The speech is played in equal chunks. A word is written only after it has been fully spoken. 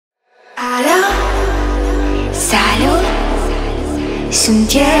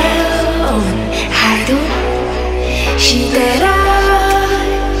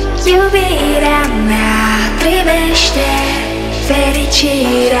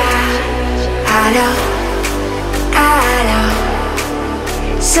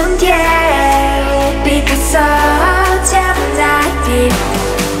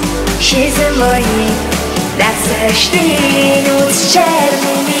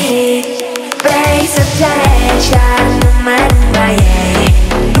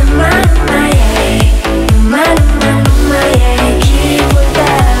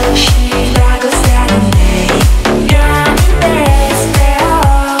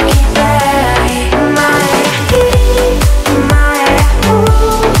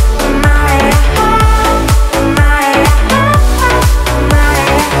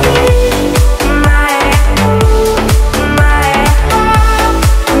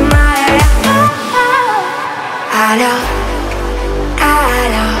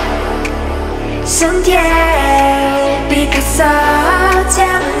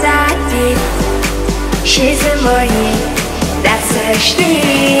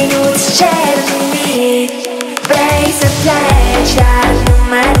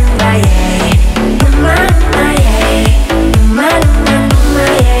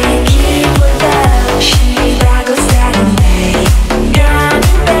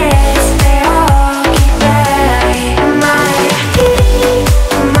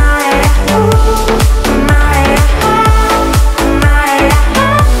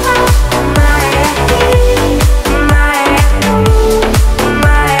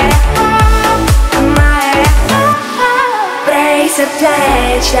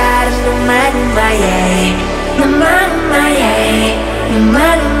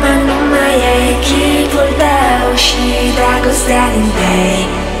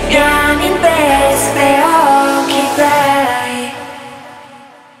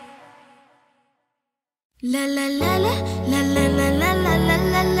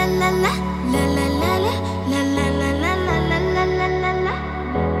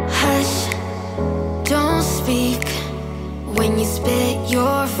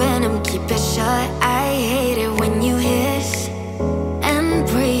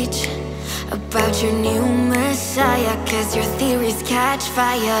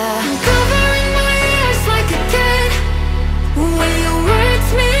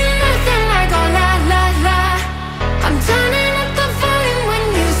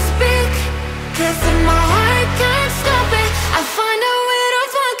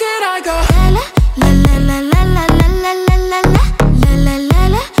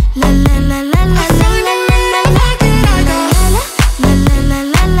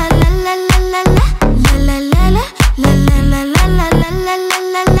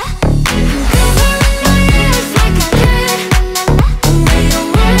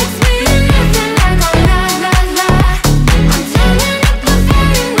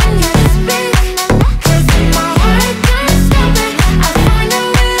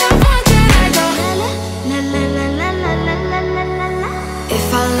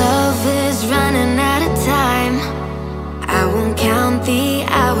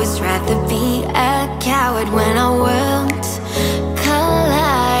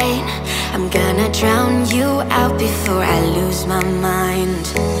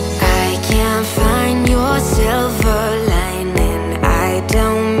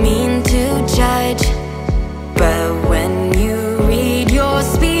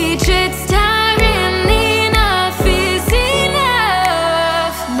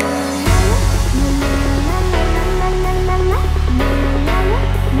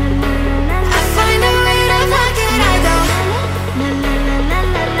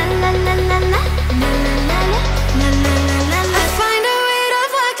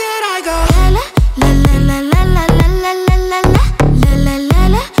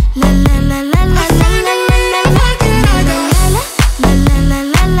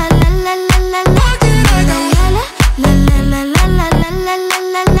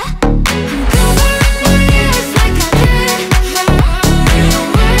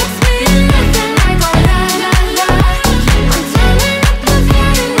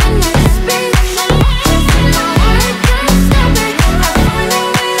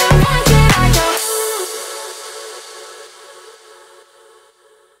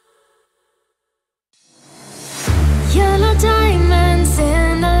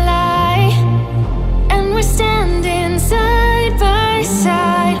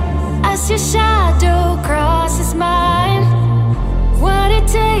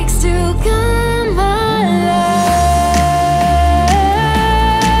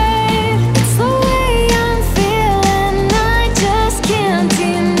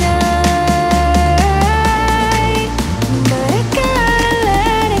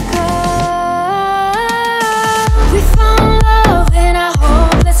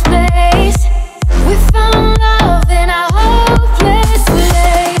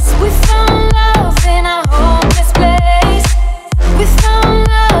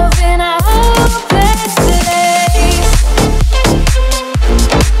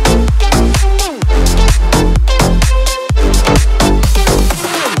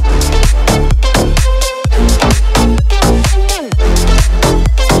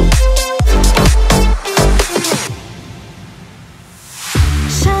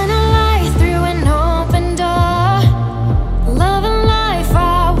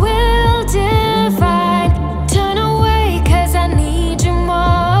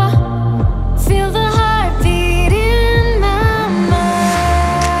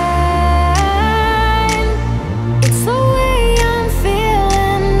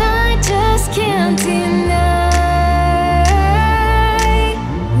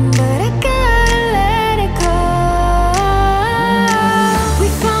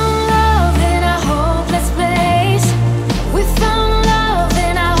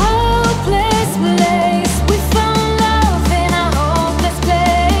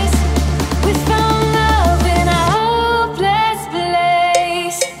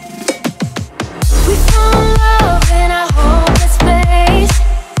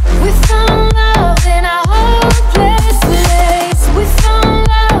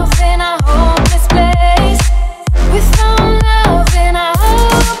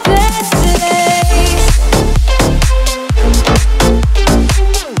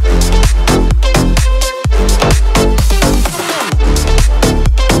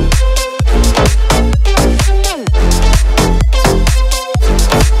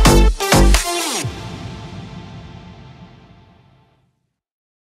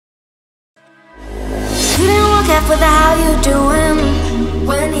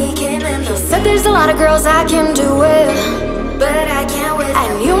a lot of girls I can do it, but I can't wait. I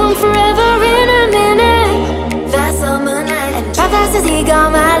knew him forever in a minute. That summer night, and by fast as he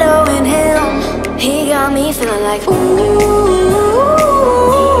got Milo in him, he got me feeling like ooh.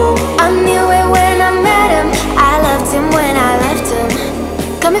 I knew it when I met him. I loved him when I left him.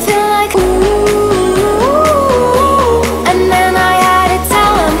 Got me feeling like ooh. And then I had to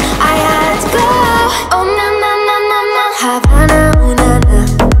tell him I had to go. Oh na na na na na. Havana, ooh na na.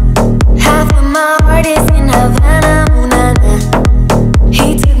 Half of my heart is in Havana, ooh na na. He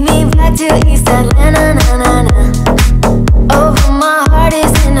took me back to East Atlanta, na na na. Oh, my heart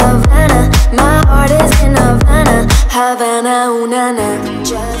is in Havana. My heart is in Havana. Havana, ooh na na.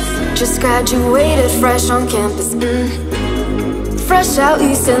 Just graduated fresh on campus, fresh out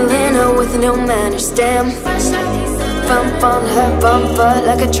East Atlanta with no manners, damn. Bump on her bumper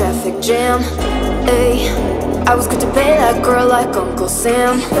like a traffic jam. Ayy, I was good to pay that girl like Uncle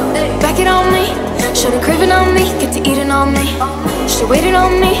Sam. Back it on me, shawty craving on me, get to eating on me. She waited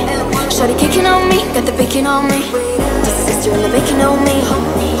on me, shawty kicking on me, got the bacon on me. Just a sister in the making on me.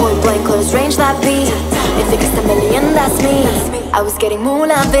 Point blank close range that beat. If it gets a million, that's me. I was getting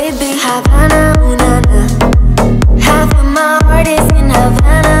moolah, baby. Havana, ooh na na. Half of my heart is in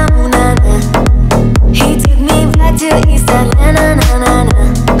Havana, ooh na na. He took me back to East Atlanta, na na na.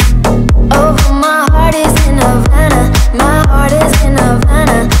 Oh, my heart is in Havana. My heart is in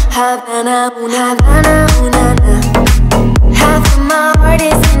Havana. Havana, ooh na Havana, ooh na na. Half of my heart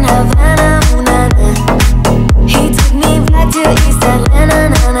is in Havana, ooh na na. He took me back to East Atlanta,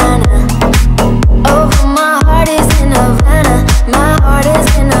 na na na. Oh, my heart is in Havana. My heart is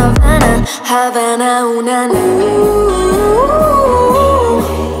in Havana. Havana, ooh na na.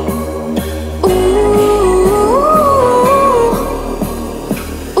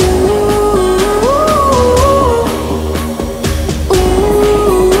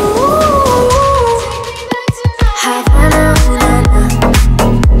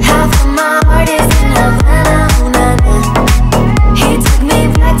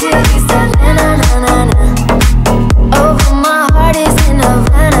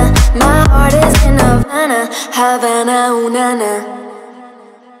 Havana, ooh na na.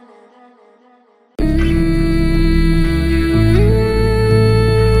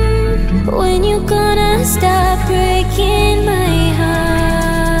 When you gonna stop breaking my heart?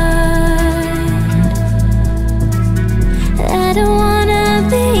 I don't wanna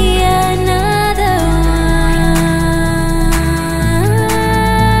be another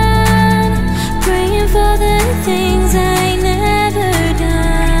one, praying for the things I never done.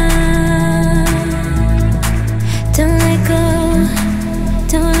 Don't let go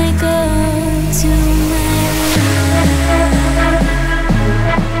to my room.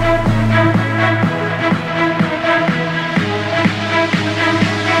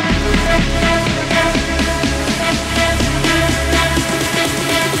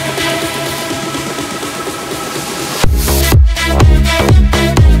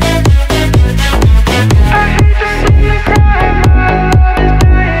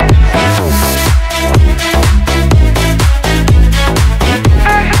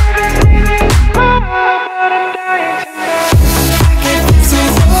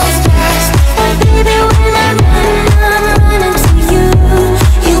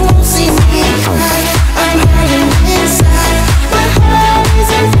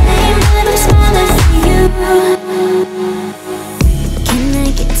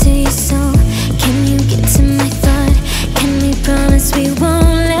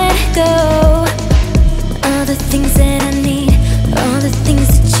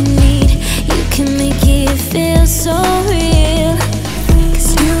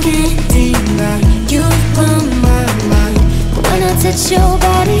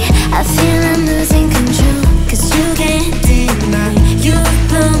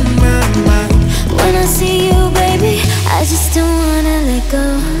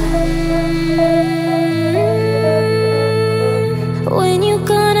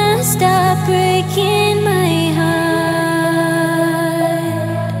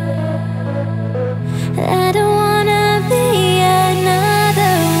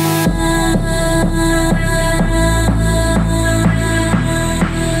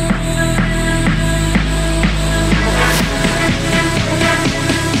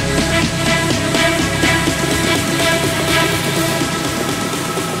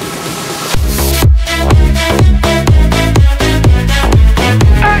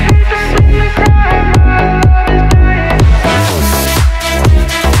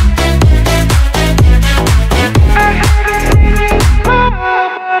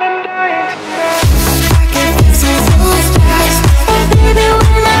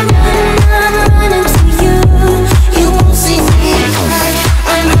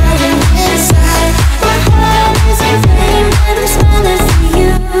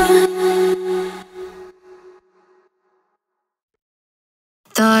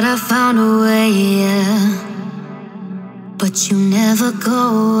 thought I found a way, yeah, but you never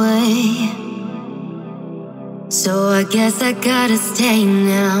go away. So I guess I gotta stay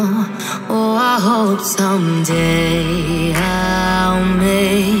now. Oh, I hope someday I'll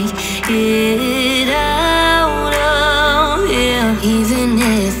make it out of here, even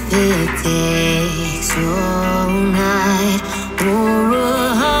if it takes all night or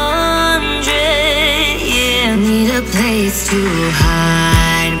 100 years. Need a place to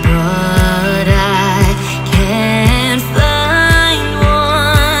hide, but I can't find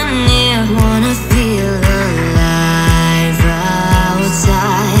one near. Wanna feel alive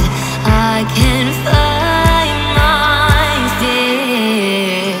outside, I can't find my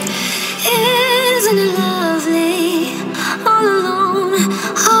fear. Isn't it lovely, all alone,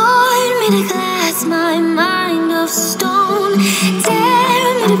 heart made of glass, my mind of stone. Tear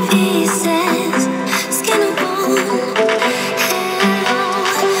me to pieces, skin and bone.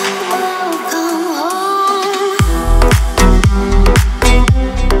 Hello, welcome home.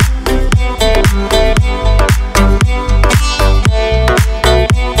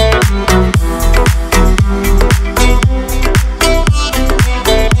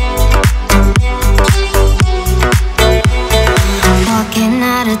 Walking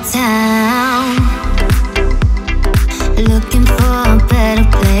out of town, looking for a better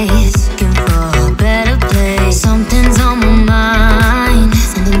place, looking for a better place. Something's on my mind,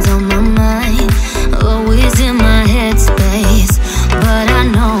 something's on my mind, always in my headspace. But I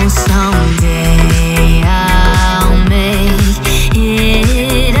know someday I'll make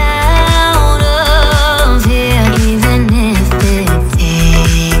it out of here, even if it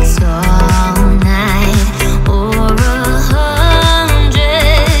takes all night or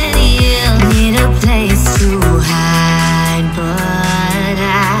 100 years. Need a place to hide, but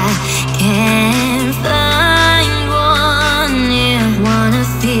I can't find one near. Wanna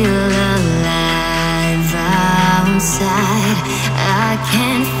feel alive outside, I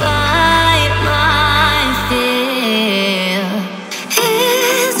can't fight my fear.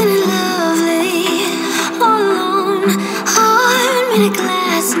 Isn't it lovely, all alone, heart made of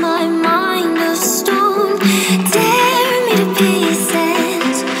glass, my mind of stone. Tear me to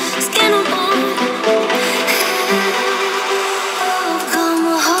pieces, skin and bone. Welcome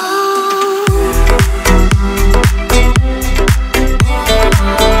home.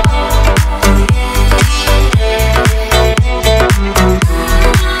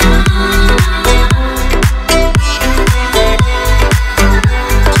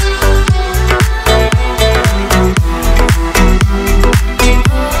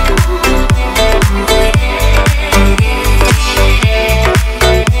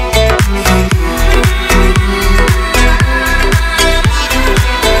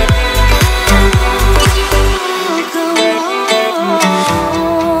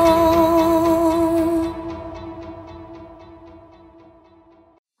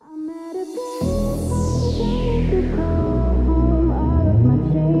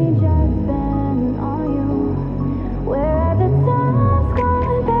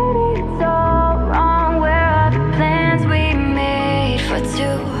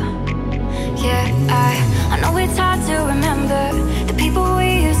 I know it's hard to remember the people we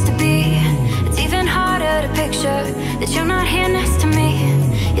used to be. It's even harder to picture that you're not here next to me.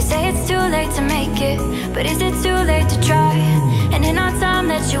 You say it's too late to make it, but is it too late to try? And in our time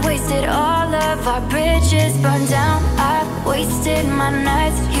that you wasted, all of our bridges burned down. I wasted my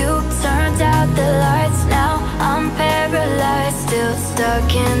nights, you turned out the lights. Now I'm paralyzed, still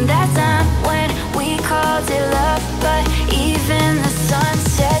stuck in that time when we called it love. But even the sun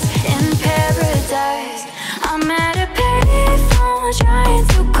sets in paradise. I'm at a payphone trying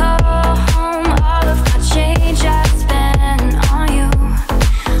to call home. All of my change I spent on you.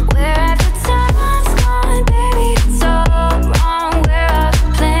 Where have the time's gone, baby? It's all wrong. Where are the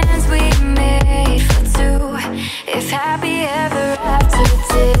plans we made for two? If happy ever after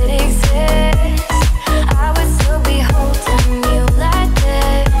did exist, I would still be holding you like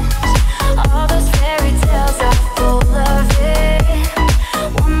this. All those fairy tales are full of it.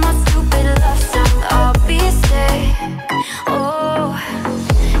 One more stupid love song, I'll be sick. Oh,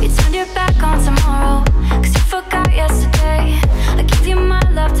 you turned your back on tomorrow, 'cause you forgot yesterday. I gave you my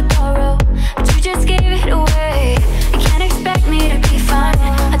love to borrow, but you just gave it away. You can't expect me to be fine,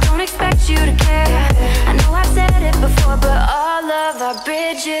 I don't expect you to care. I know I've said it before, but all of our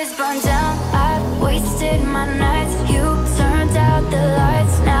bridges burned down. I've wasted my nights, you turned out the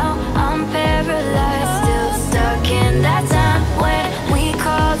lights. Now I'm paralyzed, still stuck in that time when we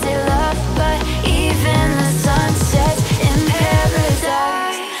called it love. But even the sun sets in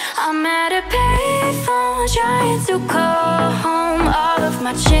paradise. I'm at a payphone trying to call home. All of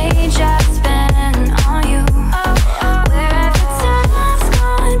my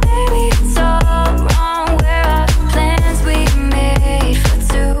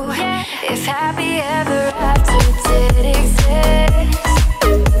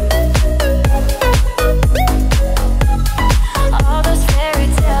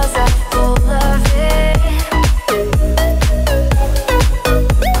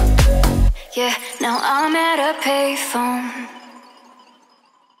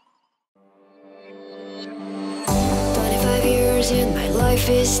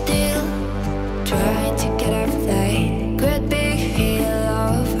you still trying to get off that great big hill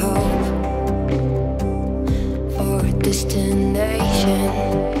of hope for a destination.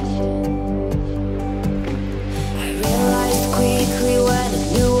 I realized quickly when I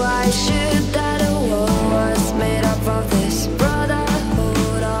knew I should that the world was made up of this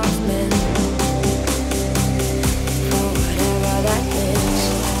brotherhood of men, for whatever that means.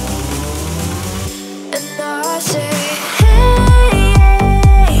 And now I say,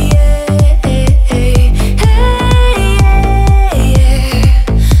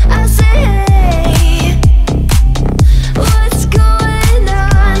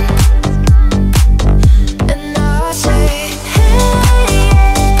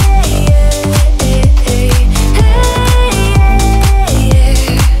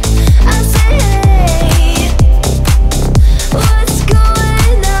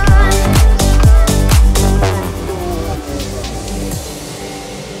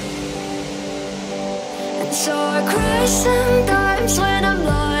 so I cry sometimes when I'm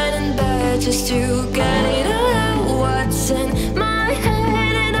lying in bed just to get it out what's in my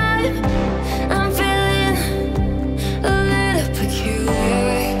head, and I'm feeling a little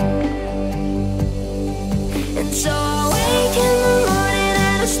peculiar. And so I wake in the morning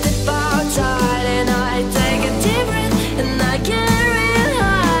and I step outside and I take a deep breath and I get real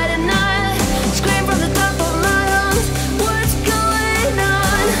hard and I scream from the top of my lungs, what's going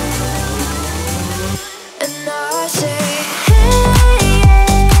on? And now I say,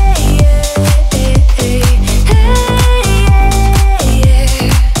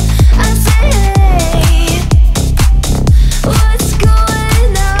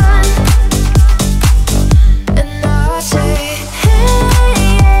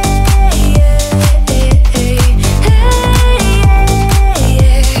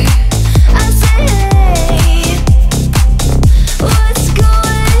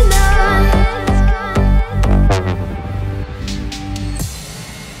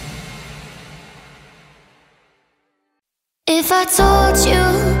 if I told you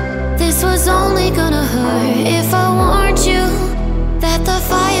this was only gonna hurt, if I warned you that the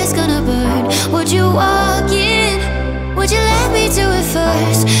fire's gonna burn, would you walk in? Would you let me do it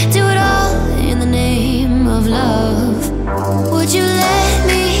first? Do it all in the name of love. Would you let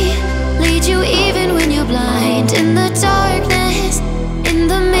me lead you even when you're blind? In the darkness, in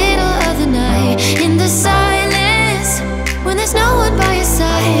the middle of the night, in the silence, when there's no one by your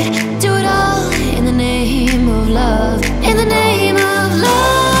side. Do it all in the name of love. In the name of love,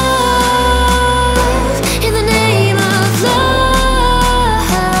 in the name of love,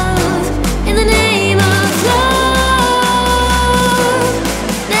 in the name of love,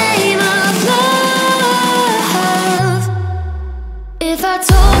 name of love. If I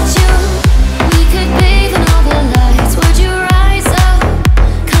told you we could bathe in all the lights, would you rise up,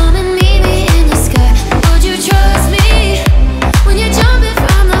 come and meet me in the sky? Would you trust me when you're jumping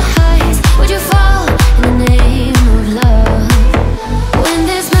from the heights? Would you fall in the name of love? When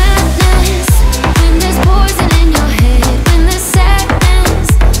there's madness, when there's poison in your head, when there's sadness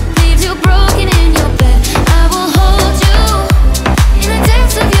leaves you broken in your bed, I will hold you in the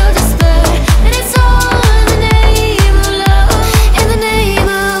depths of your despair. And it's all in the name of love, in the name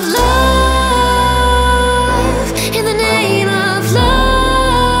of love, in the name of love,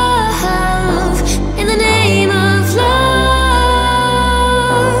 in the name of love,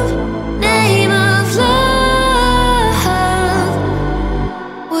 name of love.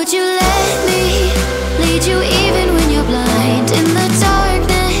 Would you let me lead you even when you're blind? In the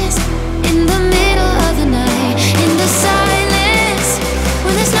darkness, in the middle of the night, in the silence,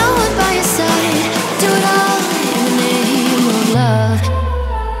 when there's no one by your side. Do it all in the name of love.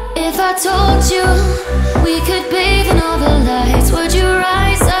 If I told you we could bathe in all the lights, would you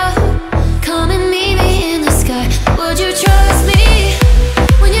rise up, come and meet me in the sky? Would you trust me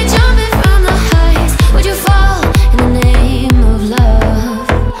when you're jumping from the heights? Would you fall in the name of love?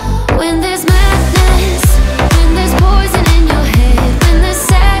 When there's madness, when there's poison in your head, when there's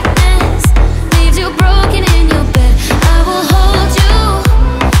sadness leaves you broken in your bed, I will hold you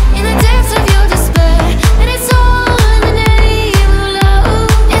in the depths of your despair. And it's all in the name of love,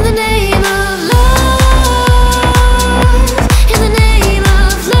 in the name of love, in the name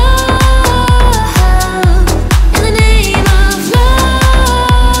of love, in the name of love,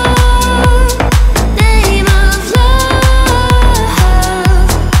 name of love.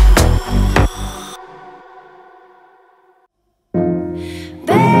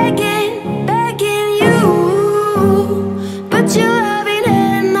 Begging, begging you, put your loving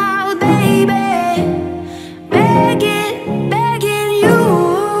hand out, baby. Begging, begging you,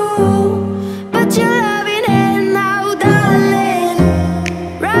 put your loving hand out, darling.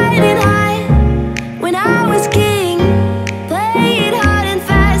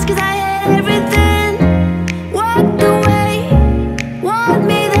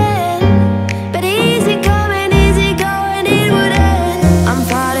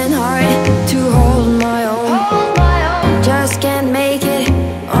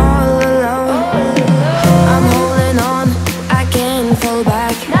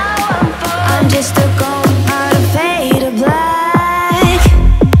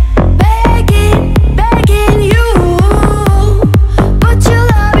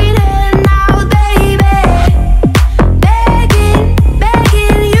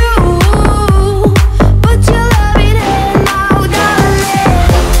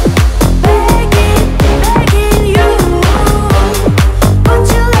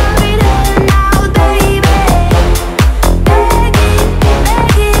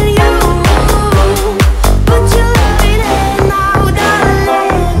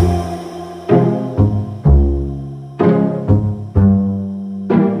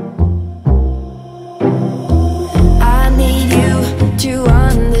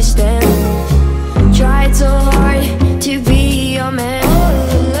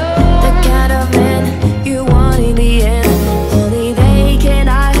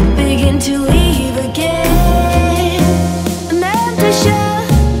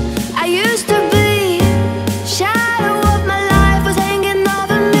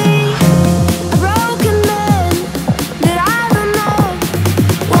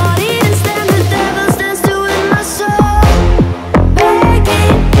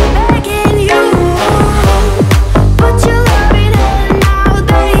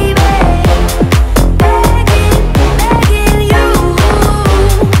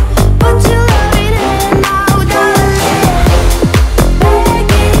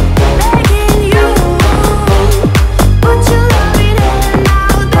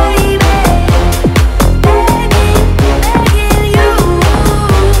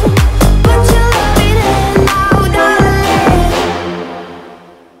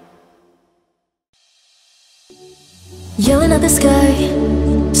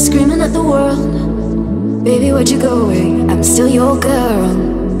 looking at the world. Baby, where'd you go? I'm still your girl.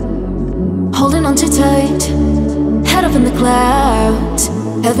 Holding on too tight, head up in the clouds.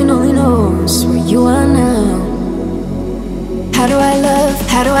 Heaven only knows where you are now. How do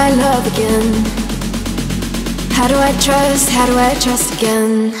I love again? How do I trust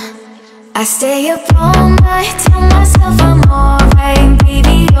again? I stay up all night, tell myself I'm alright.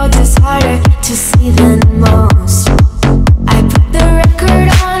 Baby, you're just harder to see than most. I put the record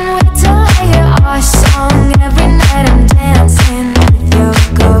on, wait till I hear our song. Every night I'm dancing with your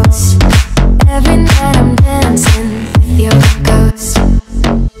ghost. Every night I'm dancing with your ghost.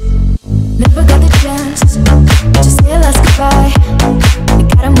 Never got the chance to say last goodbye. I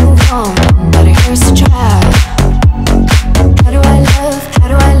gotta move on, but it hurts to try. How do I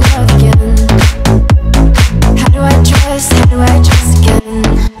love again? How do I trust again?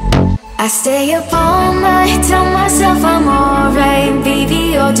 I stay up all night, tell myself I'm alright.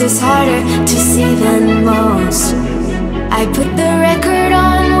 Baby, you're just harder to see than most. I put the record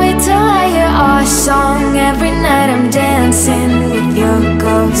on, wait till I hear our song. Every night I'm dancing with your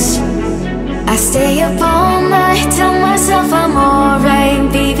ghost. I stay up all night, tell myself I'm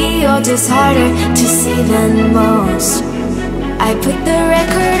alright. Baby, you're just harder to see than most. I put the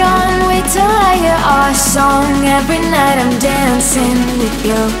record on, wait till I hear our song. Every night I'm dancing with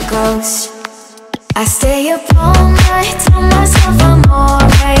your ghost. I stay up all night, tell myself I'm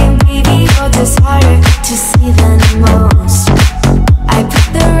alright. Baby, you're just harder to see than most. I put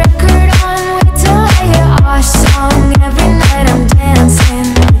the record on, wait till I hear our song. Every night I'm dancing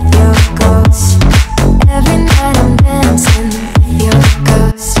with your ghost. Every night I'm dancing with your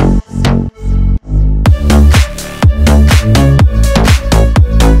ghost.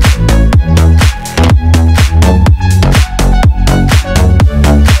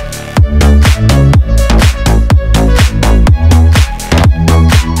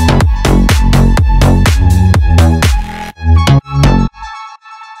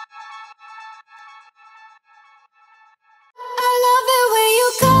 I love it when you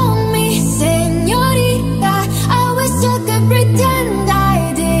call me Señorita. I wish I could pretend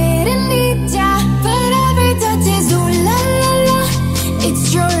I didn't need ya, but every touch is ooh la la la. It's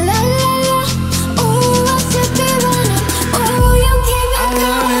true la la la. Oh, I should be running. Oh, you keep me coming. I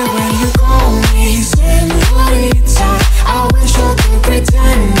love it when you call me Señorita. I wish I could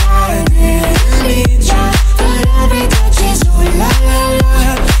pretend I didn't need ya, but every touch is ooh la la la.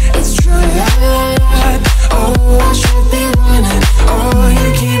 It's true la la la. Oh, I should be running. Oh, you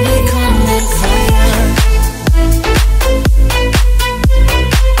keep me coming for ya.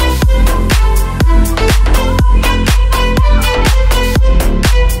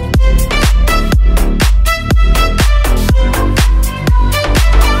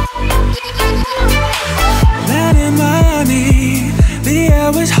 Land in Miami, the air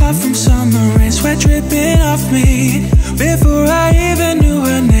was hot from summer rain, sweat dripping off me before I even knew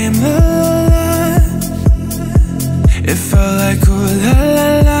her name. La, la, la. It felt like ooh la la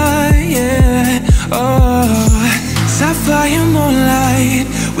la, yeah. Oh, sapphire moonlight,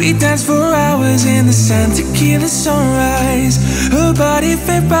 we danced for hours in the sand, tequila sunrise. Her body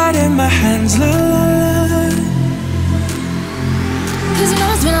fit right in my hands, la la la. Cause you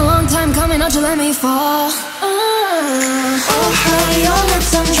know it's been a long time coming, don't you let me fall. Oh, how your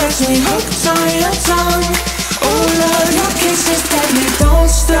lips undress me, hooked on your tongue. Oh, love, your kisses that me don't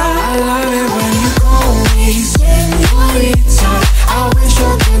stop. I love it when you call me Señorita. I wish I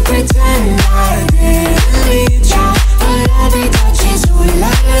could pretend I didn't need ya, but every touch is ooh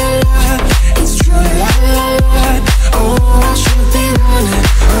la la la. It's true la la la. Oh, I should be running.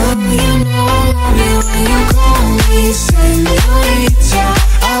 Oh, you know I love it when you call me Señorita.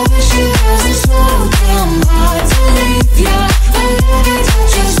 I wish it wasn't so damn hard to leave ya, but every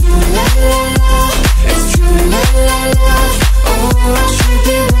touch is ooh la la la. It's true la la la. Oh, I should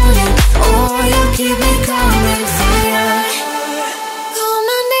be running. Oh, you keep me coming for ya. Call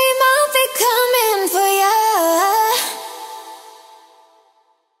my name, I'll be coming for ya.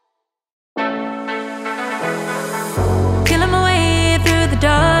 Killing my way through the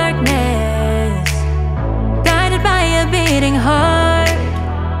darkness, guided by a beating heart.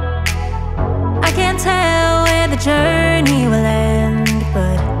 I can't tell where the journey will end,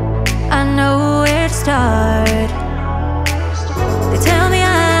 but I know where to start. They tell me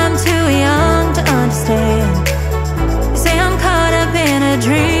I'm too young to understand. They say I'm caught up in a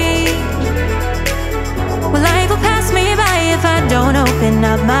dream. Well, life will pass me by if I don't open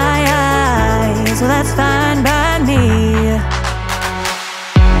up my eyes. Well, that's fine by me.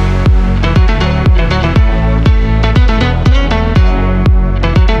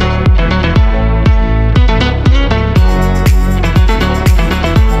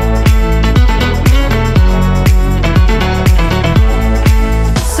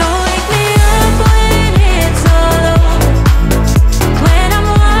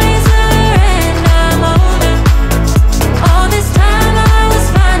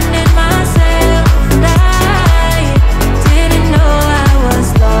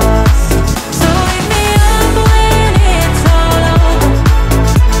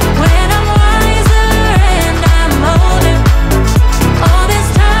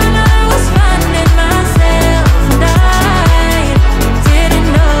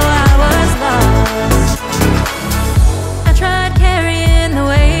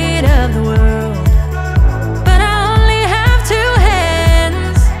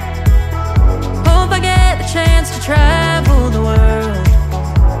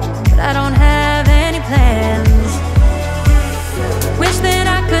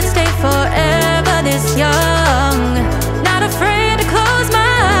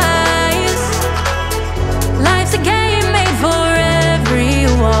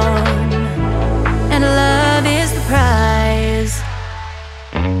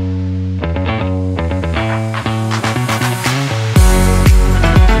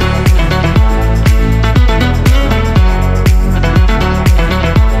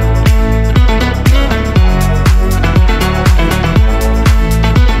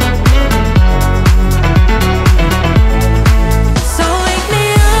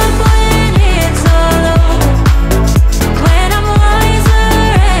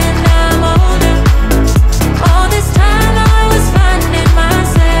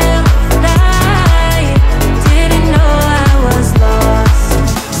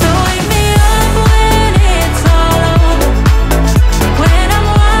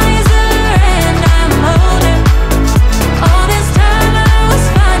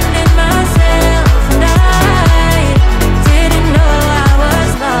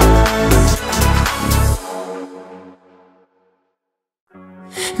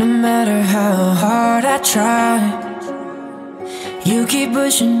 matter how hard I try, you keep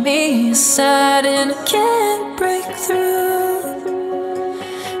pushing me aside and I can't break through.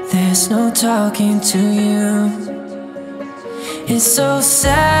 There's no talking to you. It's so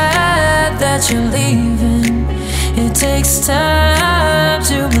sad that you're leaving. It takes time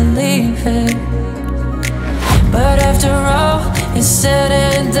to believe it, but after all is said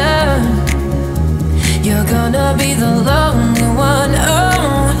and done, you're gonna be the lonely one.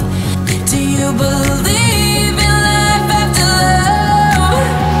 Oh, do you believe in life after love?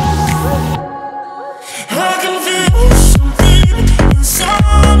 I can feel something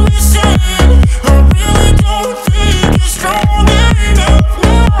inside me saying I really don't think you're strong enough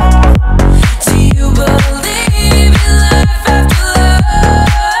now. Do you believe in life after love?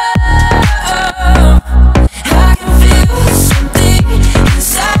 I can feel something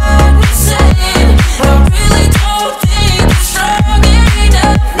inside me saying I really don't think you're strong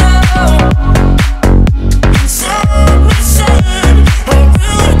enough now. Inside me saying I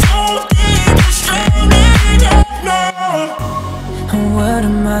really don't think you're strong enough now. What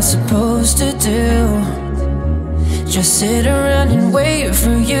am I supposed to do? Just sit around and wait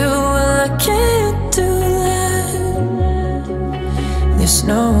for you? Well, I can't do that. There's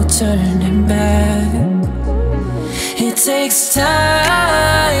no turning back. It takes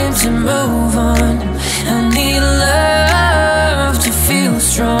time to move on. I need love to feel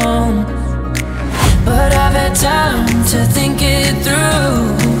strong, but I've had time to think it through,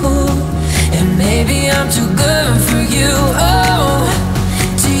 and maybe I'm too good for you. Oh,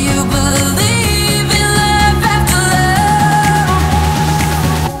 do you believe in life after love?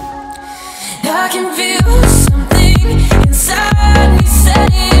 I can feel something inside me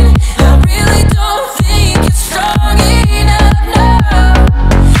saying I really don't think you're strong enough now.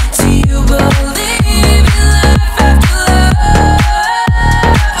 Do you believe in life after love?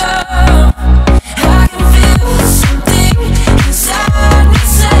 I can feel something inside me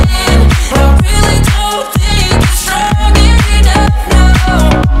saying I really don't think you're strong enough now.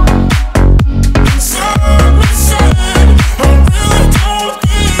 Inside me saying I really don't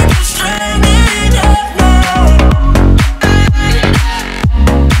think you're strong enough now.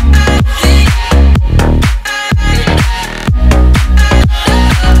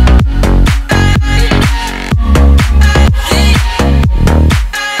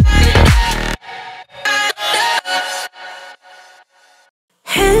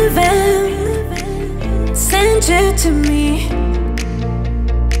 Heaven sent you to me.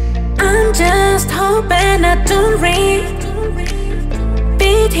 I'm just hoping I don't repeat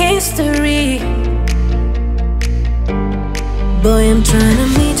history. Boy, I'm trying to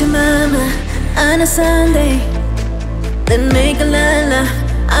meet your mama on a Sunday, then make a la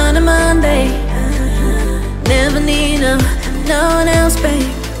on a Monday. Never need no one else, babe,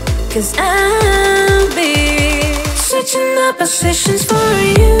 'cause I'll be switching up positions for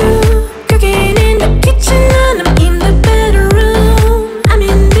you. Cooking in the kitchen and I'm in the bedroom. I'm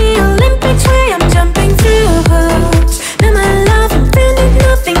in the Olympics where I'm jumping through hoops. Now my love infinite,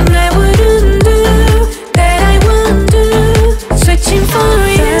 nothing I wouldn't do that I won't do. Switching for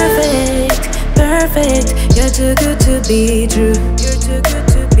you. Perfect, perfect. You're too good to be true. You're too good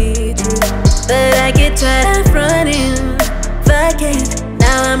to be true. But I get tired of running. Fuck it,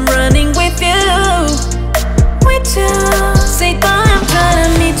 now I'm running with you. With you. Say, boy, I'm trying to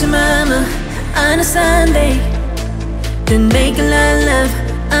meet your mama on a Sunday, then make a lot of love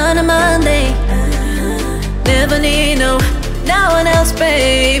on a Monday. Never need no one else,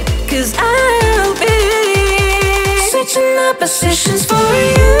 babe, 'cause I'll be switching up positions for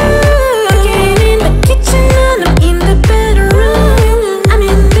you. Cooking in the kitchen and I'm in the bedroom. I'm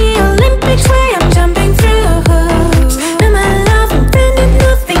in the Olympics where I'm jumping through hoops. Now my love infinite,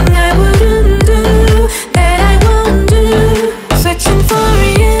 nothing I wouldn't do that I won't do. Switching for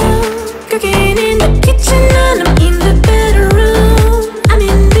you. Cooking in the kitchen and I'm in the bedroom. I'm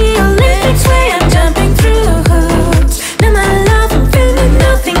in the Olympics where I'm jumping through hoops. Now my love infinite,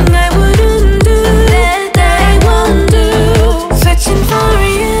 nothing I wouldn't do that I won't do. Switching for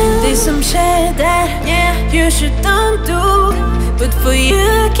you. There's some shit that you should don't do, but for you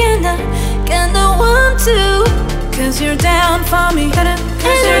I kinda want to. 'Cause you're down for me,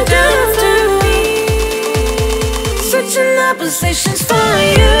 'cause you're down for me. Switching up positions for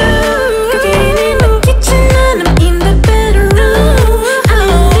you. Cooking in the kitchen and I'm in the bedroom. I'm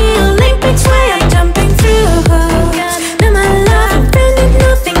in the Olympics where I'm jumping through hoops. Now my love infinite,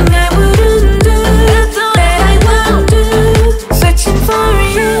 nothing I wouldn't do that I won't do. Switching for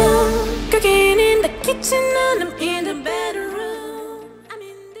you. Cooking in the kitchen and I'm in the bedroom. I'm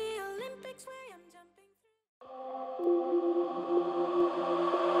in the Olympics where I'm jumping through.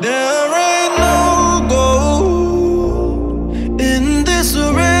 There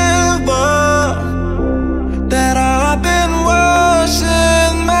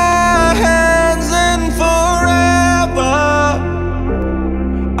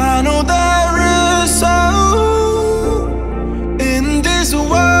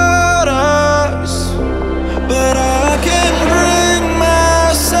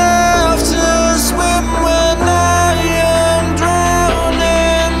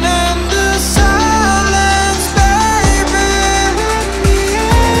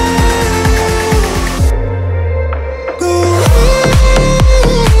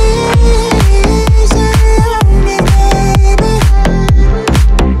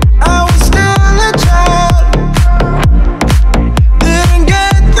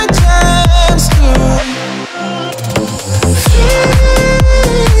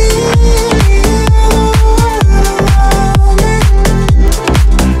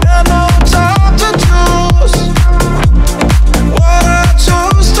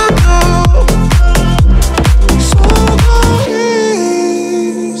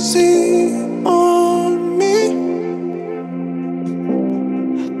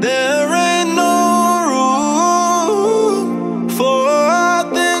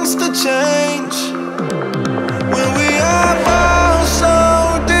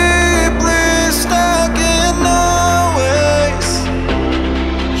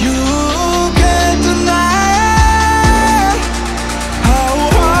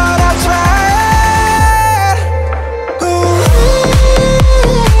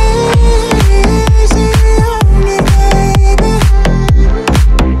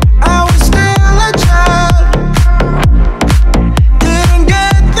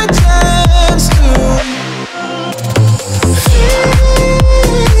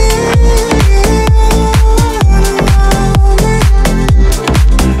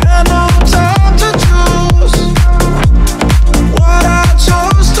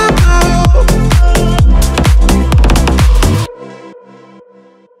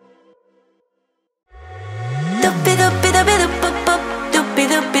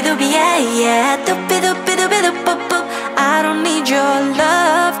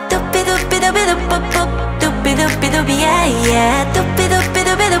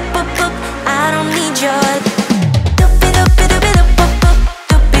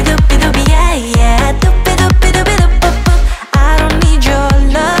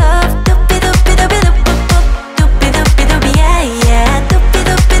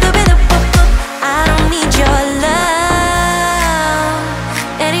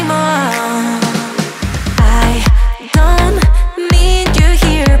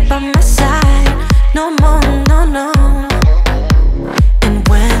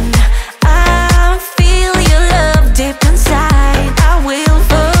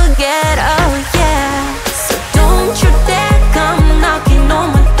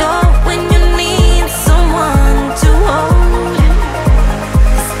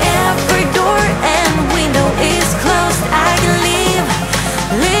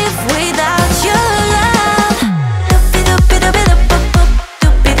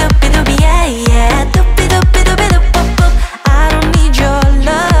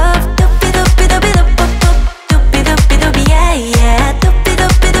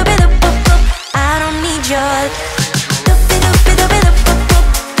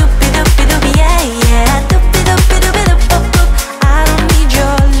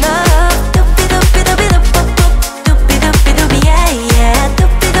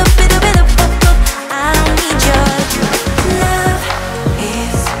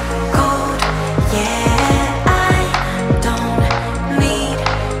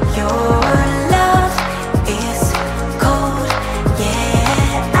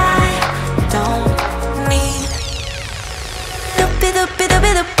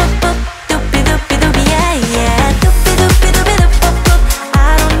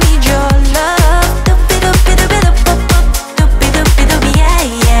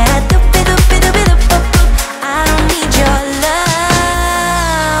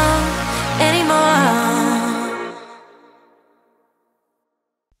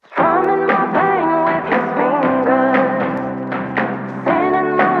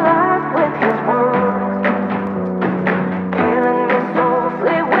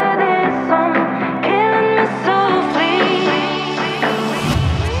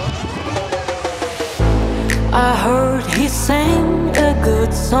I heard he sang a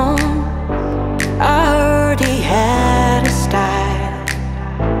good song. I heard he had a style,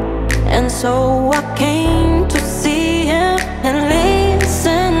 and so I came to see him and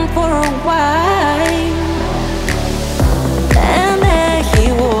listen for a while. And there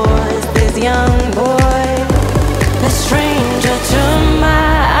he was, this young boy, a stranger to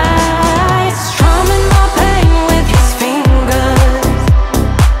my eyes, strumming my pain with his fingers,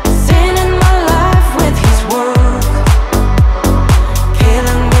 singing my life with his words,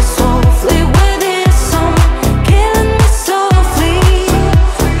 killing me softly with his song, killing me softly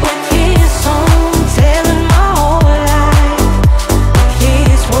with his song, telling my whole life with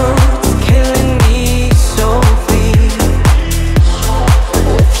his words, killing me softly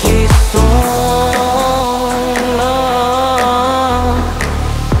with his song.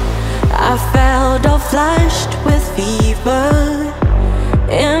 I felt all flushed with fever,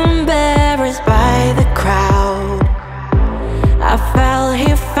 embarrassed by the crowd. I felt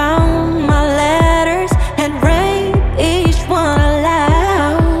he found my letters and read each one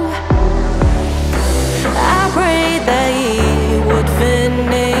aloud. I prayed that he would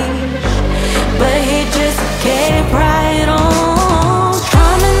finish, but he just kept right on,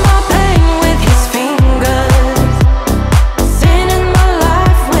 strumming my pain with his fingers, singing my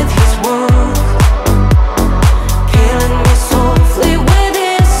life with his words, killing me softly with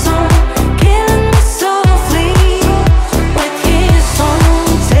his song, killing me softly with his song,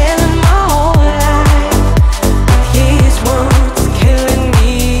 telling my whole life with his words, killing me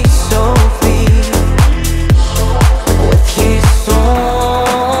softly with his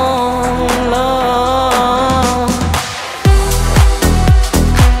song, love.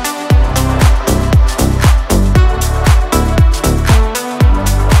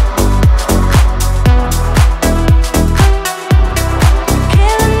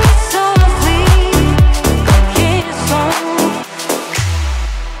 Killing me softly with his song.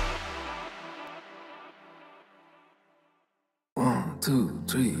 One, two,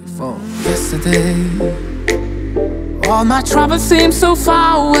 three, four. Yesterday, all my troubles seem so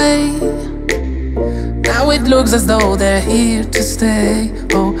far away. Now it looks as though they're here to stay.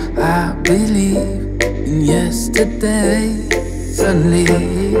 Oh, I believe in yesterday. Suddenly,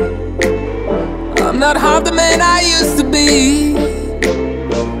 I'm not half the man I used to be.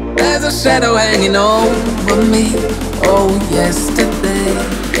 There's a shadow hanging over me. Oh, yesterday,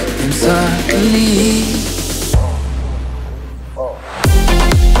 and suddenly.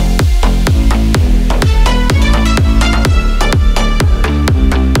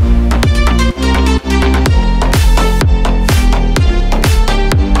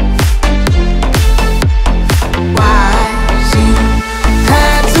 Why she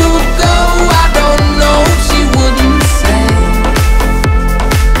had to go, I don't know, she wouldn't say.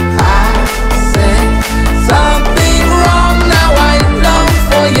 I said something wrong, now I long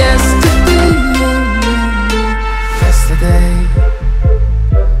for yesterday. Yesterday,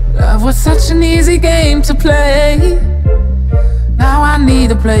 love was such an easy game to play. Now I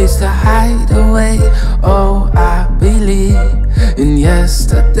need a place to hide away. Oh, I believe in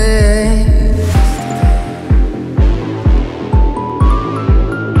yesterday.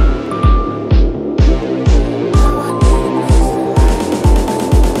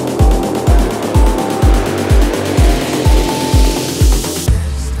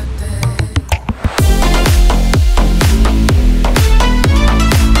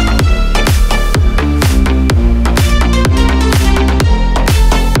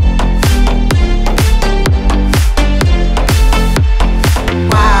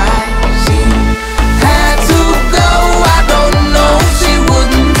 Why she had to go, I don't know, she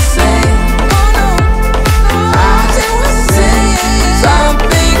wouldn't say. I said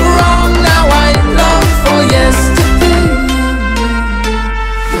something wrong, now I long for yesterday.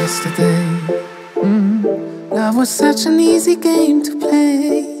 Yesterday, love was such an easy game to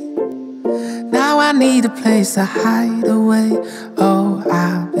play. Now I need a place to hide away. Oh,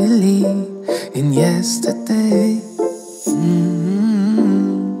 I believe in yesterday.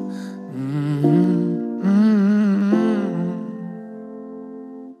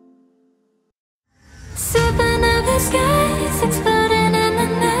 Supernova skies exploding in the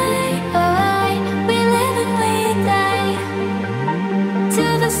night. We live and we die.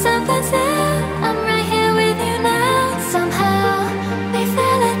 Till the sun burns out, I'm right here with you now. Somehow we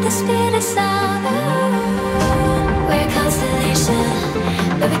fell at the speed of sound. We're a constellation,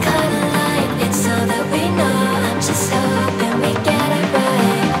 but we caught a light. It's all that we know. I'm just hoping we get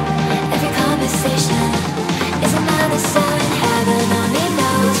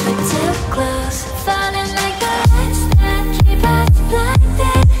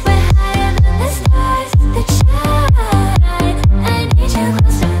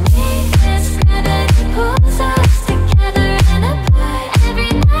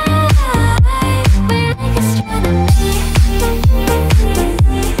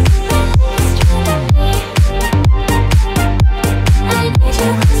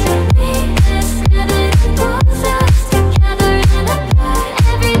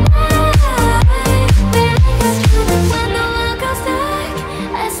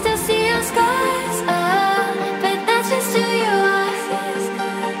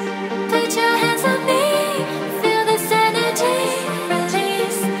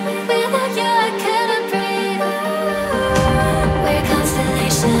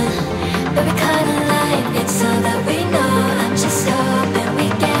but we kinda like it's all that we know. I'm just hoping we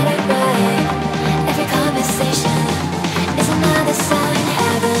get it right. Every conversation is another sign.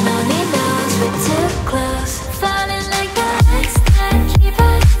 Heaven only knows we're too close. Falling like the lights that keep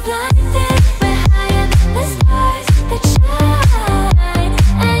us blinded. We're higher than the stars that shine.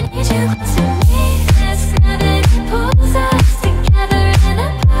 I need you close to me. This gravity pulls us together and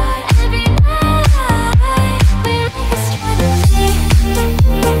apart. Every night we're like astronomy.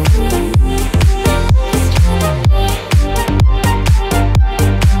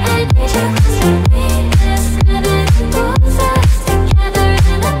 I need you close to me. This gravity pulls us together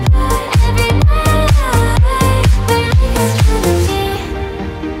and apart. Every night we're like astronomy.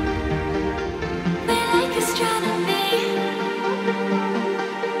 We're like astronomy.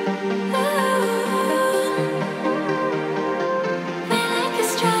 Ooh. We're like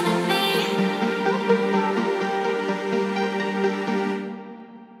astronomy.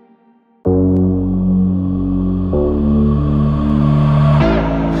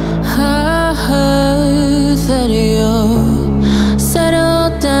 I heard that you're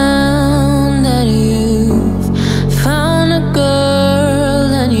settled down, that you've found a girl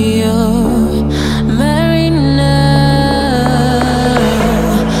and you're married now.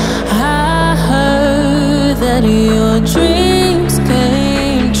 I heard that your dreams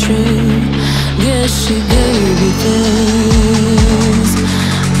came true. Guess she gave you things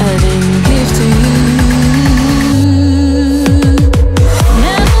I didn't give to you.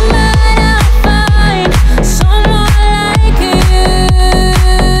 Never mind, I'll find someone like you.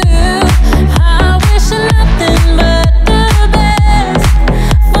 I wish nothing but the best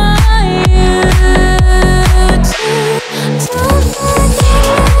for you too. Don't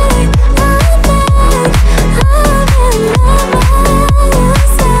forget,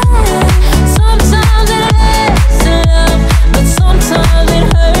 sometimes it lasts in love, but sometimes it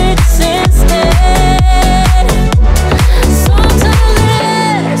hurts instead. Sometimes it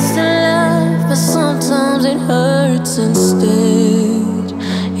lasts in love, but sometimes it hurts instead.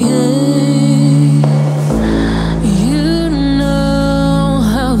 Yeah, you know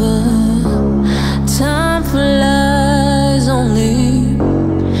how the time flies. Only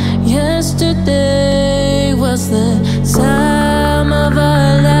yesterday was the time of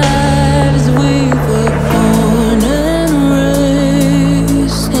our lives. We were born and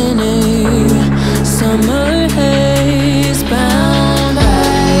raised in a summer haze, bound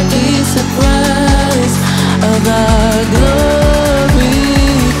by the surprise of our glory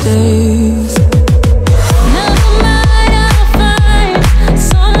days. Never mind, I'll find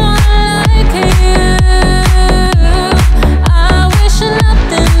someone like you. I wish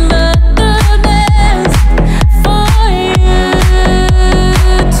nothing but the best for you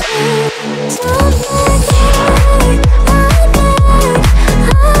too. Don't forget,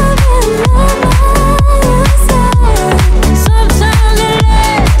 sometimes it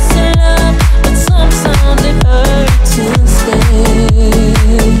lasts in love, but sometimes it hurts instead.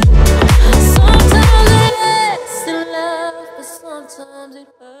 Sometimes it lasts in love, but sometimes it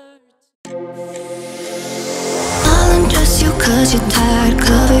hurts. I'll undress you 'cause you're tired.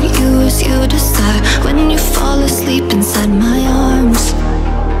 Cover you as you decide. When you fall asleep inside my arms,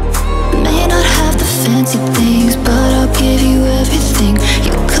 may not have the fancy things, but I'll give you everything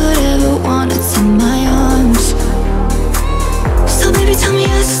you could ever want. It's in my arms. So baby, tell me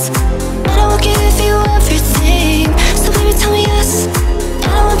yes, and I will give you everything. So baby, tell me yes,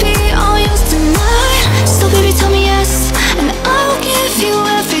 and I will be all yours tonight. So baby, tell me yes, and I will give you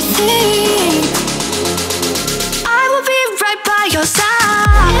everything. I will be right by your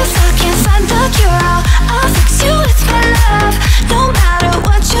side. If I can't find the cure, I'll fix you with my love. No matter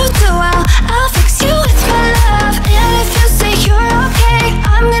what you do, I'll fix you with my love. And if you say you're okay,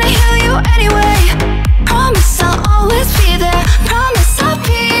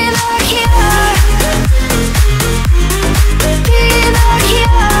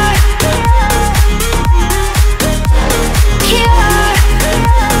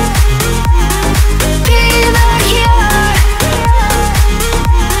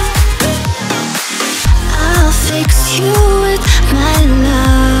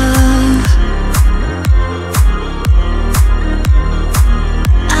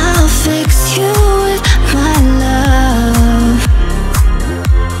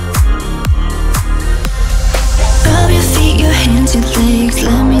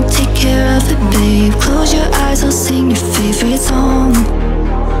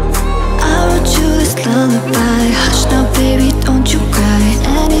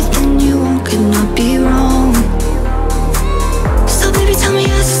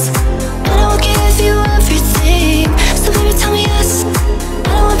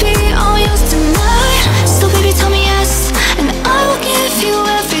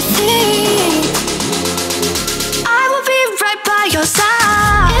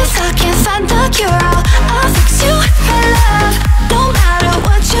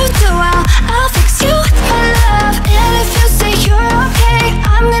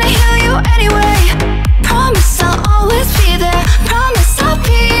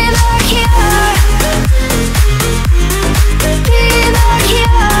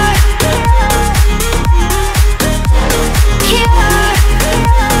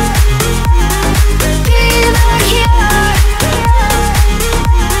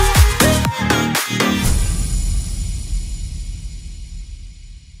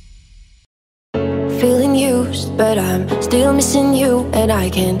 first, but I'm still missing you, and I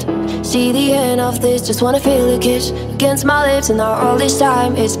can't see the end of this. Just wanna feel your kiss against my lips, and now all this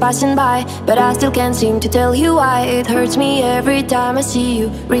time is passing by, but I still can't seem to tell you why. It hurts me every time I see you,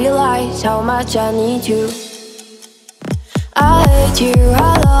 realize how much I need you. I hate you,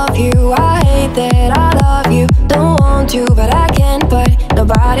 I love you, I hate that I love you. Don't want to, but I can't, but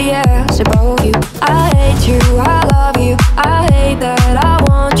nobody else above you. I hate you, I love you, I hate that I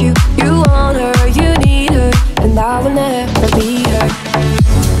want you. You want her, you need her, and I will never be her.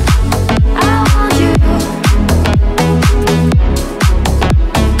 I want you,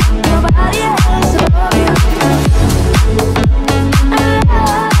 nobody else above you.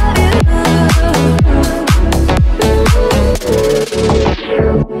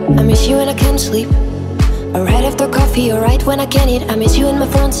 I miss you when I can't sleep, or right after coffee, or right when I can't eat. I miss you in my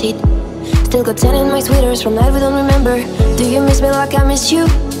front seat. Still got 10 in my sweaters from night we don't remember. Do you miss me like I miss you?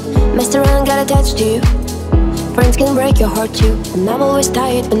 Messed around, got attached to you. Friends can break your heart too, and I'm always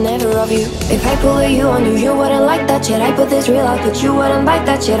tired but never of you. If I pull a you on you, you wouldn't like that shit. I put this real out but you wouldn't like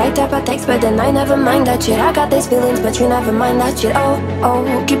that shit. I type a text but then I never mind that shit. I got these feelings but you never mind that shit. Oh,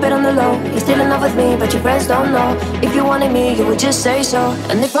 oh, keep it on the low. You're still in love with me but your friends don't know. If you wanted me, you would just say so.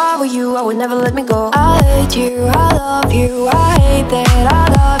 And if I were you, I would never let me go. I hate you, I love you, I hate that I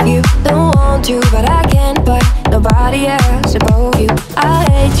love you. Don't want to, but I can't, but nobody else above you. I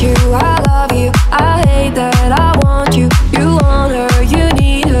hate you, I love you, I hate that I want you. You want her, you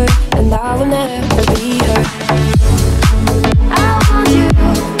need her, and I will never be her. I want you,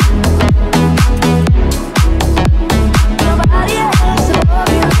 nobody else above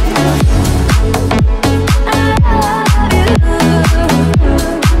you. I love you.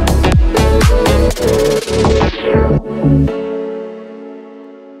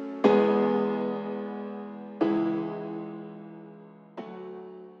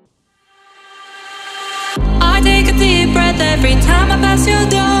 I take a deep breath every time I pass your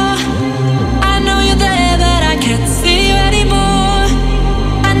door. I know you're there, but I can't see you anymore.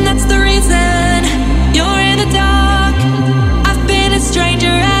 And that's the reason you're in the dark. I've been a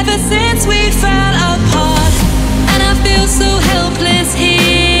stranger ever since we fell apart, and I feel so helpless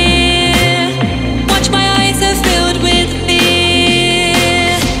here. Watch, my eyes are filled with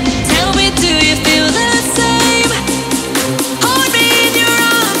fear. Tell me, do you feel the same? Hold me in your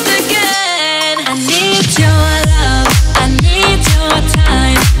arms again. I need your love, I need your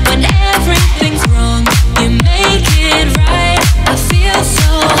time. When everything's wrong, you make it right. I feel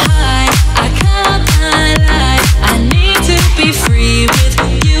so high, I can't lie. I need to be free with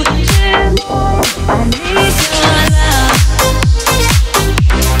you. I need your love.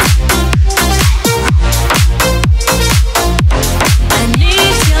 I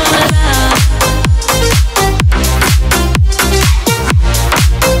need your love.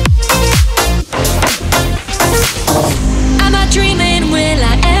 Am I dreaming? Will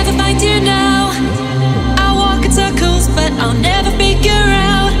I ever find you now? I walk in circles, but I'll never figure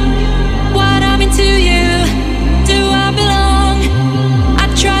out what I'm into you. Do I belong? I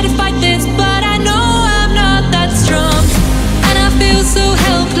try to fight this, but I know I'm not that strong, and I feel so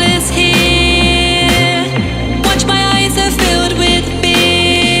helpless here. Watch, my eyes are filled with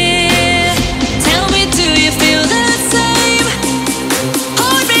fear. Tell me, do you feel the same?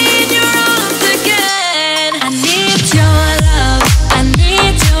 Hold me in your arms again. I need your love, I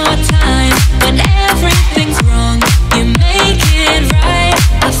need your time. When everything's wrong, you make it right.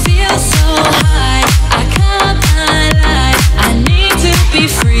 I feel so high, I can't lie. I need to be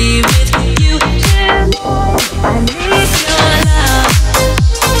free with you. I need your love.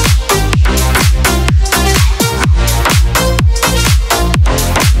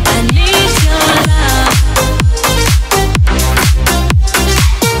 I need your love.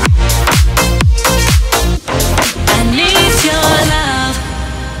 I need your love.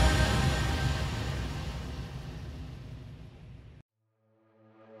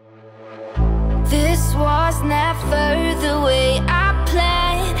 This was never the way I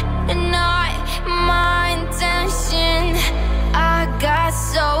planned, and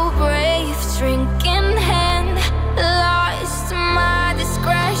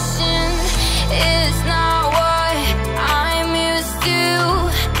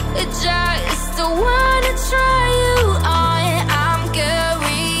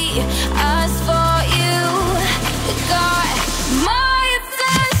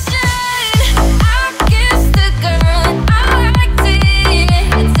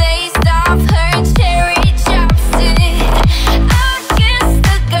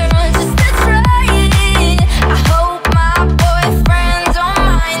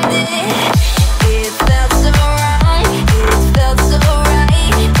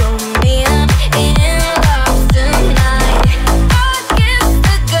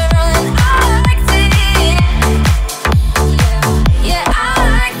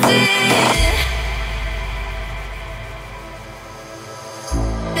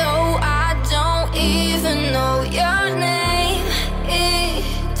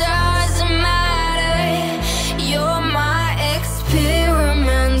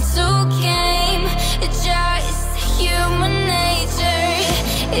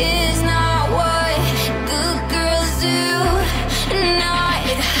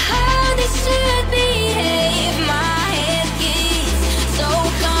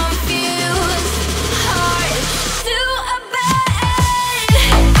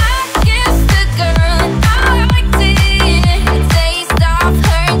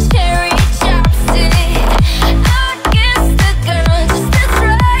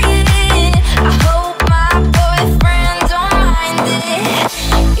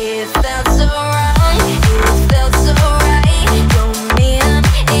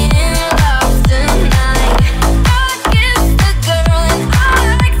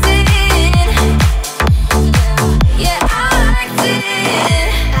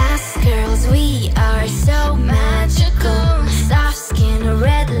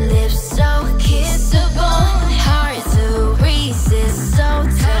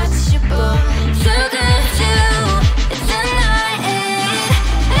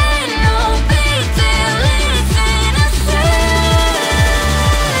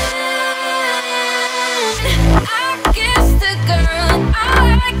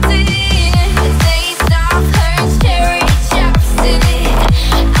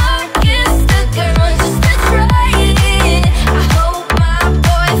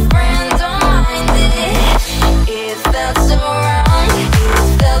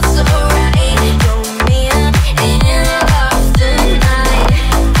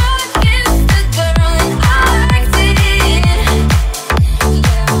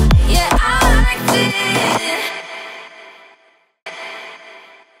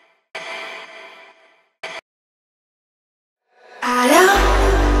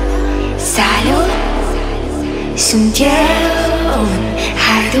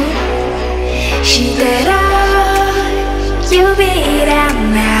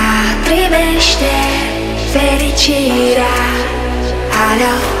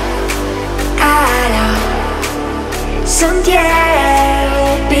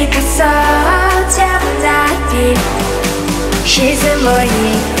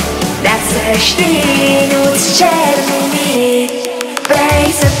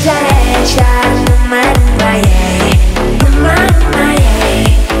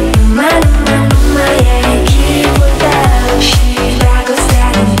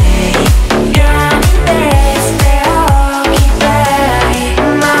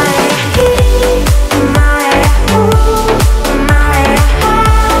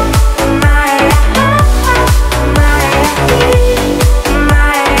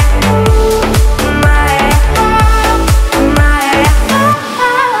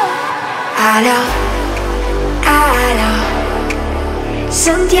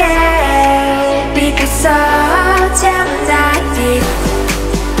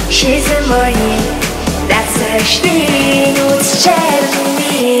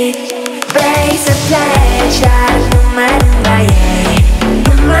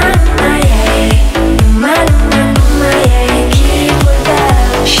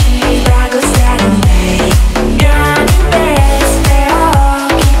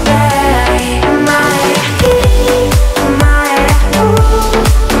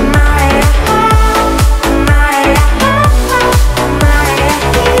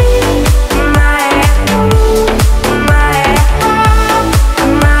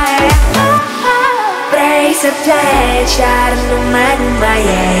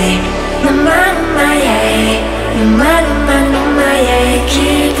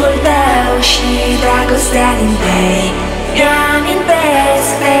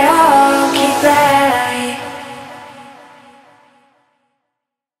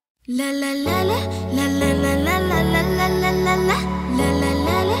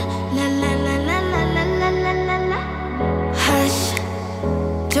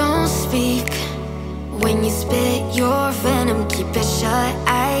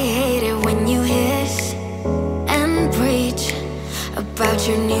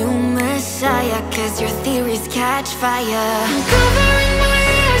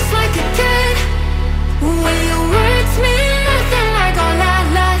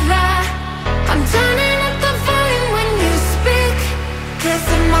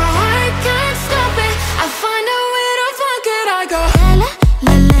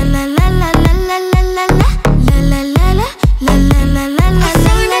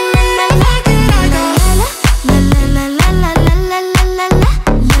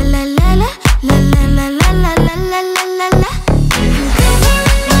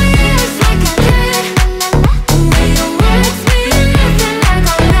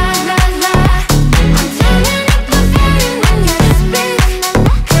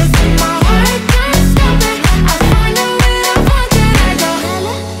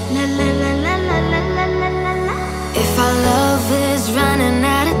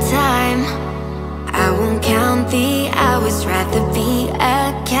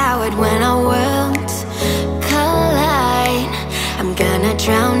Gonna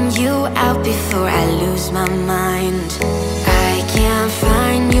drown you out before I lose my mind. I can't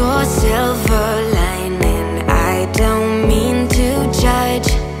find your silver lining. I don't mean to judge,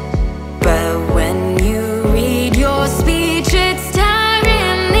 but when you read your speech, it's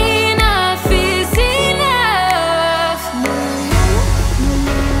tiring. Enough is enough.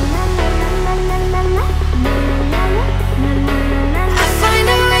 I find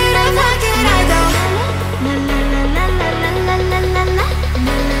a way to fuck it, I go.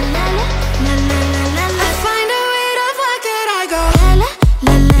 I find a way to fuck it, I go.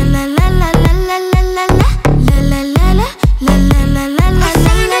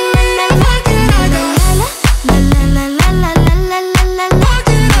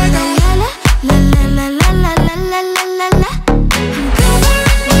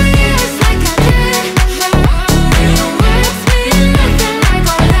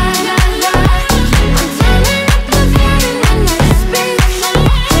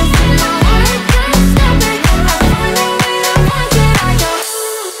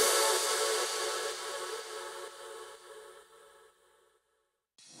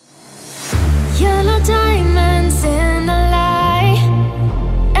 Yellow diamonds in the light,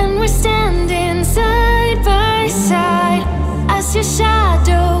 and we're standing side by side as your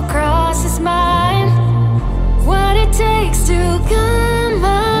shadow crosses mine. What it takes to come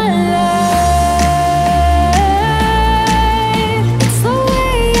alive. It's the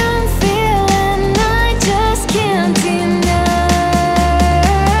way I'm feeling, I just can't deny.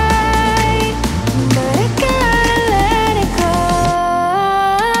 But I gotta let it go.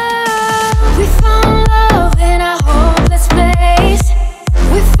 We found love in a hopeless place.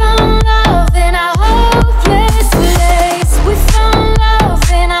 We found love in a hopeless place. We found love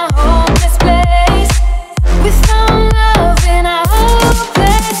in a hopeless place. We found love in a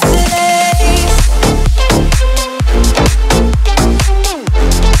hopeless place.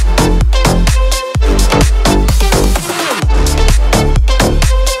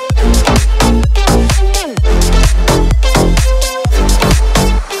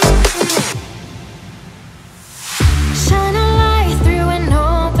 Shine a light through an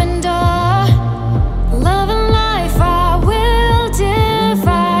open door. Love and life I will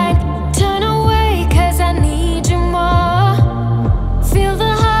divide. Turn away 'cause I need you more. Feel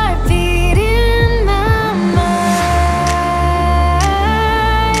the heartbeat in my mind.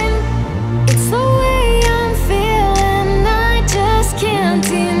 It's the way I'm feeling, I just can't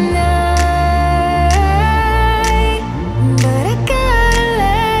deny. But I gotta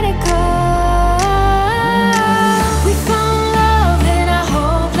let it go. We found love in a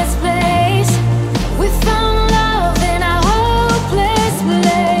hopeless place. We found love in a hopeless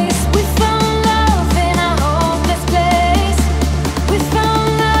place. We found love in a hopeless place. We found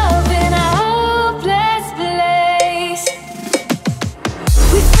love in a hopeless place.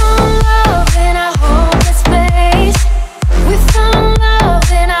 We found love in a hopeless place. We found love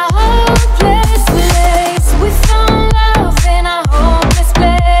in a hopeless place. We found love in a hopeless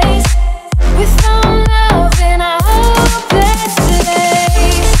place. We found love in a hopeless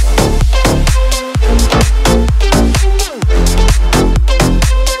place.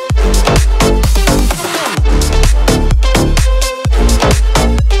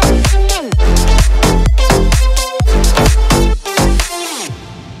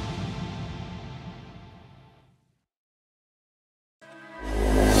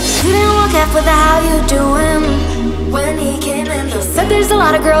 You didn't walk up with a how you doing when he came in. He said there's a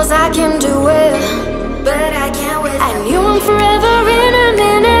lot of girls I can do it, but I can't wait. I knew him forever in a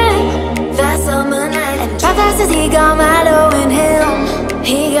minute. That summer night, and how fast as he got mellow in him,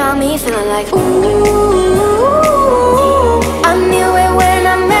 he got me feeling like ooh. I knew it when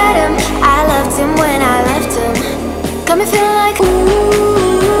I met him. I loved him when I left him. Got me feeling like ooh.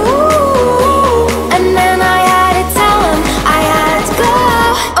 And then I had to tell him I had to go.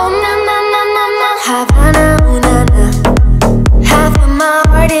 Oh na na na na na. Havana, ooh na na. Half of my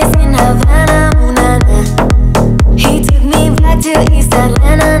heart is in Havana, ooh na na. He took me back to East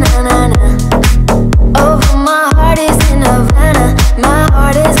Atlanta, na na na. Oh, but my heart is in Havana. My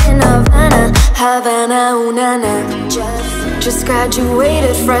heart is in Havana. Havana, ooh na na. Just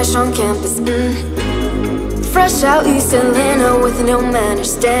graduated fresh on campus. Fresh out East Atlanta with no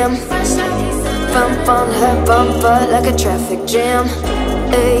manners, damn. Bump on her bumper like a traffic jam.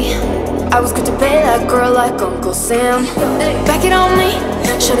 Ayy, I was good to pay that girl like Uncle Sam. Back it on me,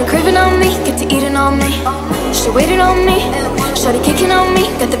 shawty craving on me, get to eating on me. She waited on me, shawty kicking on me,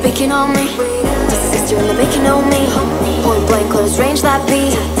 got the bacon on me. This sister in the making on me. Point blank close range that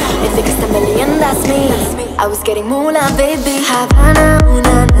beat. If it costs $1 million, that's me. I was getting moolah, baby. Havana, ooh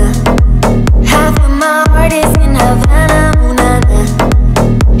na na. Half of my heart is in Havana, ooh na na.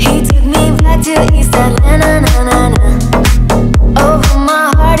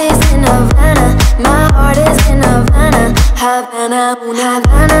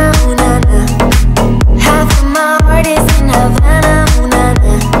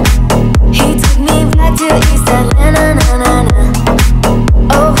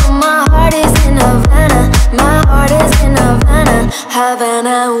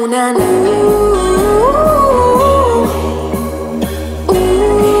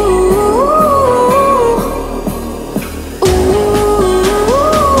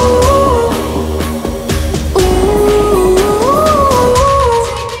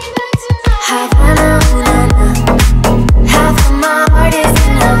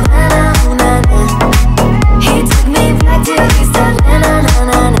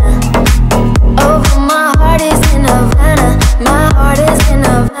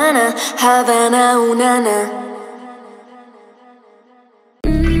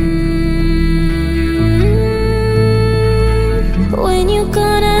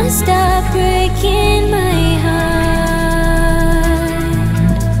 gonna stop breaking my heart?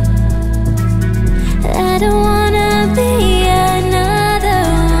 I don't wanna be another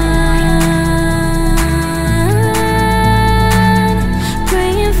one,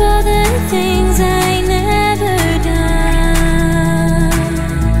 praying for the things I never done.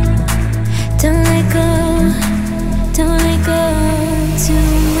 Don't let go too much.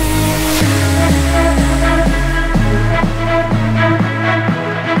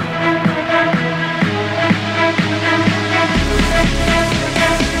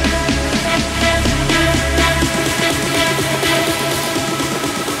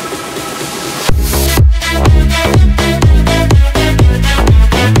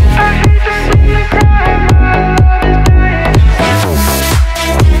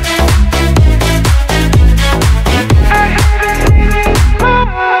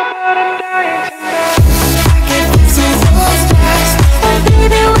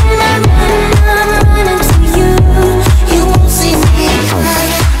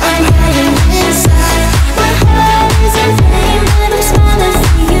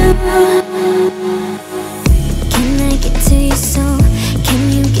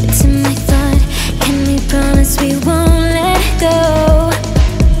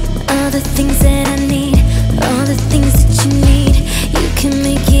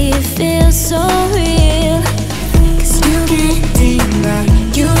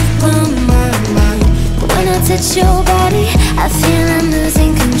 Touch your body, I feel I'm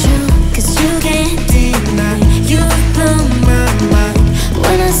losing control. Cause you can't deny, you blow my mind.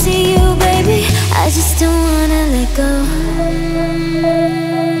 When I see you, baby, I just don't wanna let go.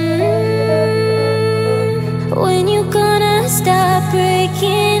 When you gonna stop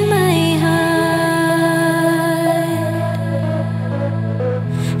breaking my heart?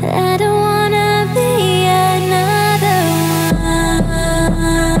 I don't wanna be another one.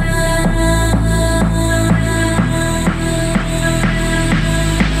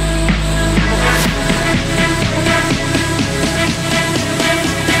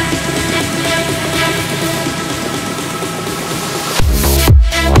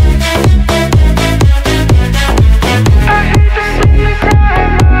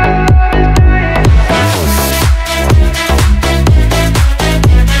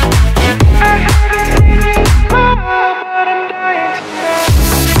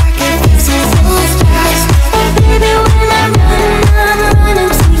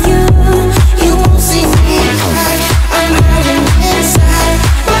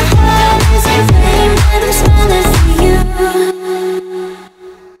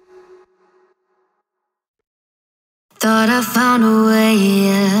 Thought I found a way,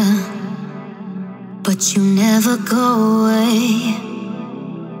 yeah, but you never go away.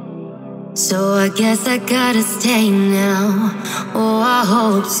 So I guess I gotta stay now. Oh, I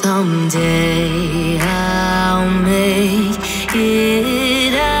hope someday I'll make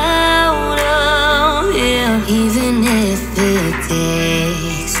it out of here, even if it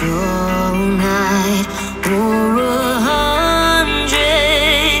takes all night or 100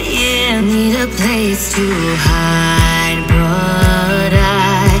 years. Need a place to hide, but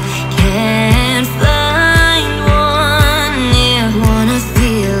I can't find one. Yeah, wanna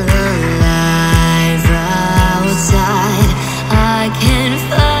feel alive outside. I can't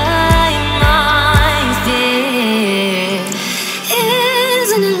find my fear.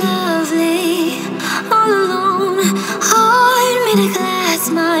 Isn't it lovely? All alone, heart made of glass,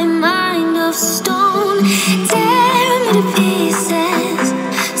 my mind of stone. Tear me to pieces,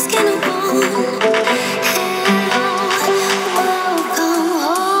 skin and bone.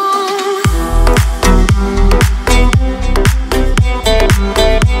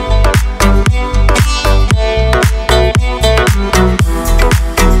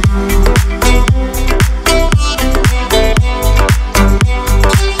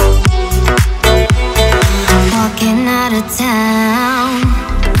 Out of town,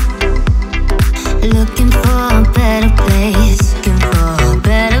 looking for a better place.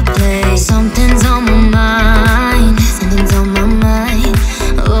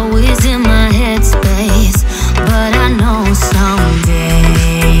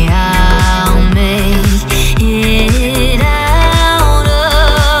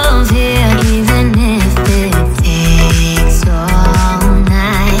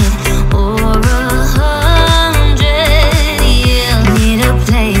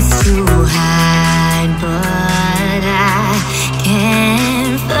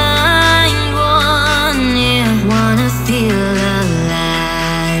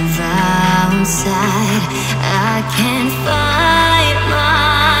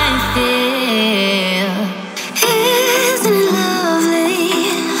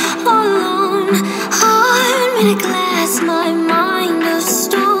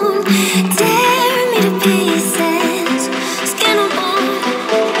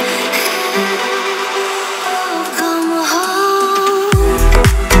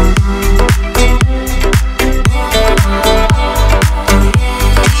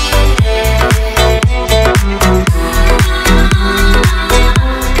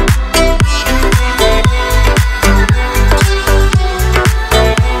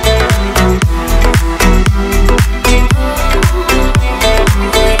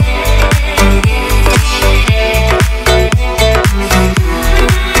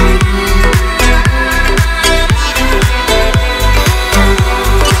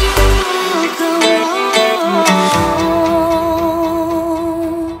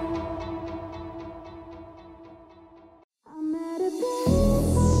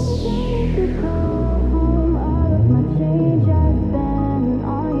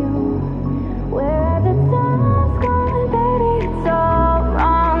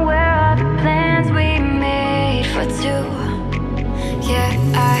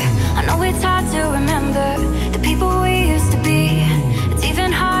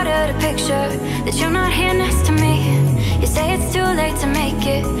 That you're not here next to me. You say it's too late to make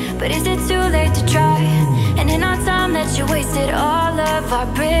it, but is it too late to try? And in our time that you wasted, all of our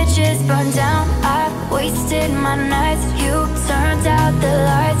bridges burned down. I've wasted my nights, you turned out the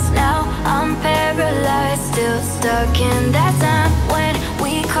lights. Now I'm paralyzed, still stuck in that time when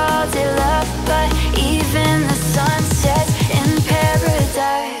we called it love. But even the sun sets in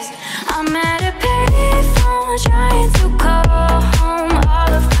paradise. I'm at a payphone trying to call home.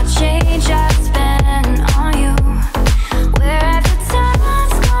 All of my change I spent on you. Where have the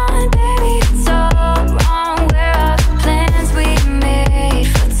time's gone, baby? It's all wrong. Where are the plans we made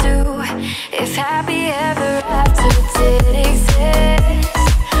for two? If happy ever after did exist,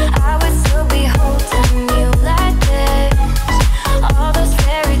 I would still be holding you like this. All those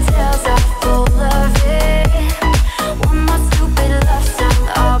fairy tales are full of it. One more stupid love song,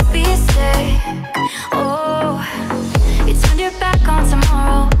 I'll be sick. Oh, you turned your back on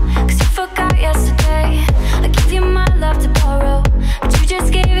tomorrow, 'cause you forgot yesterday. I gave you my love to borrow, but you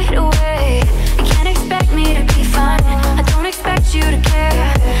just gave it away. You can't expect me to be fine, I don't expect you to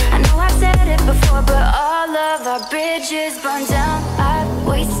care. I know I've said it before, but all of our bridges burned down. I've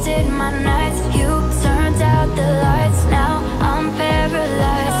wasted my nights, you turned out the lights. Now I'm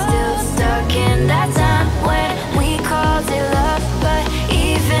paralyzed, still stuck in that time when we called it love. But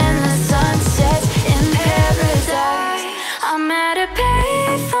even the sun sets in paradise. I'm at a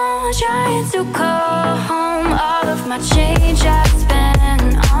payphone trying to call home. All of my change I spent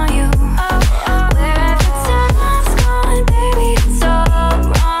on you. Where have the time's gone, baby? It's all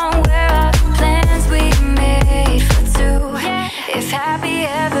wrong. Where are the plans we made for two? If happy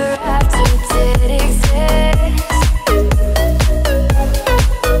ever after did exist,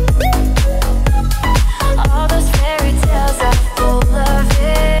 all those fairy tales are full of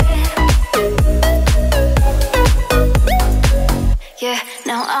it. Yeah,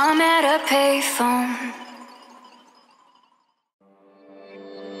 now I'm at a payphone.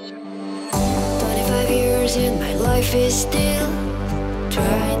 25 years and my life is still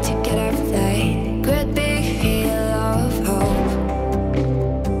trying to get out of that great big hill of hope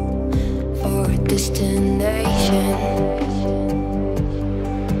for a destination.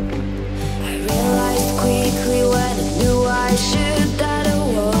 I realized quickly when I knew I should that the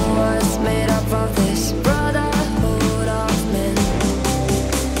world was made up of this brotherhood of men,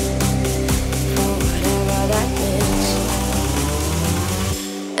 for whatever that means.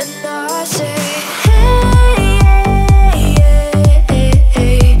 And now I say,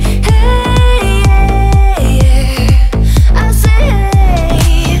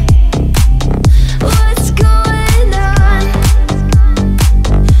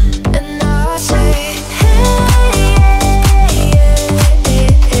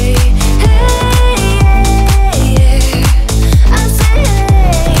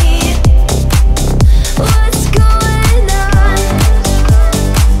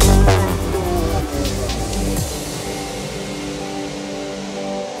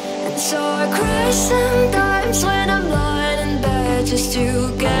 so I cry sometimes when I'm lying in bed just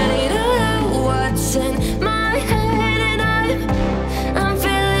to get it out what's in my head. And I'm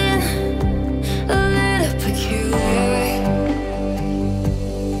feeling a little peculiar.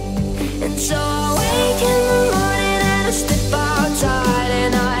 And so I wake in the morning and I step outside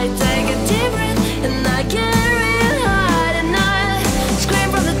and I take a deep breath and I get real high and I scream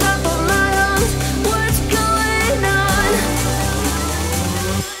from the top of my lungs, what's going on?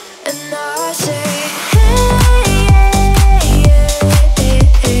 And now I say,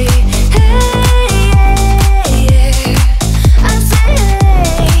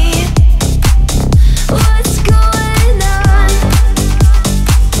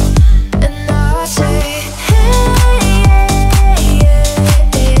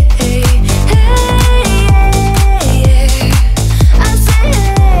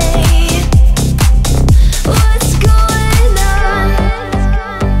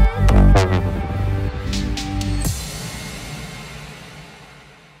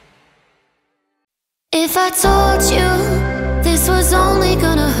 if I told you this was only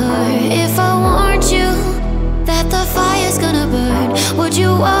gonna hurt, if I warned you that the fire's gonna burn, would you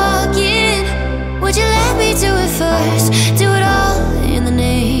walk in? Would you let me do it first? Do it all in the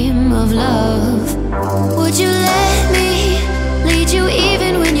name of love. Would you let me lead you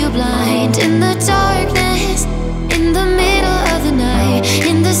even when you're blind? In the darkness, in the middle of the night,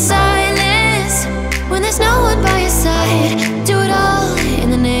 in the silence,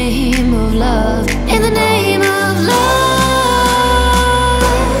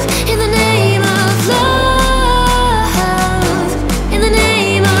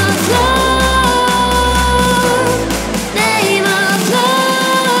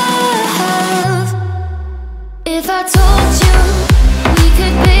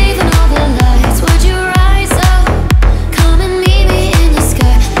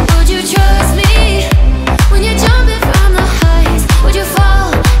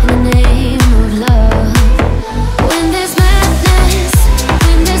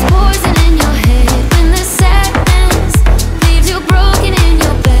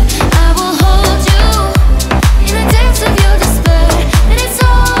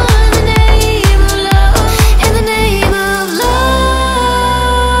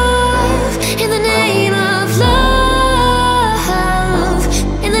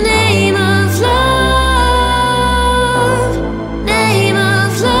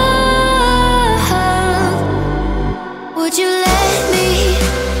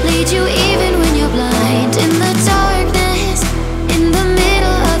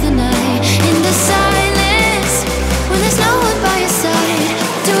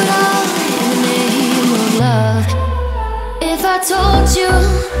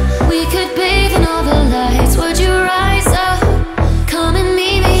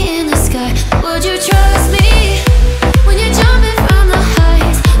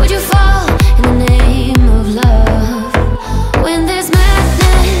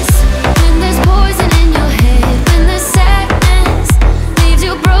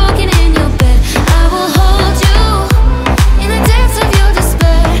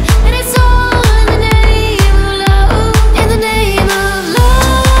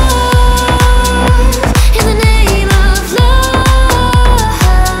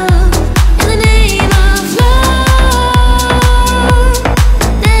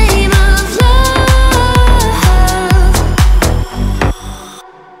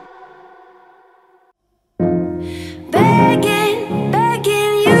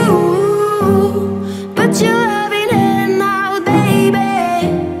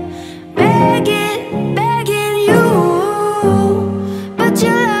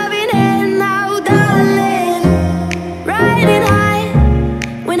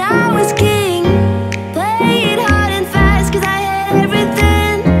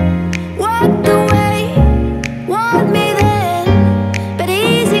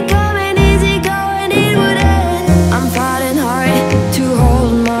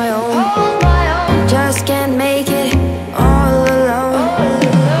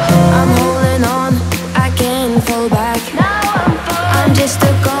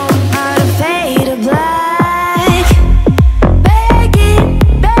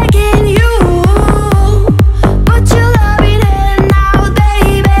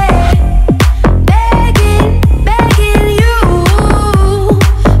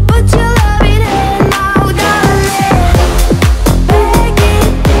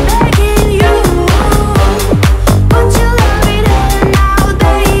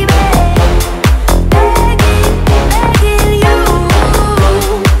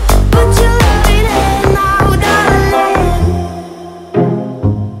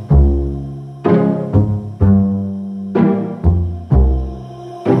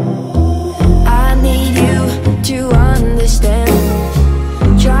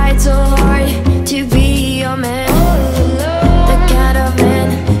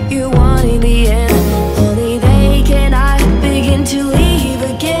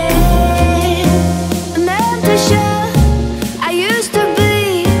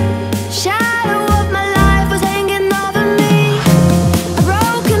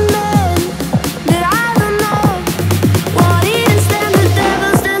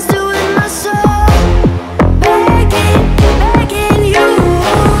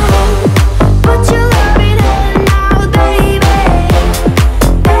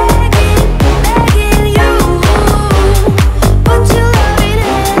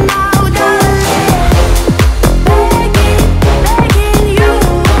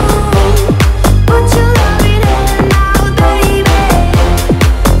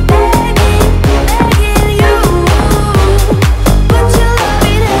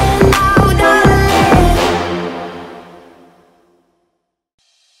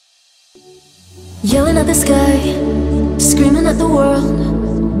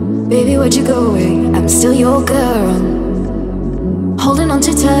 where'd you go? I'm still your girl. Holding on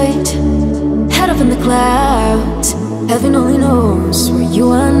too tight, head up in the clouds. Heaven only knows where you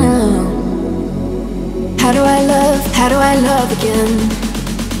are now. How do I love again?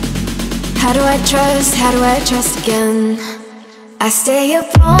 How do I trust again? I stay up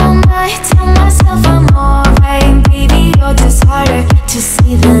all night, tell myself I'm alright. Baby, you're just harder to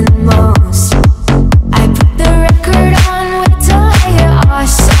see than most. I put the record on, wait till I hear our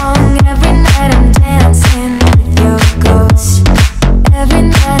song. Every night I'm dancing with your ghost. Every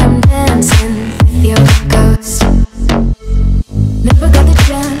night I'm dancing with your ghost. Never got the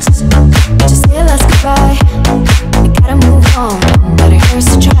chance to say a last goodbye. I gotta move on, but it hurts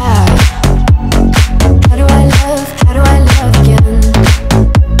to try. How do I love again?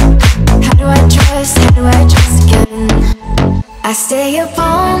 How do I trust again? I stay up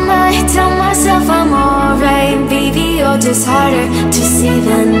all night, tell myself I'm alright. Baby, you're just harder to see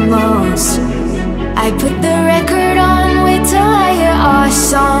than most. I put the record on, wait till I hear our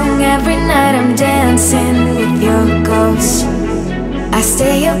song. Every night I'm dancing with your ghost. I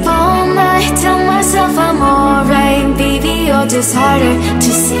stay up all night, tell myself I'm alright. Baby, you're just harder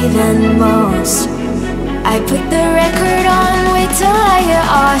to see than most. I put the record on, wait till I hear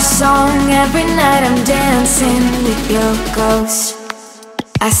our song. Every night I'm dancing with your ghost.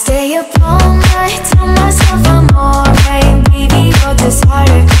 I stay up all night, tell myself I'm alright. Baby, you're just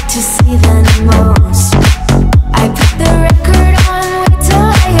harder to see than most. I put the record on, wait till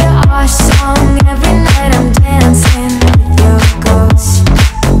I hear our song. Every night I'm dancing with your ghost.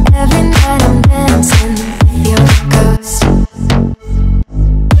 Every night I'm dancing with your ghost.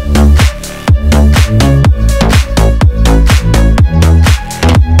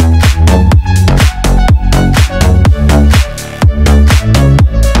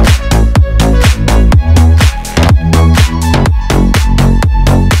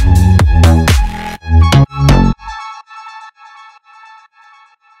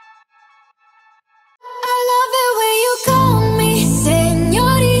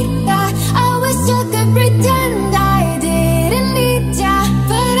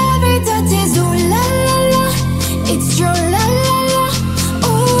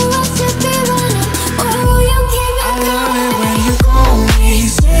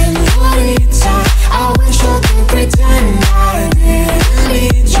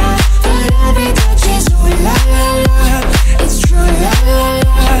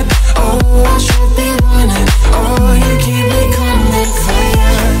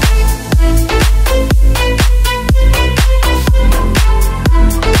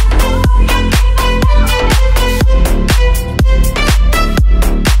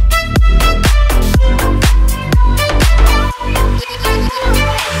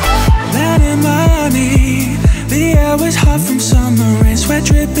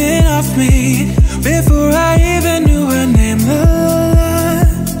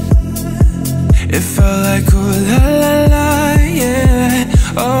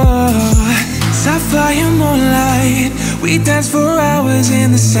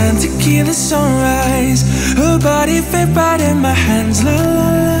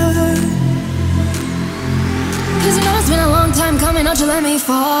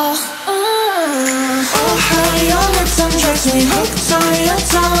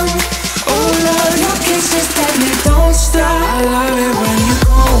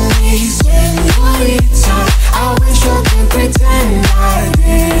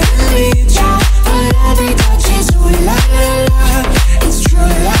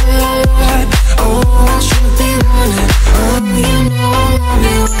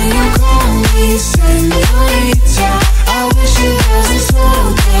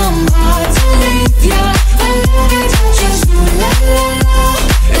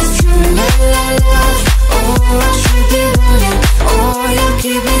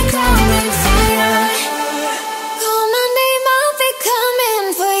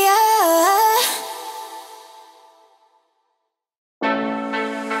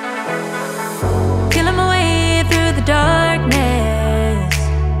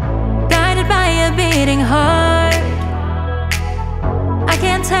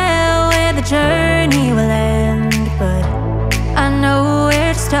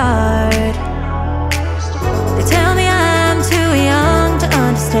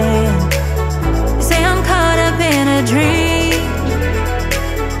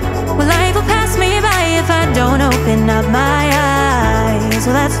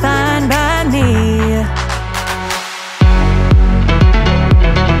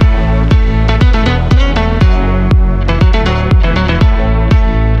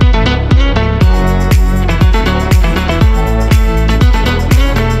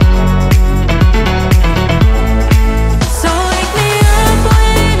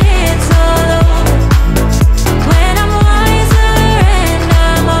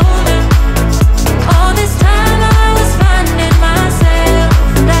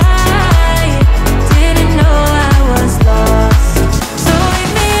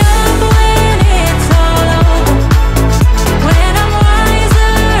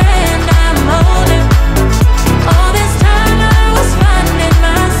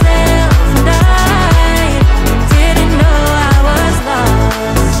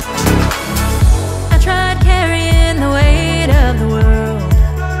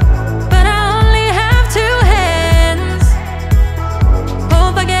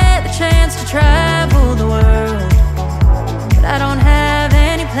 chance to travel the world, but I don't have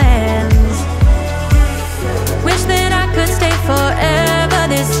any plans. Wish that I could stay forever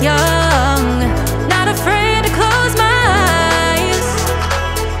this young, not afraid to close my eyes.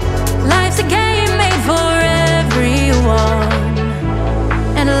 Life's a game made for everyone,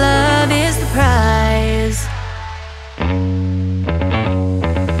 and love is the prize.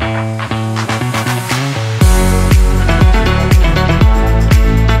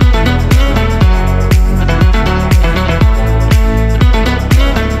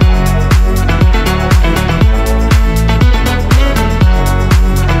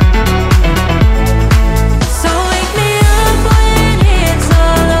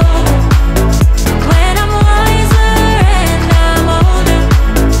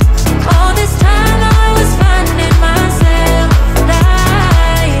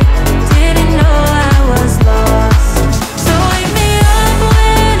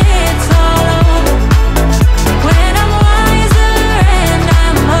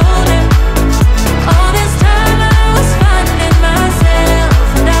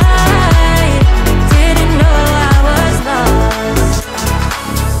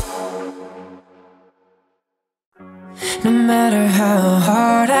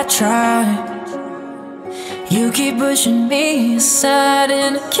 You keep pushing me aside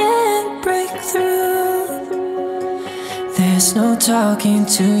and I can't break through. There's no talking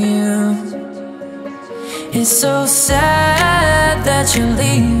to you. It's so sad that you're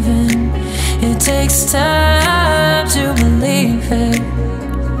leaving. It takes time to believe it,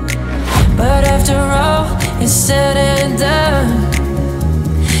 but after all is said and done,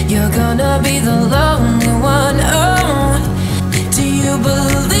 you're gonna be the lonely one. Oh, do you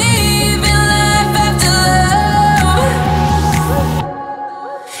believe in life after love?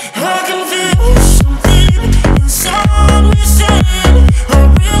 I can feel something inside me saying I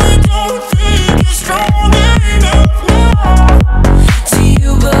really don't think you're strong enough now. Do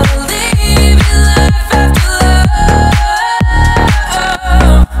you believe in life after love?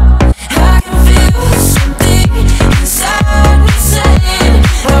 I can feel something inside me saying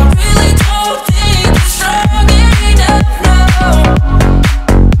I really don't think you're strong enough now.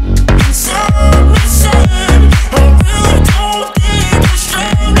 Inside me saying I really don't think you're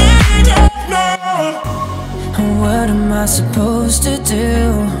strong enough now. What am I supposed to do?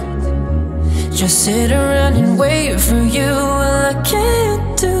 Just sit around and wait for you? Well, I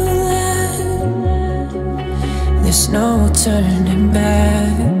can't do that. There's no turning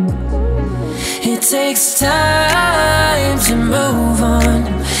back. It takes time to move on.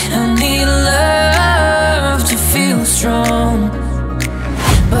 I need love to feel strong,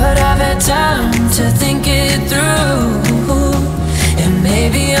 but I've had time to think it through, and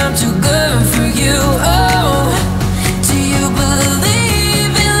maybe I'm too good for you. Oh, do you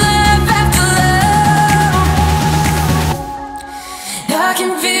believe in life after love? I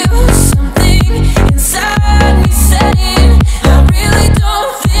can feel something inside me saying I really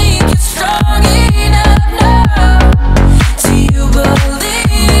don't think you're strong enough now. Do you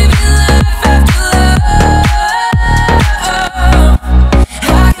believe in life after love? I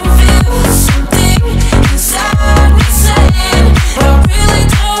can feel something inside me saying I really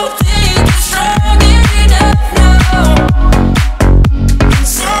don't think you're strong enough now.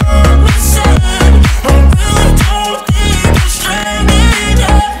 Inside me saying I really don't think you're strong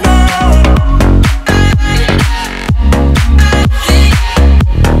enough now.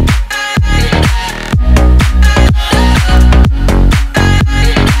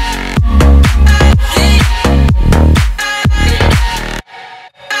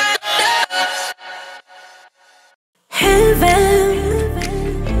 Heaven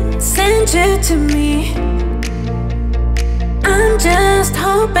sent you to me. I'm just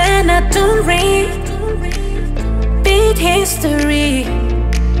hoping I don't repeat history.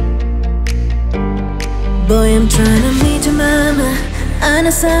 Boy, I'm trying to meet your mama on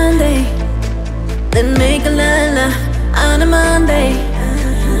a Sunday, then make a la-la on a Monday.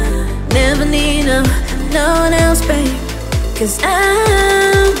 Never need no one else, babe, 'cause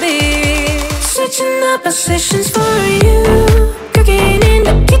I'll be switching up positions for you. Cooking in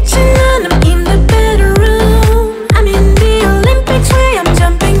the kitchen and I'm in the bedroom. I'm in the Olympics where I'm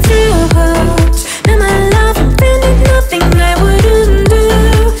jumping through hoops. Now my love, I'm feeling nothing I wouldn't do,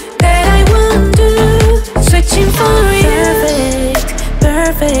 that I won't do. Switching for you. Perfect,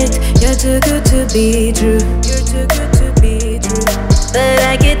 perfect. You're too good to be true. You're too good to be true. But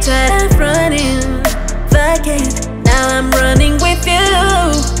I get tired of running. Fuck it, now I'm running with you.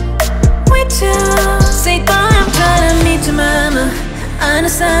 With you. Say, boy, I'm trying to meet your mama on a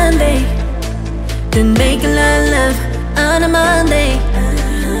Sunday, then make a lot of love on a Monday.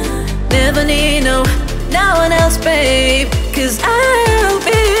 'cause I'll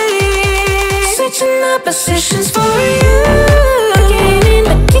be switching up positions for you. Cooking in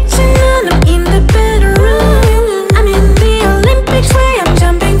the kitchen and I'm in the bedroom. I'm in the Olympics where I'm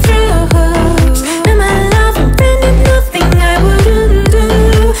jumping through hoops. Now my love and friend is nothing I wouldn't do,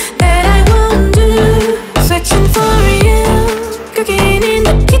 that I won't do. Switching for you. Cooking in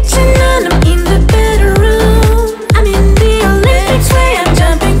the kitchen and I'm in the bedroom. I'm in the Olympics where I'm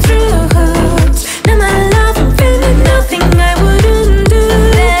jumping through hoops. Now my love and friend is nothing I wouldn't do,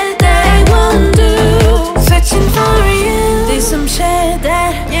 that I won't do. Switching for you. There's some shit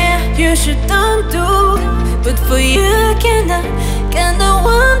that you should don't do, but for you I kinda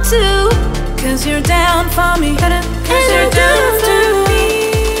want to. 'Cause you're down for me, and you're down for me.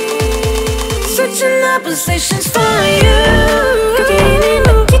 Switching up positions for you. Cooking in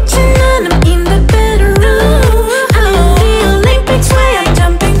the kitchen and I'm in the bedroom. I'm in the Olympics where I'm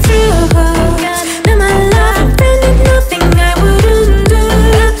jumping through hoops. Now my love and friend is nothing I wouldn't do,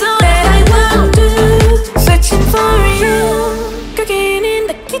 that I won't do. Switching for you. Cooking in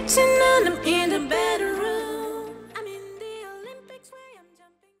the kitchen and I'm in the bedroom. I'm in the Olympics where I'm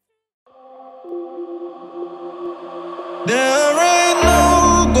jumping. There ain't no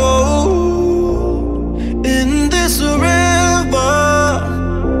gold in this river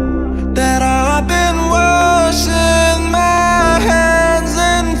that I've been washing my hands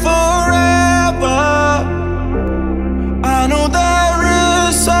in forever. I know there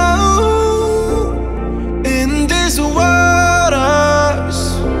is soul in these waters,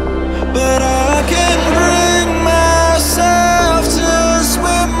 but I can't bring myself to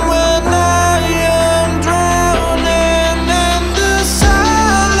swim when I am drowning in the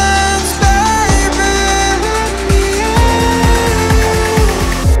silence, baby. Let me out.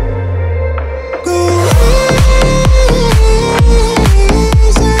 Go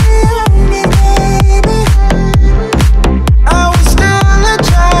easy on me, baby. I was still a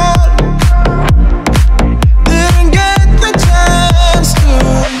child, didn't get the chance to.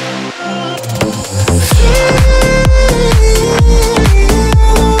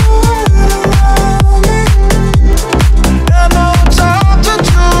 And no time to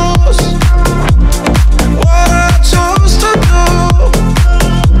choose what I choose to do.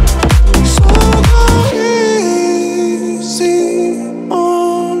 So go easy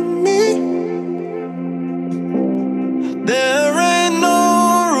on me. There ain't no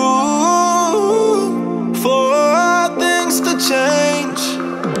room for things to change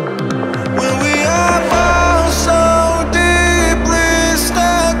when we are both so deeply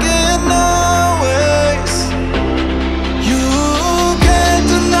stuck in our ways. You can't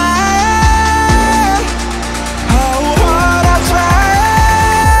deny how hard I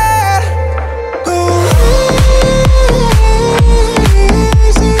tried. Go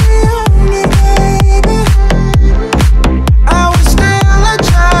easy on me, baby. I was still a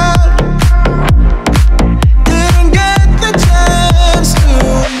child, didn't get the chance to.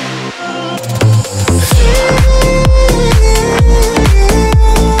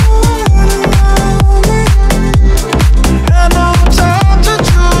 And no time to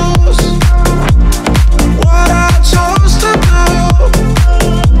choose what I chose to do.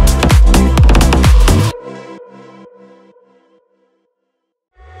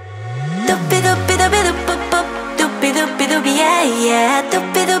 Doopy doopy doopy doop boop boop. Doopy doopy doopy yeah.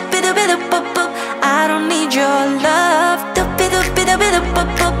 Doopy doopy doopy doop boop boop. I don't need your love. Doopy doopy doopy doop boop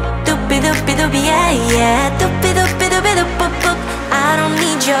boop. Doopy doopy doopy yeah. Doopy doopy doopy doop boop boop. I don't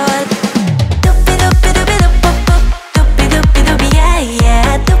need your. Doopy doopy doopy doop boop boop. Doopy doopy doopy yeah.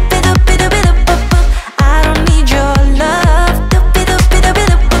 Doopy doopy doopy doop boop boop. I don't need your love. Doopy doopy doopy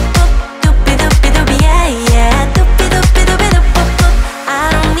doop boop boop. Doopy doopy doopy yeah. Doopy doopy doopy doop boop boop. I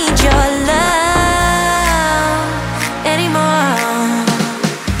don't need your love anymore.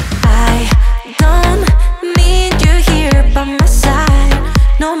 I don't need you here by my side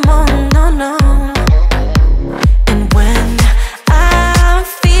no more, no, no.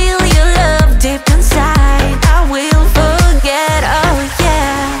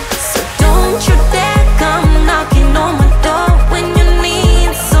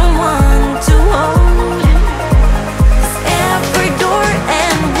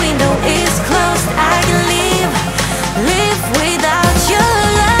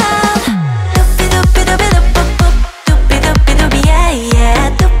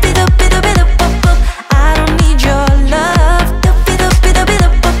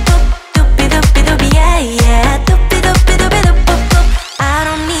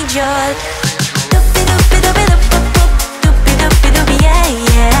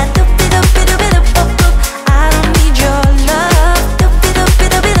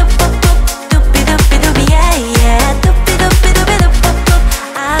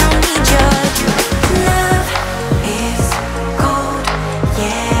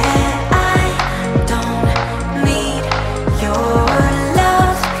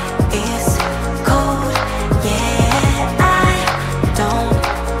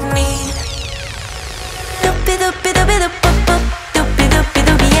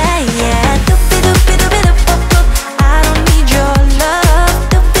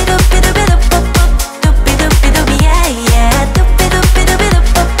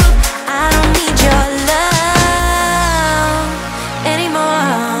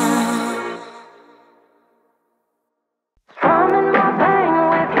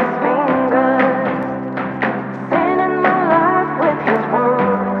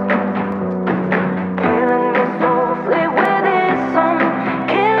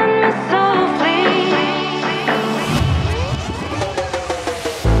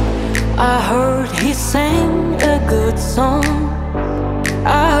 I heard he sang a good song.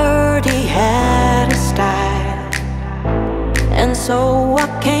 I heard he had a style, and so I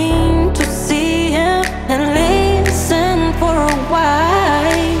came to see him and listen for a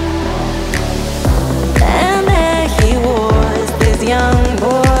while. And there he was, this young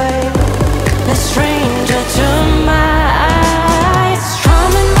boy, a stranger to my eyes,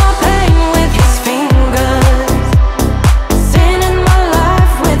 strumming my pain with his fingers, singing my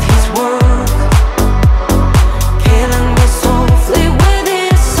life with his words, killing me softly with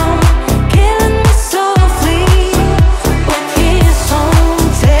his song, killing me softly with his song,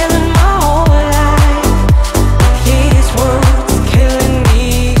 telling my whole life with his words, killing me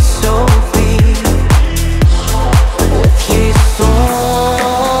softly with his song.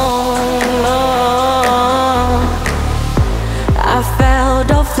 I felt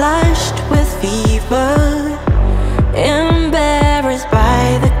all flushed with fever, embarrassed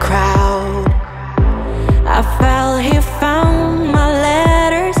by the crowd. I felt he found my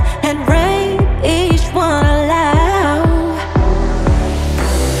letters and read each one aloud.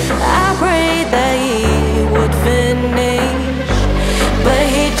 I prayed that he would finish, but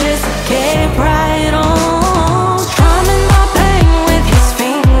he just kept right on, strumming my pain with his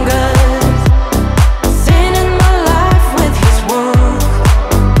fingers, singing my life with his words,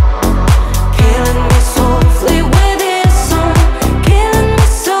 killing me softly with his song, killing me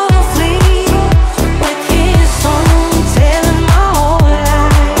softly with his song, telling my whole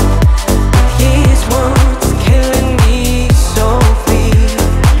life with his words, killing me softly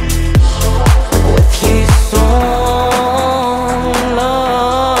with his song.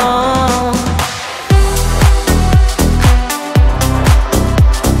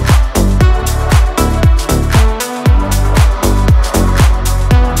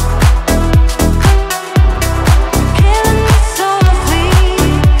 Killing me softly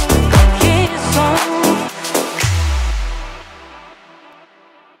with his song.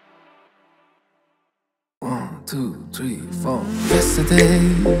 One, two, three, four. Yesterday,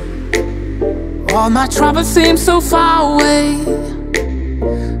 all my troubles seem so far away.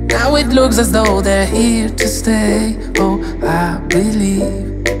 Now it looks as though they're here to stay. Oh, I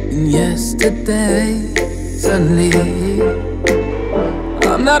believe in yesterday. Suddenly,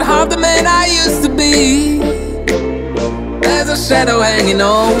 I'm not half the man I used to be. There's a shadow hanging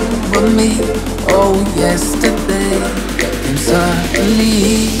over me. Oh, yesterday came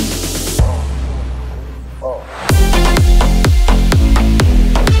suddenly.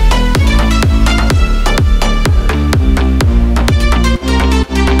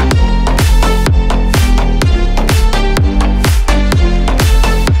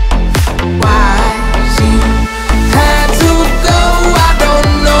 Why she had to go, I don't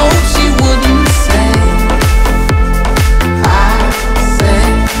know, she wouldn't say. I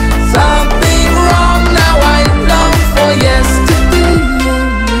said something wrong, now I long for yesterday.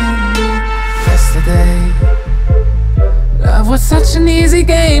 Yesterday, love was such an easy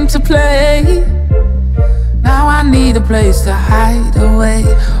game to play. Now I need a place to hide away.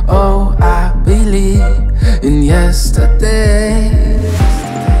 Oh, I believe in yesterday.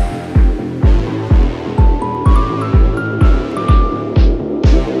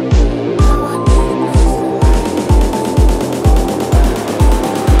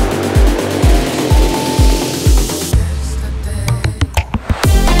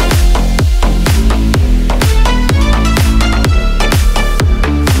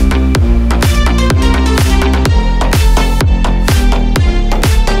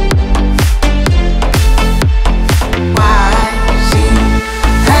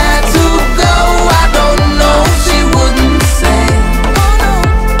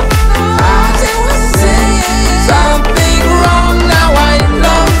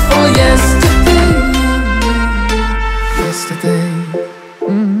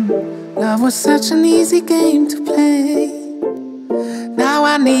 Such an easy game to play. Now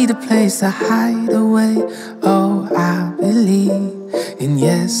I need a place to hide away. Oh, I believe in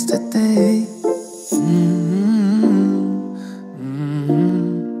yesterday.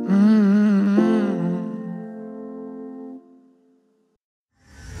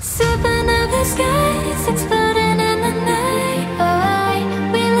 Supernova skies exploding in the night. Alright,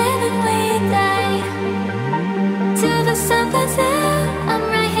 we live and we die. Till the sun burns out, I'm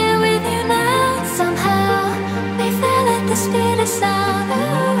right here with you now. Somehow, we fell at the speed of sound.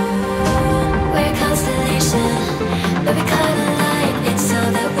 Ooh, we're a constellation, but we caught a light. It's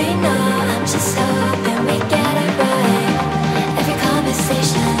all that we know. I'm just hoping we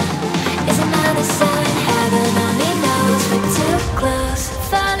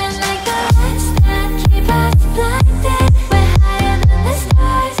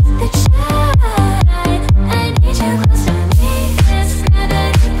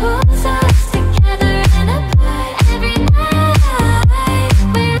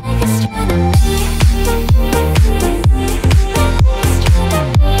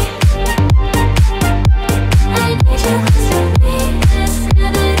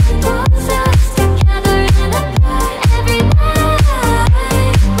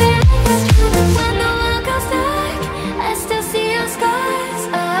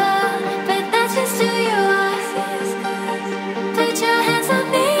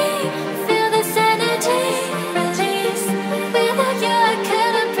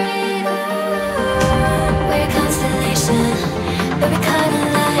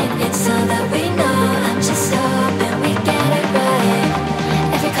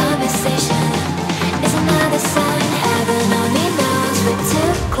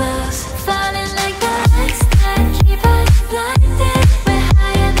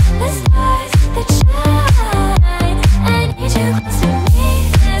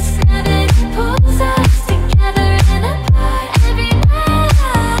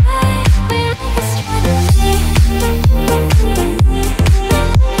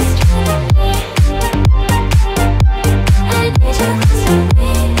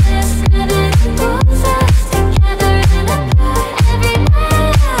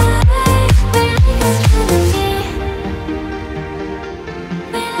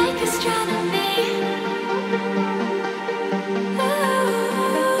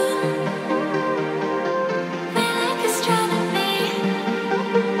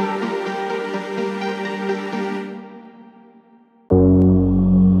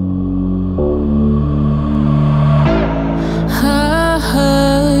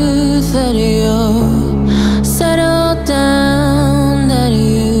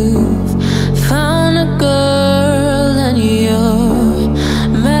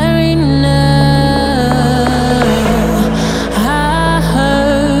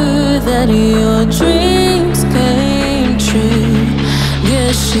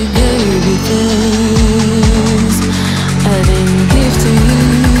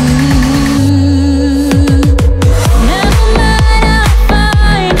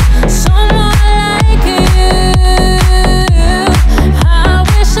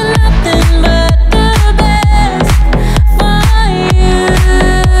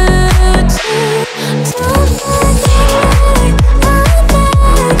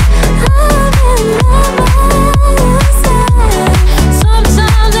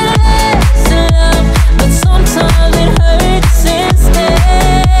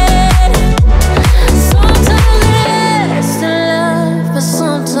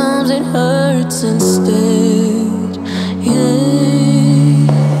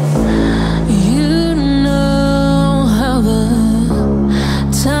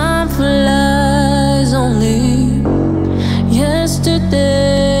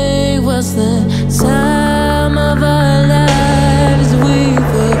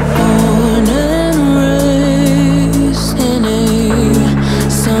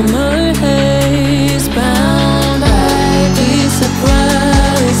summer haze bound. I'd be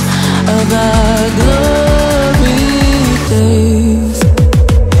surprised of our glory days.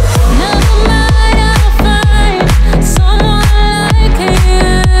 Never mind, I'll find someone like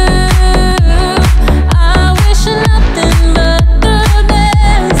you. I wish nothing but the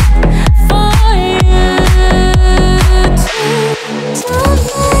best for you too.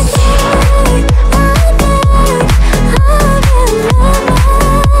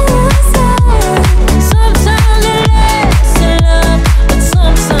 Sometimes it lasts in love, but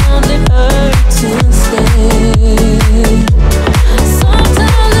sometimes it hurts instead.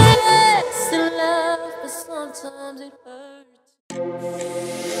 Sometimes it lasts in love, but sometimes it hurts.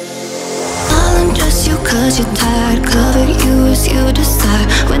 I'll undress you cause you're tired, cover you as you decide.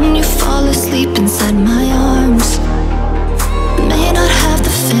 When you fall asleep inside my arms, may not have the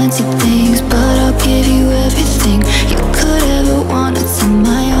fancy things, but I'll give you everything you could ever want. It's in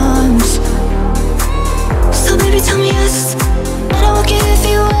my arms. So baby tell me yes, and I will give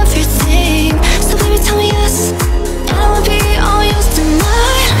you everything. So baby tell me yes, and I will be all yours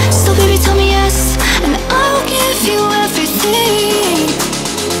tonight. So baby tell me yes, and I will give you everything.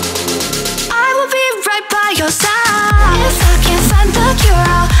 I will be right by your side. If I can't find the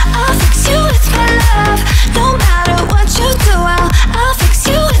cure, I'll fix you with my love. No matter what you do, I'll fix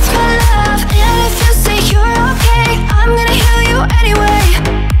you with my love. And if you say you're okay, I'm gonna heal you anyway.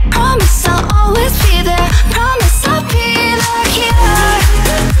 Promise I'll always be there. Promise I'll be the cure.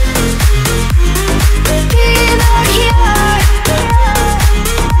 Be the cure.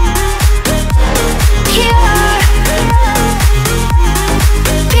 Cure.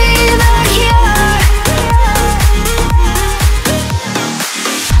 Be the cure.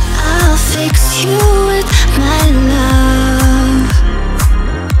 I'll fix you with my love.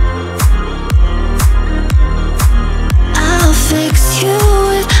 I'll fix you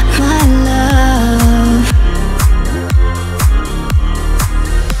with my love.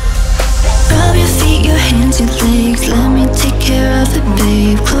 Rub your feet, your hands, your legs. Let me take care of it,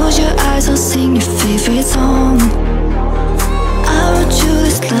 babe. Close your eyes, I'll sing your favorite song. I wrote you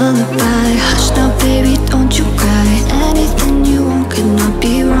this lullaby. Hush now, baby, don't you cry. Anything you want could not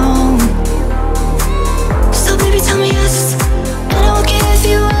be wrong. So baby, tell me yes, and I will give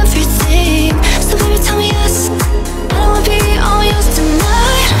you everything. So baby, tell me yes, and I will be all yours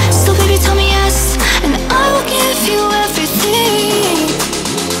tonight. So baby, tell me yes, and I will give you everything.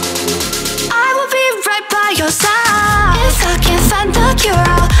 I will be right by your side. If I can't find the cure,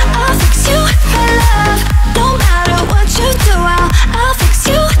 I'll fix you with my love. No matter what you do, I'll fix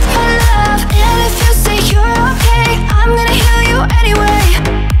you with my love. And if you say you're okay, I'm gonna heal you anyway.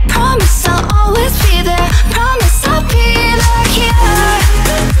 Promise I'll always be there. Promise I'll be the cure.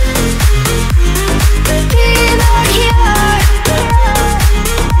 Be the cure.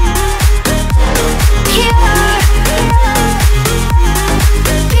 Cure.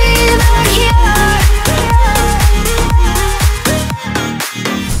 Be the cure.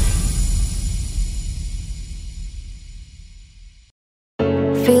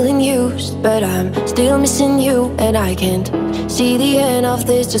 Feeling used, but I'm still missing you. And I can't see the end of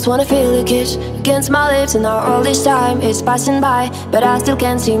this. Just wanna feel a kiss against my lips. And now all this time is passing by, but I still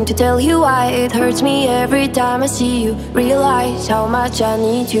can't seem to tell you why. It hurts me every time I see you. Realize how much I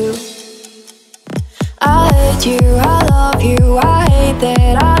need you. I hate you, I love you. I hate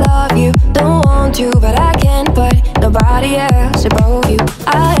that I love you. Don't want to, but I can't put nobody else above you.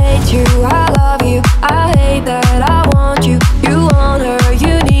 I hate you, I love you. I hate that I want you. You want her,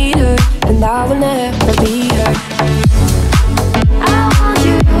 you need her, and I will never be her. I want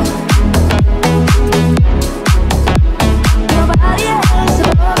you. Nobody else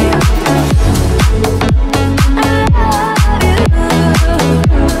above you. I love you.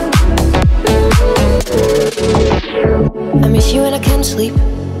 I miss you and I can't sleep.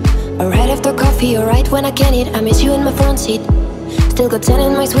 Or right after coffee, or right when I can eat. I miss you in my front seat. Still got 10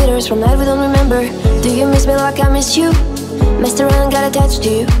 in my sweaters from night we don't remember. Do you miss me like I miss you? Messed around, got attached to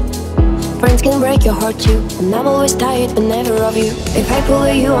you. Friends can break your heart too, and I'm always tired, but never of you. If I pull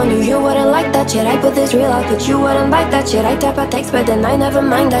a you on you, you wouldn't like that shit. I put this real out, but you wouldn't bite that shit. I type a text, but then I never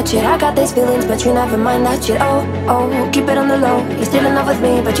mind that shit. I got these feelings, but you never mind that shit. Oh, oh, keep it on the low. You're still in love with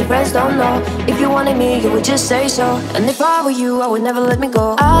me, but your friends don't know. If you wanted me, you would just say so. And if I were you, I would never let me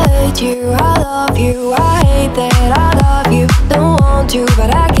go. I hate you, I love you. I hate that I love you. Don't want to,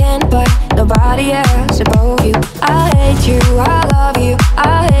 but I can't put nobody else above you. I hate you, I love you.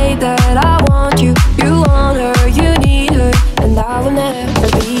 I hate that I want you. You want her, you need her, and I will never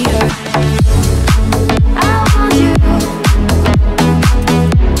be her. I want you.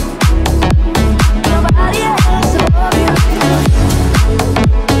 Nobody else above you.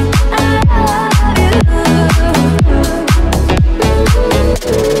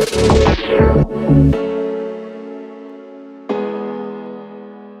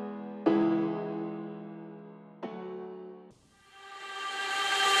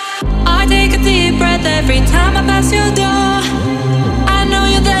 breath every time I pass your door. I know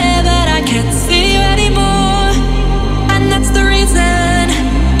you're there, but I can't see you anymore. And that's the reason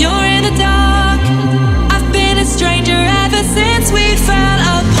you're in the dark. I've been a stranger ever since we fell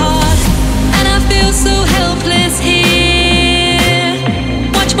apart, and I feel so helpless here.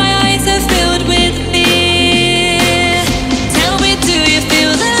 Watch, my eyes are filled with fear. Tell me, do you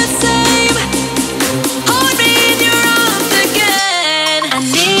feel the same? Hold me in your arms again. I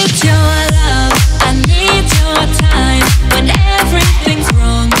need your love, I need your time. When everything's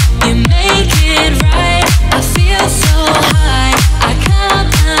wrong, you make it right. I feel so high, I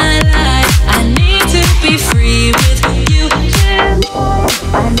can't lie. I need to be free with you.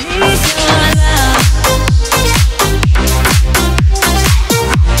 I need your love.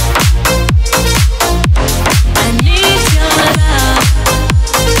 I need your love.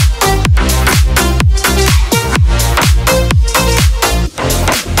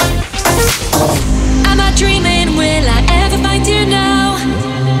 Am I dreaming? Will I ever find you now?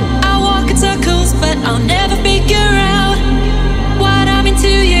 I walk in circles, but I'll never figure out what I'm into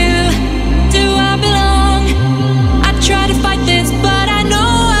you. Do I belong? I try to fight this, but I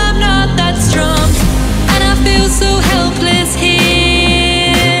know I'm not that strong. And I feel so helpless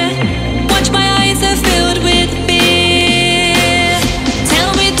here. Watch, my eyes are filled with fear.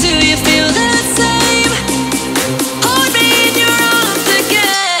 Tell me, do you feel the same? Hold me in your arms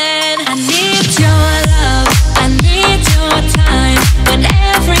again. I need your love, I need your time. When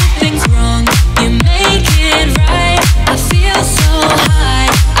everything's wrong, you make it right. I feel so high,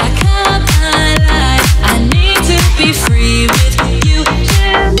 I can't lie. I need to be free with you.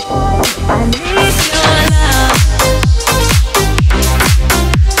 I need your love.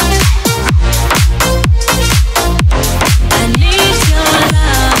 I need your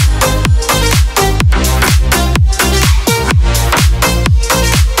love.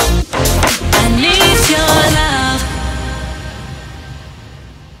 I need your love.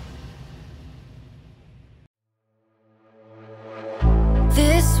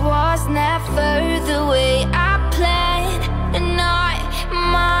 This was never the way I planned, and not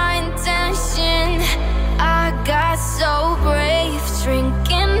my intention. I got so brave, drink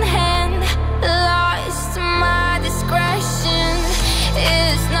in hand, lost my discretion.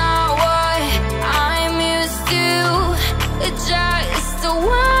 It's not what I'm used to, just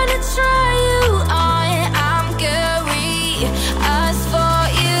wanna try you on. I'm curious for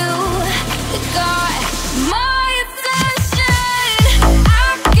you, got my attention. I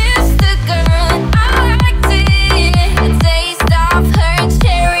kissed the girl I liked it, the taste of her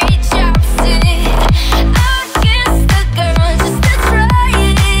cherry chopstick. I kissed the girl just to try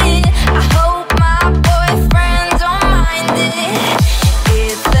it. I hope my boyfriend don't mind it.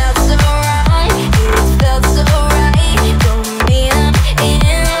 It felt so wrong, it felt so right. Don't mean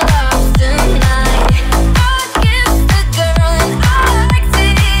in love tonight. I kissed the girl and I liked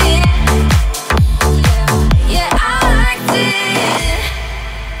it. Yeah, I liked it.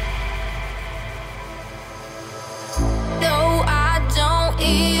 No, I don't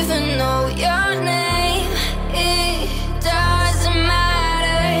even know your name. It doesn't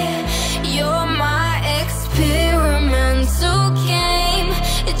matter. You're my experimental game.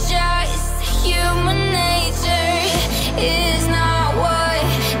 It's just human nature. Is not what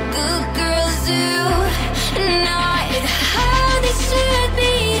good girls do. Not how they should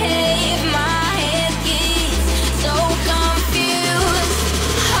behave. My head gets so confused,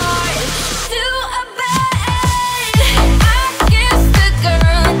 hard to abandon. I kissed the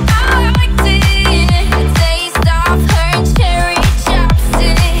girl I liked it, the taste of her cherry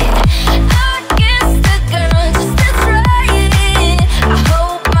chopstick. I kissed the girl just to try it. I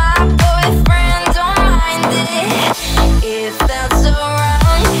hope my boyfriend don't mind it. It felt so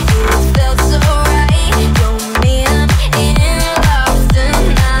wrong, it felt so right. Don't mean in love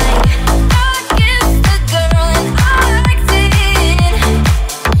tonight. I kissed the girl and I liked it.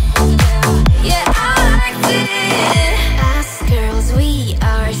 Yeah, I liked it. Us girls, we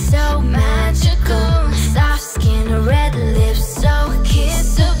are so magical. Soft skin, red lips, so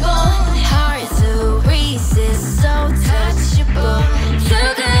kissable. Hard to resist, so touchable. Too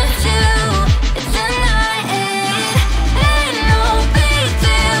good to tonight. Ain't no big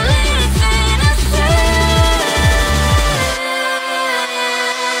deal, it's innocent.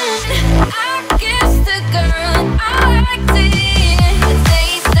 I kissed the girl I liked it, the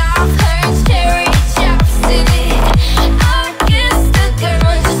taste of her cherry chopstick. I kissed the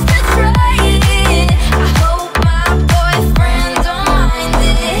girl just to try it. I hope my boyfriend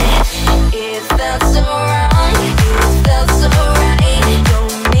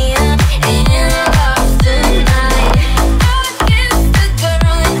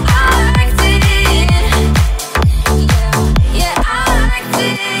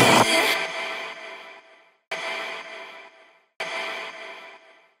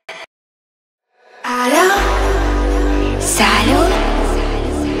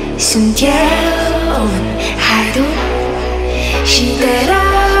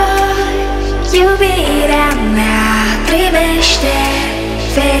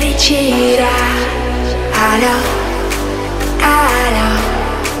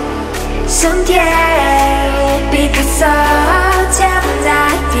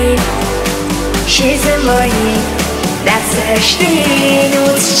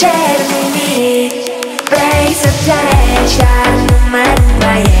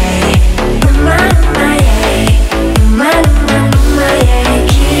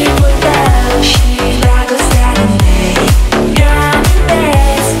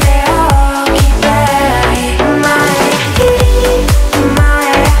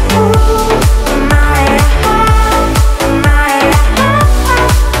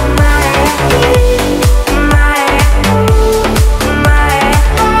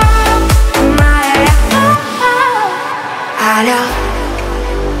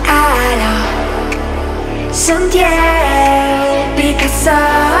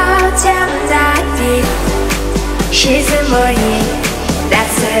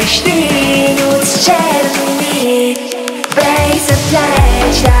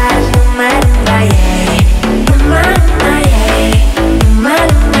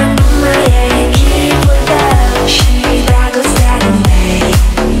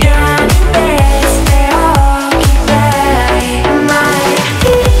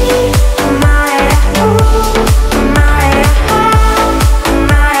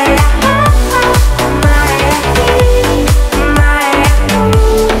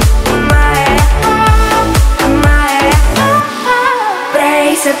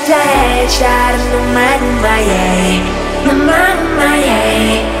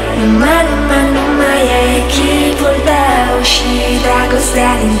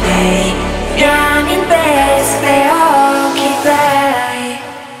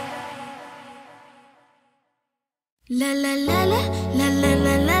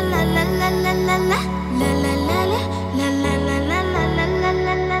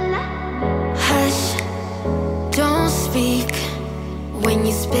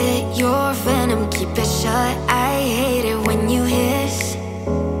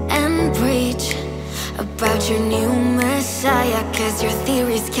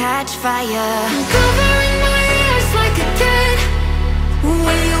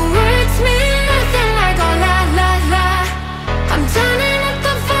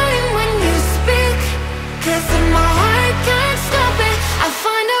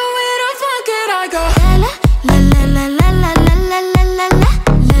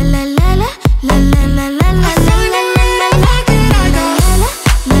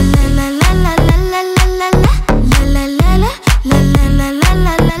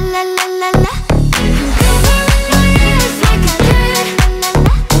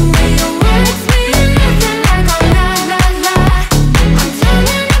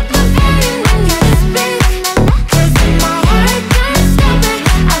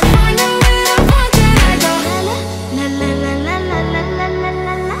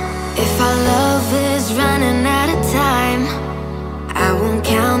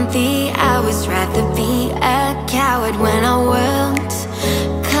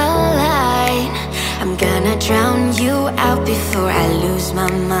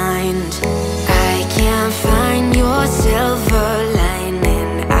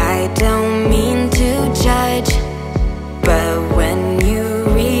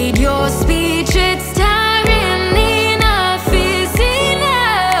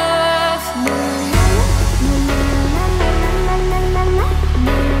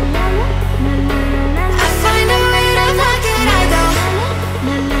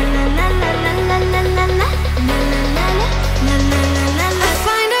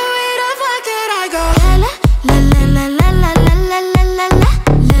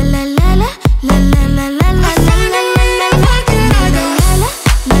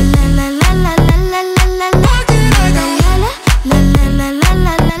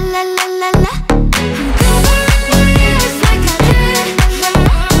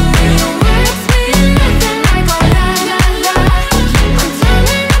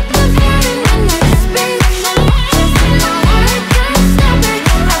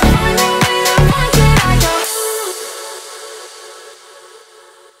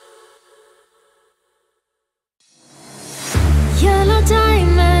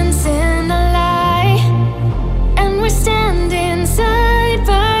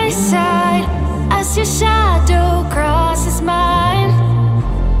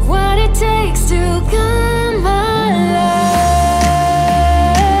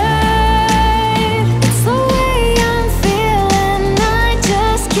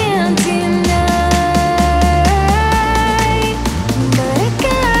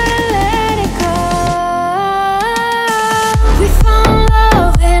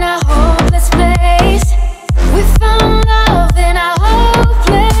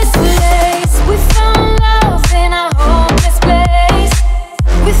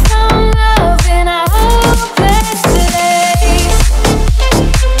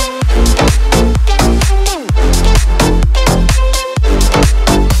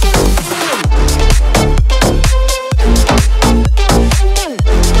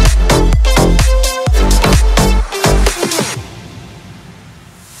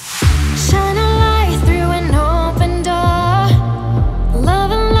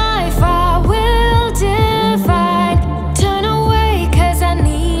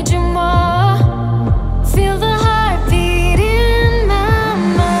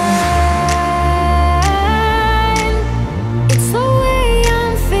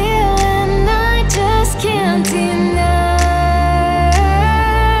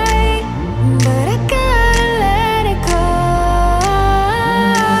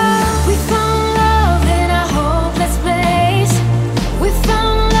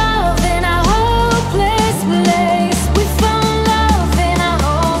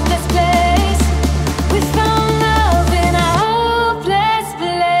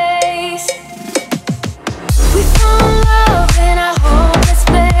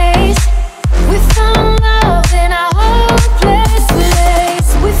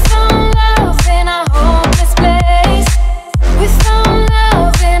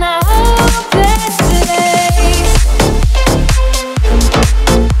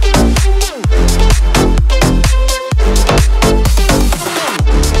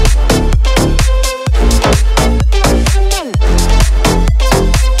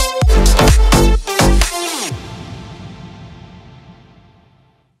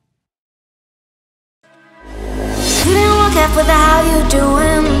off with a how you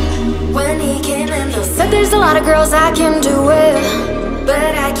doing. When he came in, he said there's a lot of girls I can do it,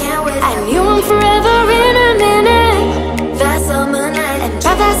 but I can't wait. I knew him forever in a minute. That summer night, and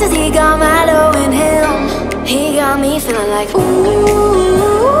how fast as he got Milo in him, he got me feeling like ooh.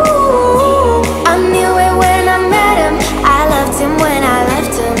 I knew it when I met him. I loved him when I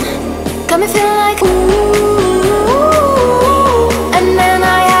left him. Got me feeling like ooh. And then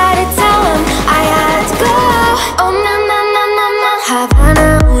I had to tell him I had to go. Oh na na na na na. Havana,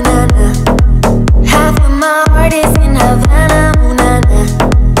 ooh na na. Half of my heart is in Havana, ooh na na.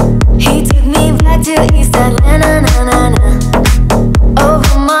 He took me back to East Atlanta, na na na. Oh,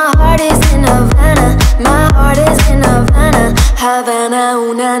 my heart is in Havana. My heart is in Havana. Havana,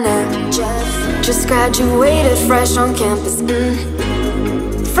 ooh na na. Just graduated fresh on campus,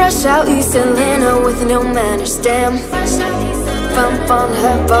 fresh out East Atlanta with no manners, damn. Bump on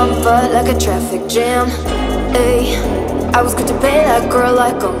her bumper like a traffic jam. Ayy, I was good to pay that girl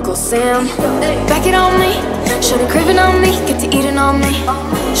like Uncle Sam. Back it on me, shawty craving on me, get to eating on me.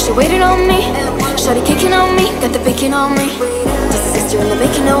 She waited on me, shawty kicking on me, got the bacon on me. This is sister in the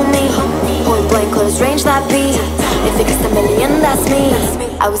making on me. Point blank close range that beat. If it costs $1 million, that's me.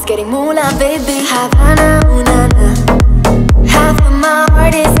 I was getting moolah, baby. Havana, ooh na na. Half of my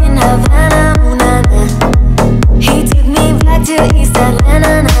heart is in Havana, ooh na na. He took me back to East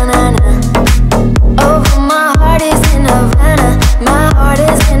Atlanta, na na na. Oh, my heart is in Havana. My heart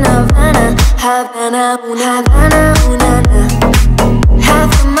is in Havana. Havana, ooh na Havana, ooh na na.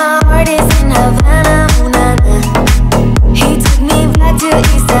 Half of my heart is in Havana, ooh na na. He took me back to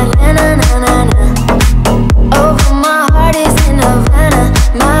East Atlanta, na na na. Oh, my heart is in Havana.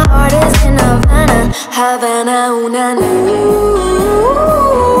 My heart is in Havana. Havana, ooh na na.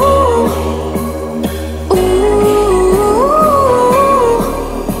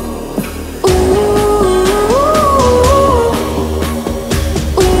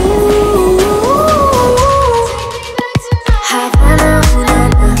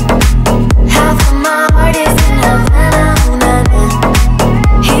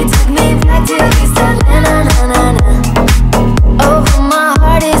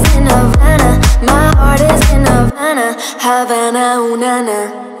 Havana, ooh na na.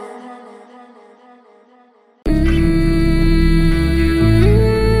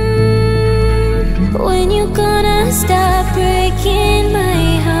 When you gonna stop breaking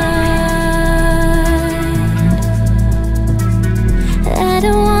my heart? I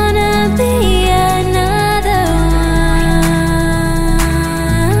don't wanna be another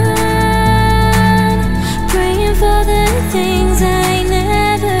one, praying for the things I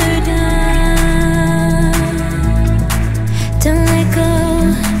never done. Don't let go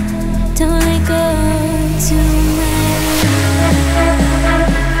too much.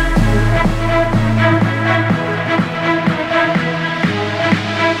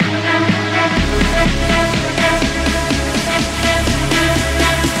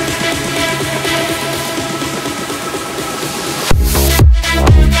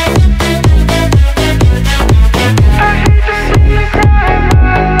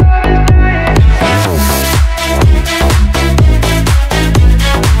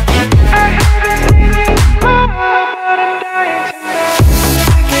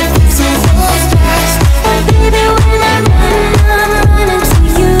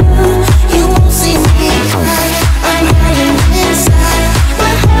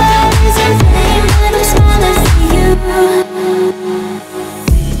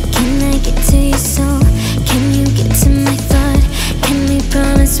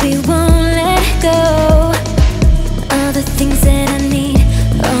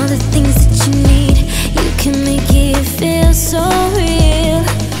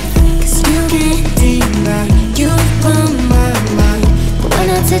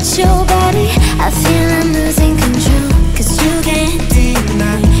 Touch your body, I feel I'm losing control. Cause you can't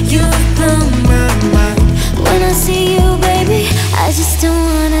deny, you blow my mind. When I see you, baby, I just don't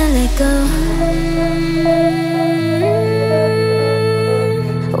wanna let go.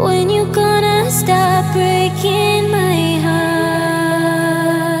 When you gonna stop breaking my heart?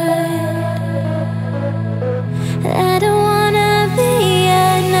 I don't wanna be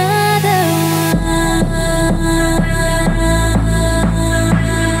another one.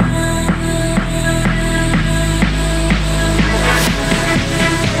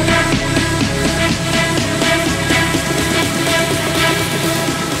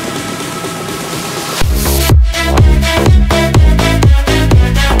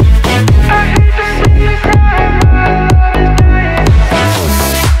 I hate to see you cry.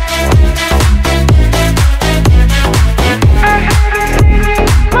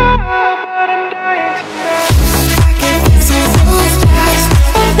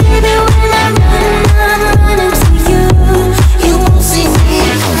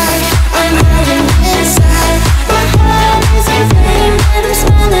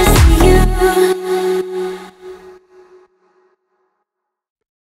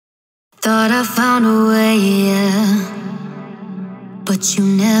 thought I found a way, yeah, but you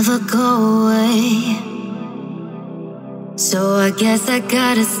never go away. So I guess I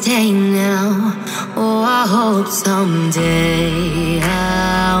gotta stay now. Oh, I hope someday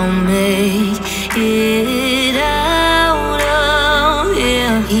I'll make it out of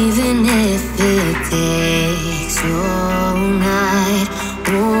here, even if it takes all night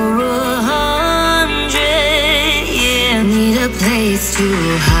or 100 years. Need a place to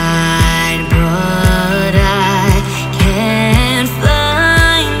hide, but I can't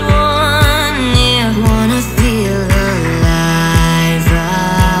find one. Yeah, wanna feel alive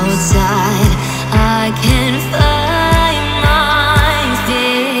outside. I can't find my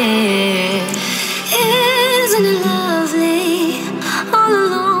fear. Isn't it lovely? All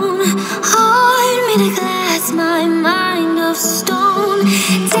alone, heart made of glass, my mind of stone.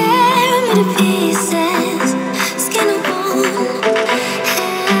 Tear me to pieces, skin and bone.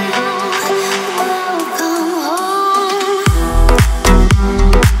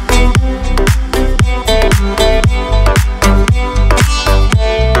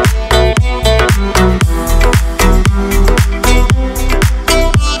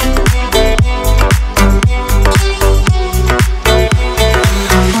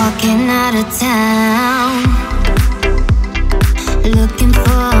 Walking out of town, looking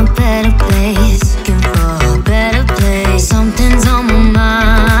for a better place, looking for a better place. Something's on my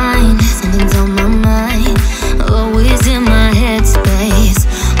mind, something's on my mind, always in my headspace.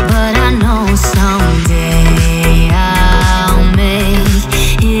 But I know someday I'll make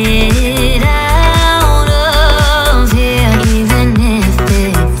it out of here, even if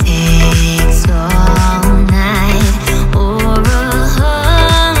it takes all night or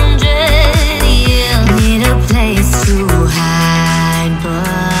 100 years. Need a place to hide,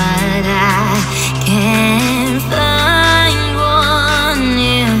 but I can't find one.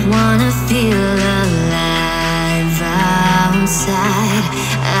 Yeah, wanna feel alive outside.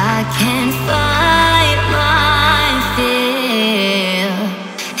 I can't fight my fear.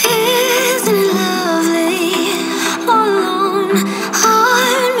 Isn't it lovely? All alone,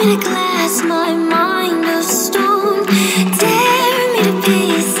 heart made of glass, my mind of stone. Tear me to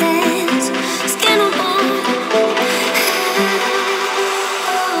pieces, skin and bone.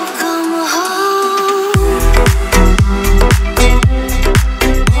 Oh, come home.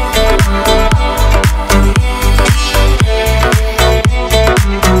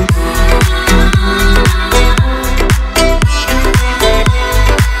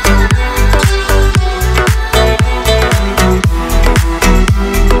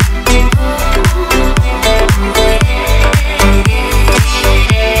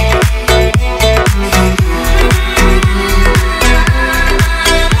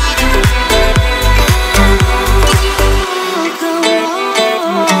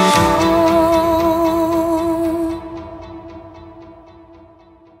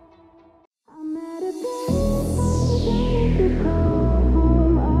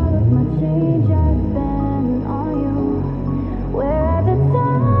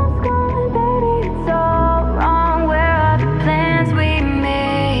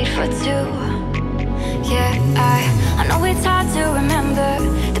 I know it's hard to remember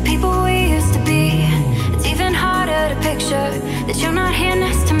the people we used to be. It's even harder to picture that you're not here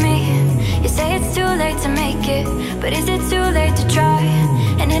next to me. You say it's too late to make it, but is it too late to try?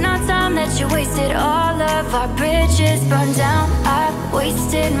 And in our time that you wasted, all of our bridges burned down. I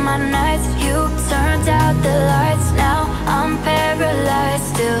wasted my nights, you turned out the lights. Now I'm paralyzed,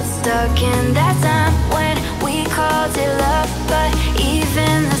 still stuck in that time when we called it love. But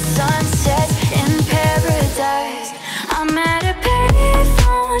even the sun sets in paradise. I'm at a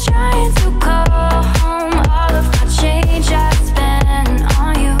payphone trying to call home. All of my change I spent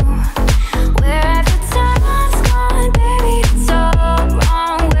on you. Where have the time's gone, baby? It's all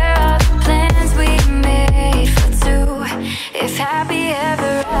wrong. Where are the plans we made for two? If happy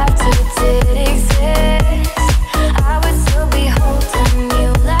ever after did exist, I would still be holding you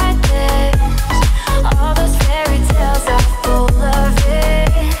like this. All those fairy tales are full of it.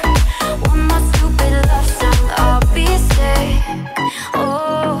 One more stupid love song, I'll be sick.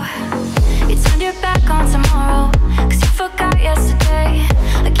 Oh, you turned your back on tomorrow, 'cause you forgot yesterday.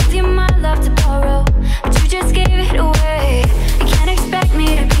 I gave you my love to borrow, but you just gave it away. You can't expect me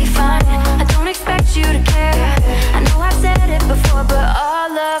to be fine, I don't expect you to care. I know I've said it before, but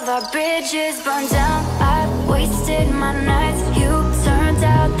all of our bridges burned down. I wasted my nights, you turned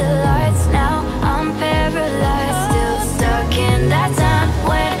out the lights. Now I'm paralyzed, still stuck in that time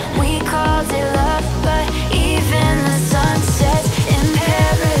when we called it love. But even the sun sets in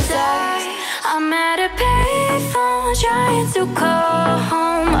paradise. I'm at a payphone trying to call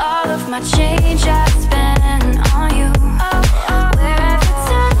home. All of my change I spend on you. Wherever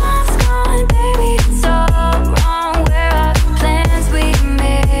time's gone, baby, it's all wrong. Where are the plans we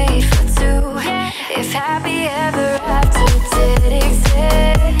made for two? If happy ever after did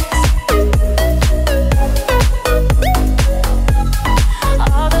exist,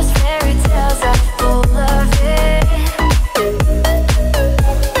 all those fairy tales are full of it.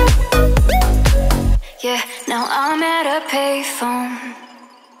 Yeah, now I'm at a payphone.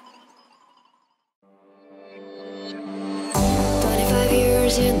 25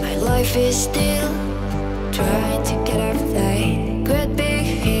 years and my life is still trying to get up that great big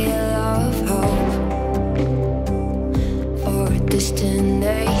hill of hope for a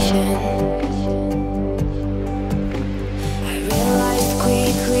destination. I realized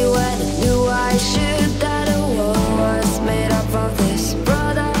quickly when I knew I should that the world was made up of this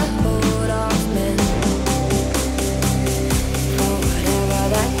brotherhood of men, for whatever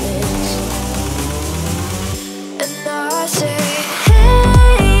that means. And now I say,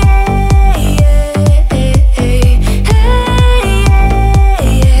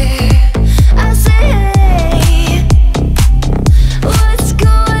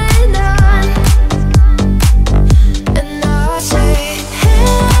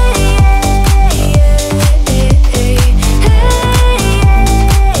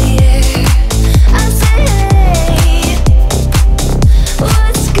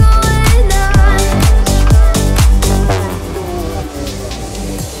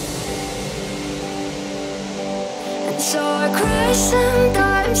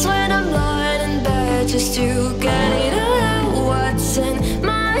 sometimes when I'm lying in bed just to get it out what's in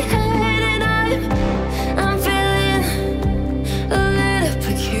my head, and I'm feeling a little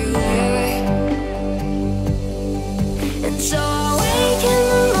peculiar. And so I wake in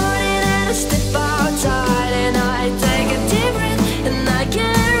the morning and I step outside and I take a deep breath and I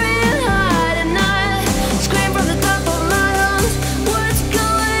get real high and I scream from the top of my lungs, what's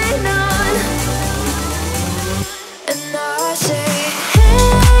going on? And now I say,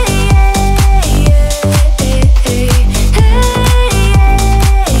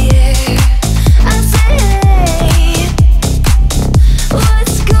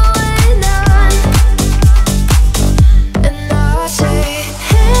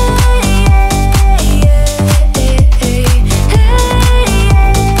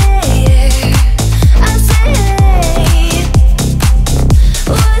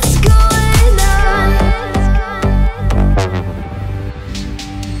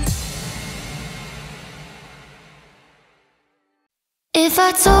 if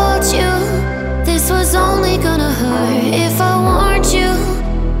I told you this was only gonna hurt, if I warned you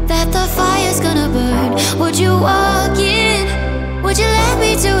that the fire's gonna burn, would you walk in? Would you let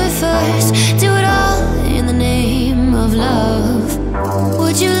me do it first? Do it all in the name of love.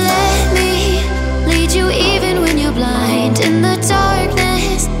 Would you let me lead you even when you're blind? In the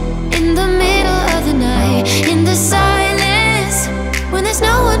darkness, in the middle of the night, in the silence, when there's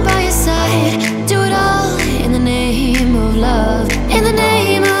no one by your side. Do it all in the name of love. In the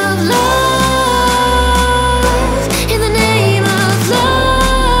name of love, in the name of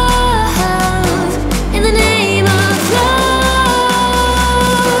love, in the name of love,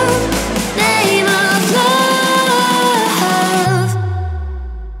 name of love.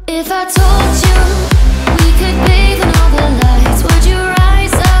 If I told you we could bathe in all the lights, would you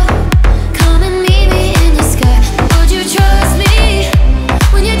rise up, come and meet me in the sky? Would you trust me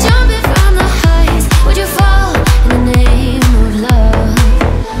when you're jumping from the heights? Would you fall in the name of love?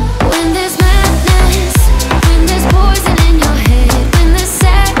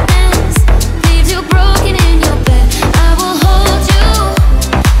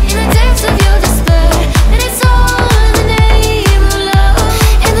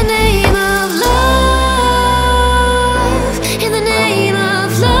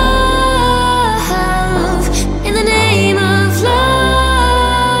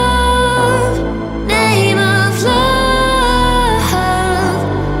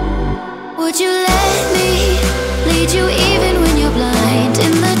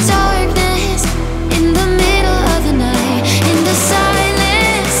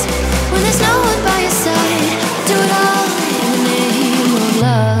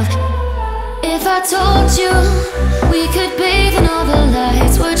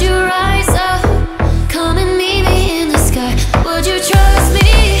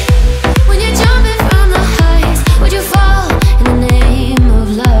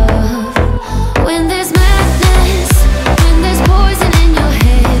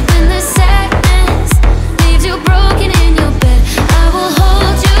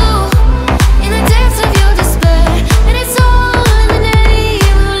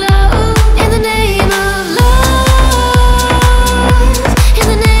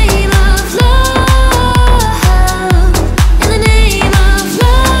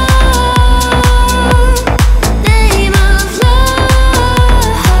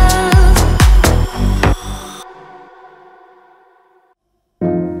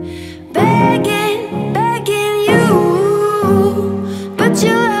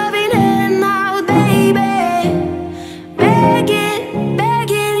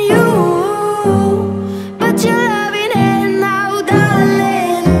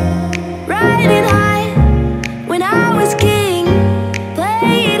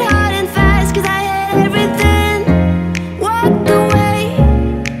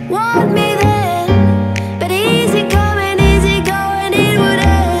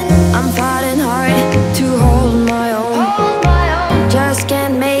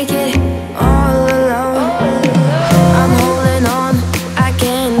 make it all alone. I'm holding on, I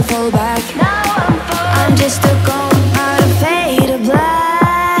can't fall back. I'm just a ghost out of fade to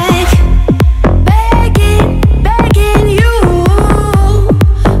black. Begging, begging you,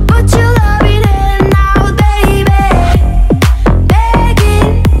 put your loving hand now, baby. Begging,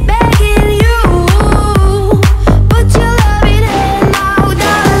 begging you, put your loving hand now,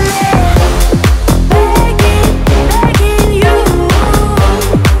 darling. Begging, begging you,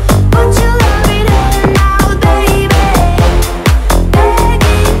 put your loving hand now, baby.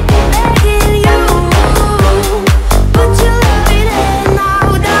 Begging, begging you, put your loving hand now,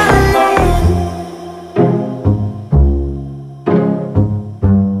 darling.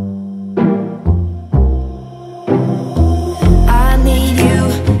 I need you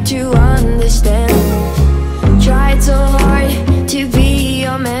to understand. Tried so hard to be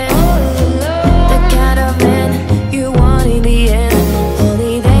your man, the kind of man you want in the end.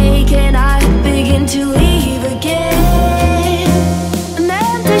 Only they cannot begin to leave again. An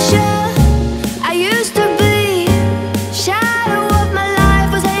empty shell I used to be, shadow of my life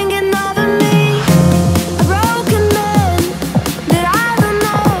was hanging over me. A broken man that I don't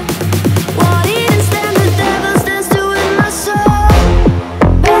know, won't even stand the devil stands to in my soul.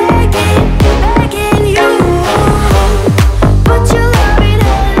 Begging, begging you, put your loving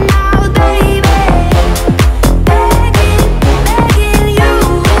hand now, baby. Begging, begging you,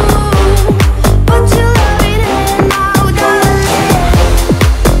 put your loving hand now, darling.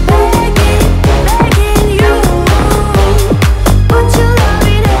 Begging, begging you, put your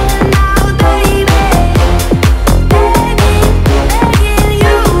loving hand now, baby. Begging, begging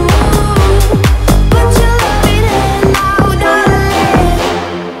you, put your loving hand now, darling.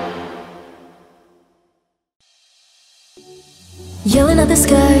 Yelling at the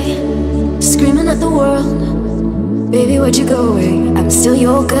sky, screaming at the world. Baby, where'd you go away? I'm still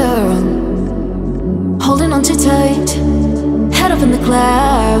your girl. Holding on too tight, head up in the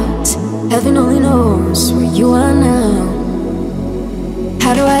clouds. Heaven only knows where you are now.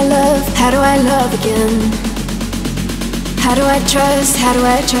 How do I love again? How do I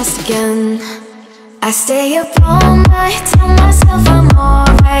trust again? I stay up all night, tell myself I'm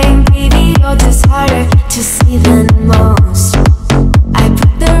alright. Baby, you're just harder to see than most. I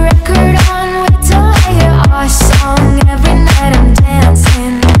put the record on, wait till I hear our song. Every night I'm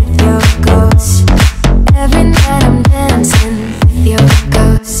dancing with your ghost. Every night I'm dancing with your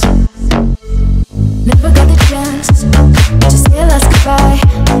ghost. Never got the chance to say a last goodbye.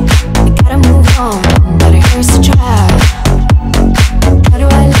 I gotta move on, but it hurts to try. How do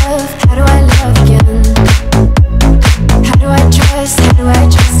I love again? How do I trust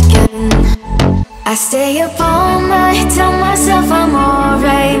again? I stay up all night, tell myself I'm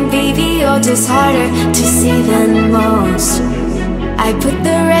alright. Baby, you're just harder to see than most. I put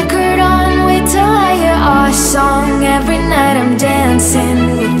the record on, wait till I hear our song. Every night I'm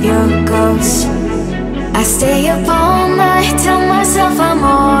dancing with your ghost. I stay up all night, tell myself I'm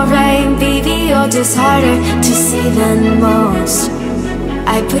alright. Baby, you're just harder to see than most.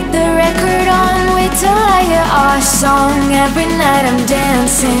 I put the record on, wait till I hear our song. Every night I'm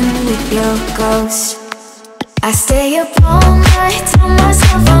dancing with your ghost. I stay up all night, tell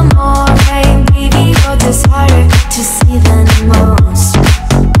myself I'm alright. Baby, you're just harder to see than most.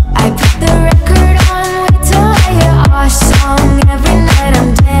 I put the record on, wait till I hear our song. Every night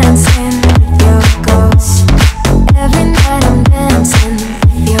I'm dancing with your ghost. Every night I'm dancing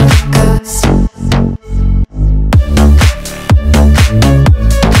with your ghost.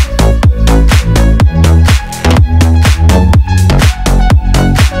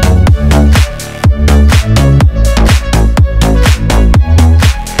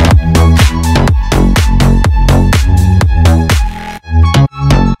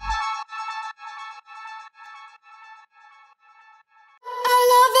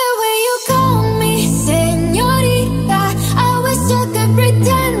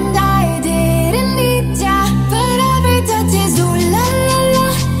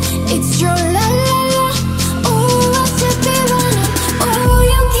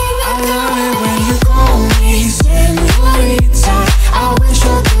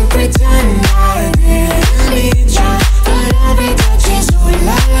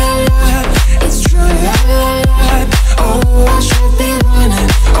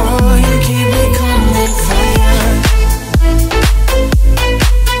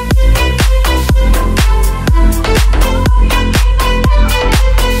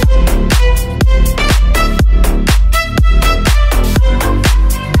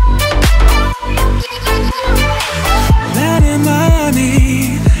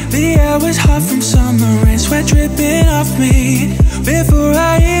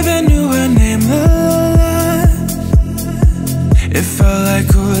 It felt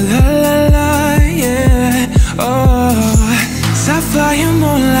like ooh la la la, yeah. Oh, sapphire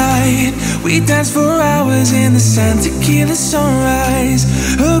moonlight. We danced for hours in the sand, tequila sunrise.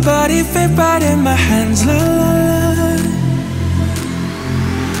 Her body fit right in my hands, la la la.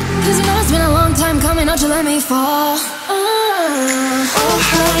 'Cause you know it's been a long time coming, don't you let me fall. Oh,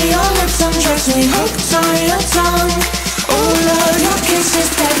 how your lips undress me, hooked on your tongue. Oh, love, your kisses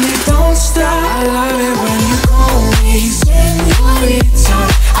that me don't stop. I love it when you call me Señorita.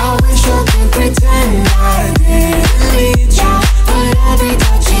 I wish I could pretend I didn't need you, but every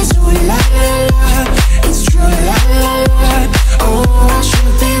touch is ooh la la la. It's true la la la. Oh, I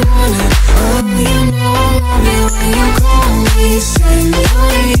should be running. Oh, you know I love it when you call me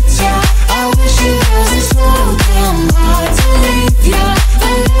Señorita. I wish it wasn't so damn hard to leave ya,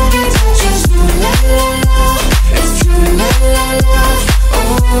 but every touch is ooh la la la. It's true la la la.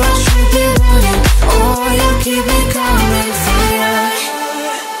 Oh, I should be running. Oh, you keep me coming for ya.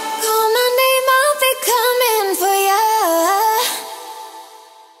 Call my name, I'll be coming for ya.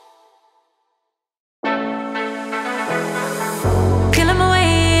 Killing my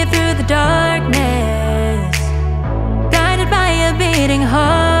way through the darkness, guided by a beating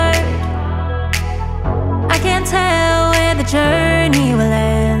heart. I can't tell where the journey will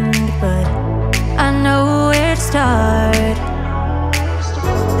end, but I know where to start.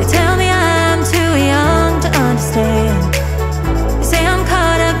 They tell me I'm too young to understand. They say I'm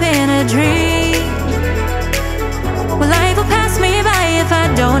caught up in a dream. Well, life will pass me by if I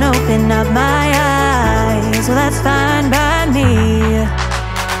don't open up my eyes. Well, that's fine by me.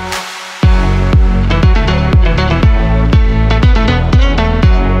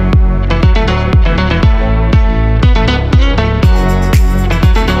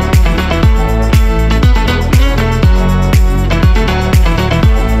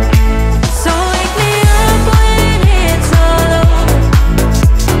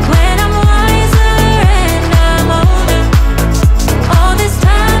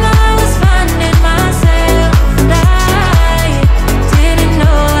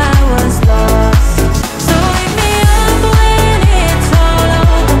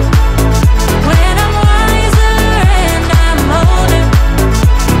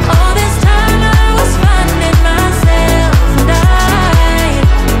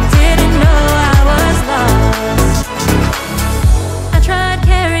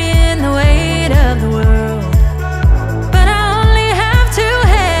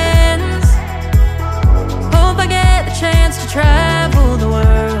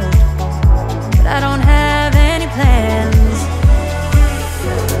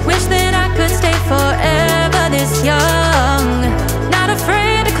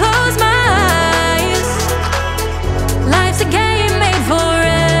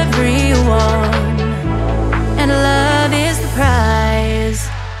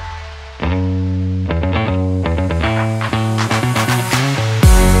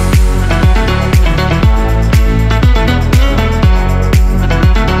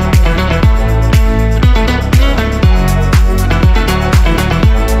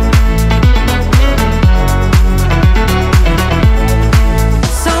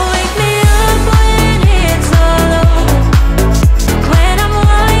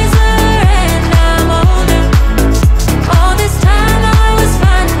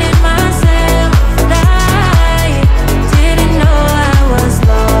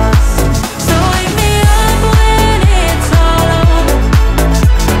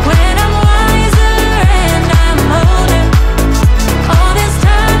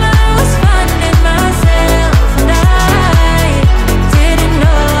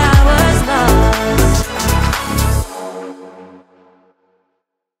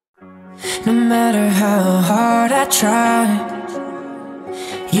 No matter how hard I try,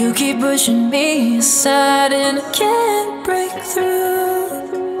 you keep pushing me aside and I can't break through.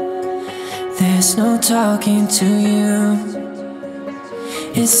 There's no talking to you.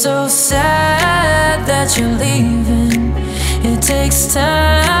 It's so sad that you're leaving. It takes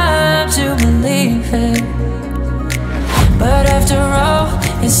time to believe it, but after all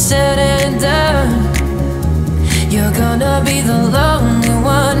is said and done, you're gonna be the lonely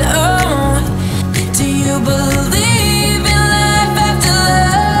one. Oh, do you believe in life after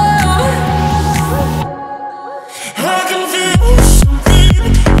love? I can feel something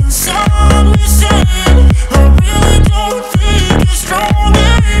inside me saying I really don't think you're strong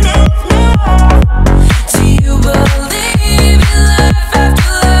enough now. Do you believe in life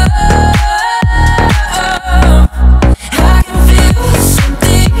after love? I can feel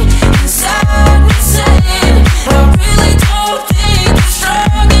something inside me saying I really don't think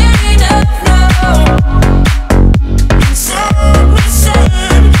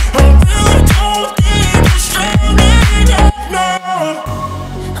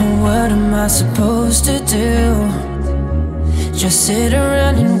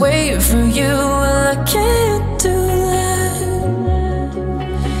for you. Well, I can't do that.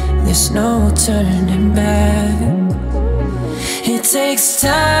 There's no turning back. It takes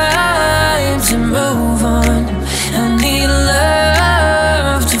time to move on. I need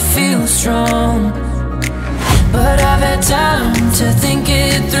love to feel strong, but I've had time to think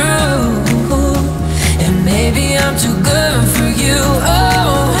it through, and maybe I'm too good for you.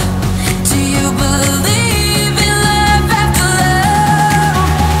 Oh, do you believe in love after love?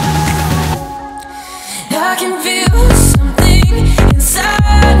 I can feel something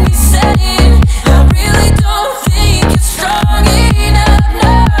inside me saying I really don't think you're strong enough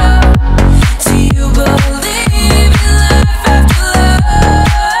now. Do you believe in love after love?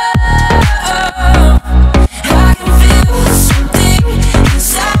 I can feel something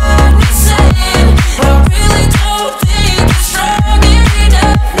inside me saying I really don't think you're strong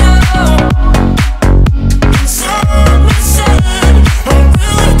enough now. Inside me saying I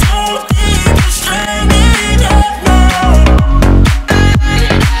really don't think you're strong enough now.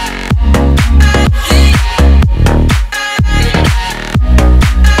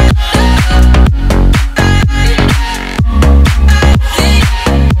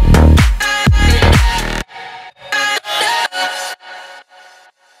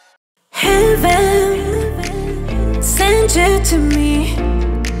 Heaven sent you to me.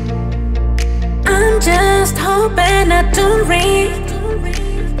 I'm just hoping I don't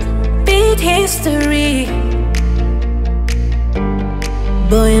repeat history.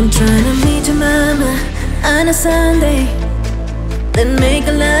 Boy, I'm trying to meet your mama on a Sunday, then make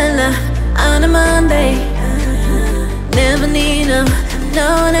a la-la on a Monday. Never need no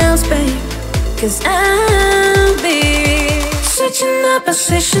one else, babe, 'cause I'll be switching up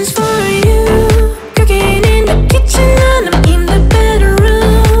positions for you. Cooking in the kitchen and I'm in the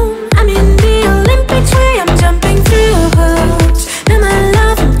bedroom. I'm in the Olympics where I'm jumping through hoops. Now my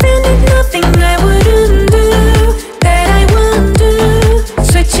love, I'm feeling nothing I wouldn't do, that I won't do.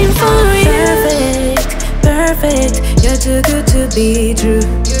 Switching for you. Perfect, perfect. You're too good to be true.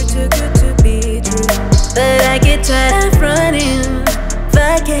 You're too good to be true. But I get tired of running.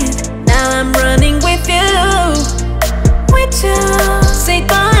 Fuck it, now I'm running with you. With you. Say,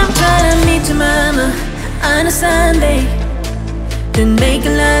 boy, I'm trying to meet your mama on a Sunday, then make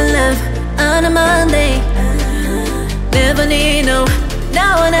a lot of love on a Monday. Never need no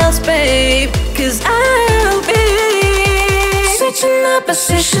one else, babe, 'cause I'll be switching up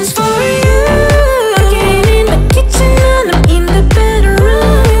positions for you. Cooking in the kitchen and I'm in the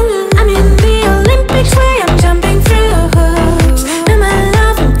bedroom. I'm in the Olympics where I'm jumping through hoops. Now my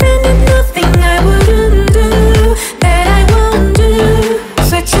love, I'm feeling nothing I wouldn't do, that I won't do.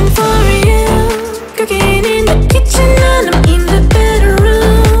 Switching for you. Cooking in the kitchen and I'm in the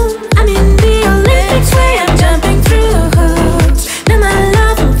bedroom. I'm in the Olympics where I'm jumping through hoops. Now my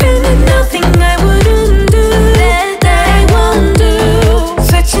love, I'm feeling nothing I wouldn't do, that I won't do.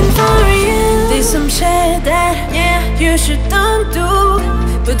 Switching for you. There's some shit that, yeah, you should don't do,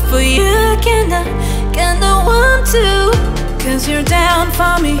 but for you I kinda want to, 'cause you're down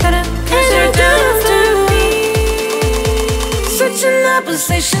for me, 'cause you're down for me. Switching up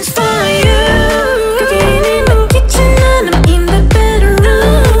positions for you. Cooking in the kitchen and I'm in the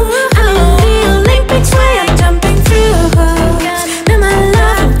bedroom. I'm in the Olympics where I'm jumping through hoops. Now my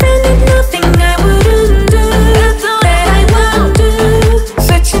love, I'm feeling nothing I wouldn't do, that I won't do.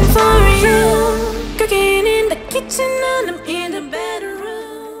 Switching for you. Cooking in the kitchen and I'm in the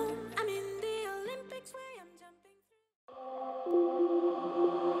bedroom. I'm in the Olympics where I'm jumping through.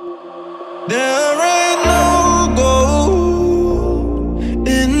 There ain't no gold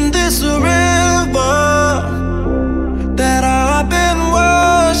in this river that I've been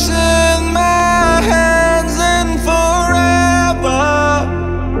washing my hands in forever.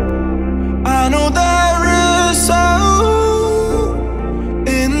 I know there is soul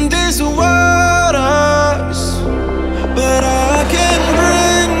in these waters, but I can't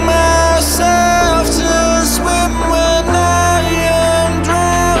bring myself to swim when I am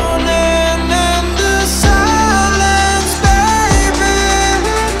drowning in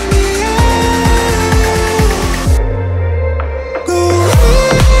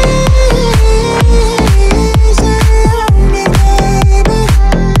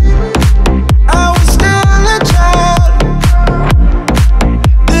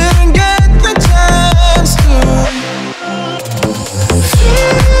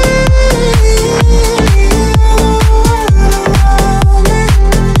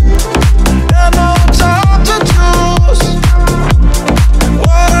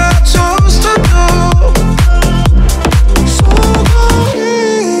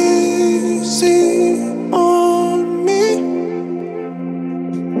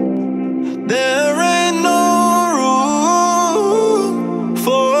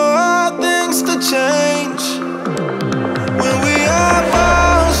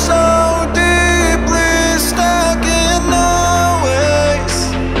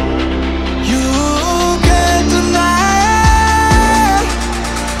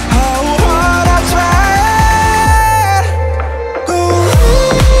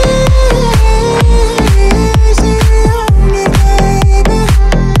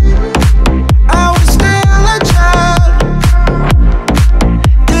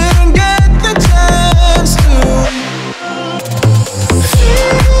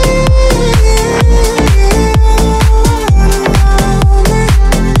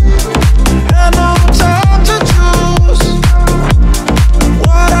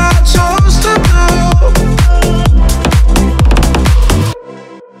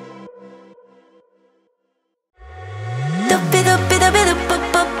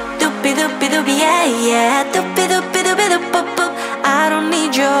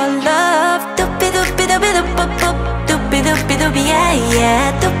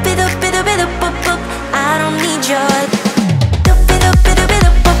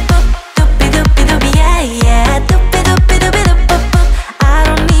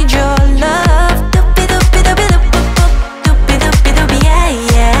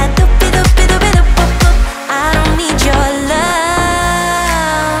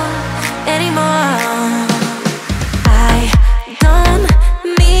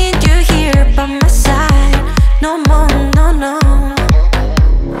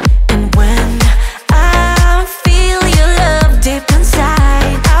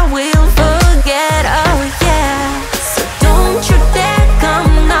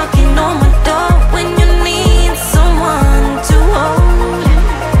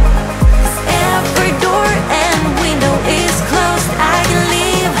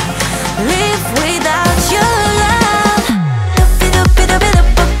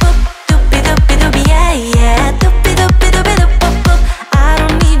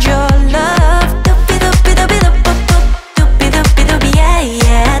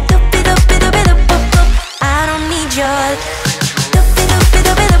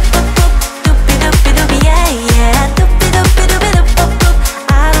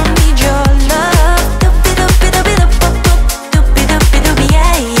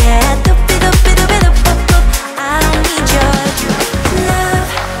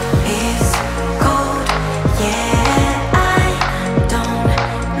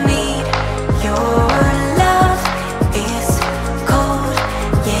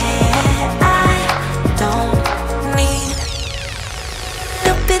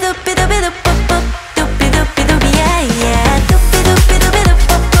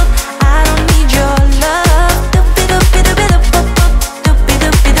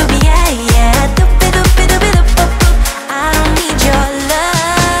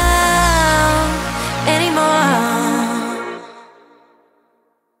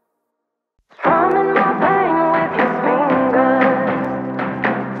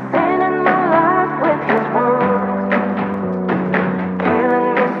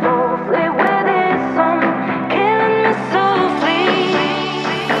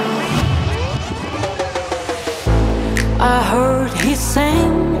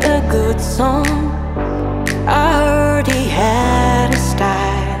song. I heard he had a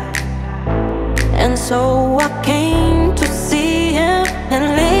style, and so I came to see him and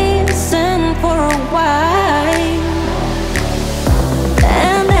listen for a while.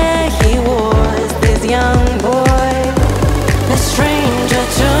 And there he was, this young boy, a stranger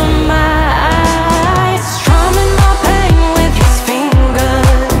to my eyes, strumming my pain with his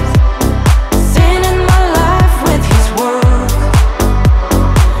fingers, singing my life with his words,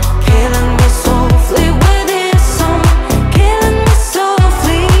 killing me softly with his song, killing me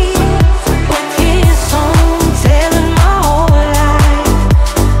softly with his song, telling my whole life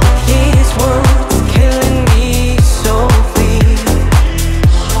with his words, killing me softly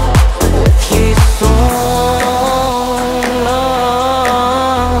with his song.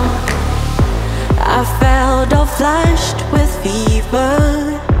 I felt all flushed with fever,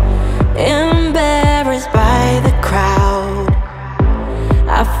 embarrassed by the crowd.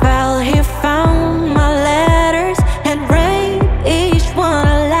 I felt he found my letters and read each one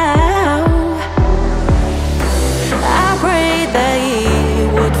aloud. I prayed that he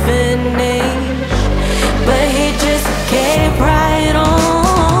would finish, but he just kept right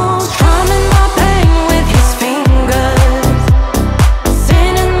on, strumming my pain with his fingers,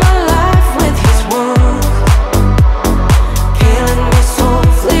 singing my life with his words, killing me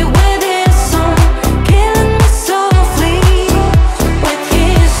softly with his song, killing me softly with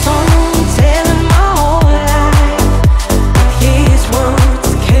his song, telling my whole life with his words,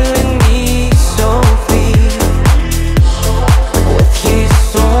 killing me softly with his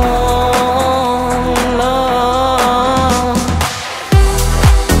song.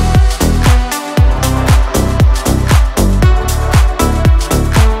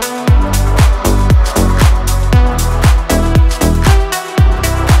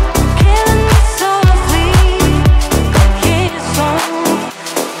 Killing me softly with his song.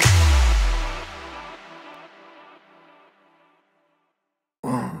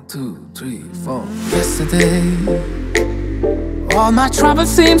 One, two, three, four. Yesterday, all my troubles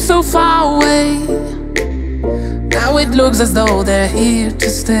seem so far away. Now it looks as though they're here to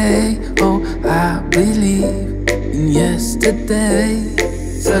stay. Oh, I believe in yesterday.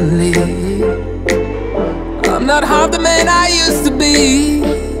 Suddenly, I'm not half the man I used to be.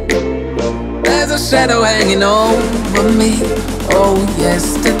 There's a shadow hanging over me. Oh,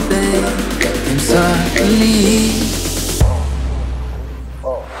 yesterday came suddenly.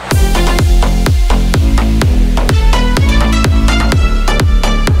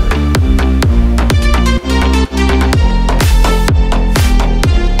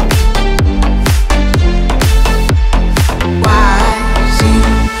 Why she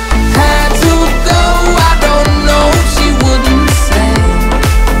had to go, I don't know, she wouldn't say.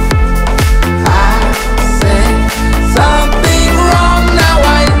 I said something wrong, now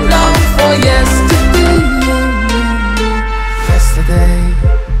I long for yesterday. Yesterday,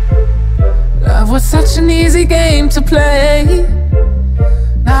 love was such an easy game to play.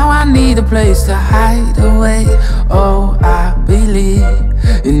 Now I need a place to hide away. Oh, I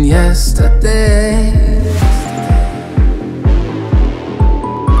believe in yesterday.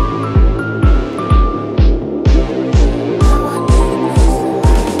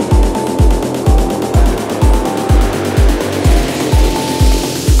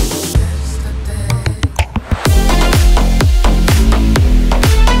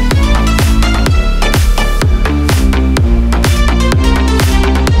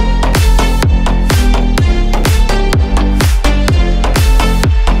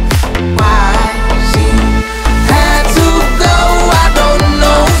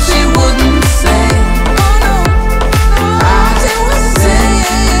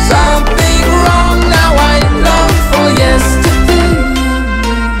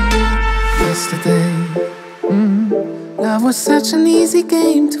 Such an easy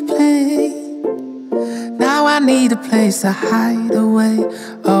game to play. Now I need a place to hide away.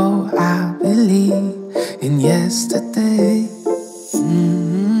 Oh, I believe in yesterday.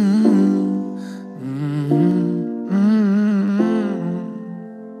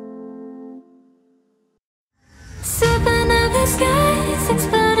 Sipping up the skies,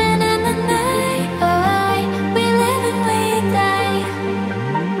 exploding in the night. Alright, we live and we die.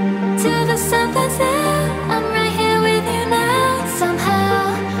 To the something's out, I'm right here with you now.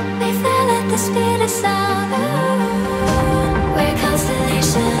 Somehow, we fell at the speed of sound. Ooh, we're a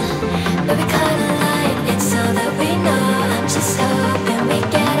constellation, but we caught a light. It's so that we know, just hoping we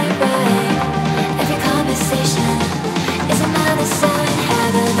get it right. Every conversation is another sign.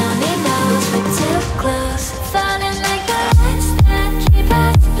 Heaven only knows we're too close. Falling like the lights that keep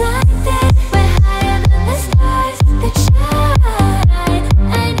us blinded. We're higher than the stars that shine.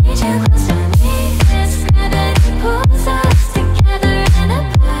 I need you close to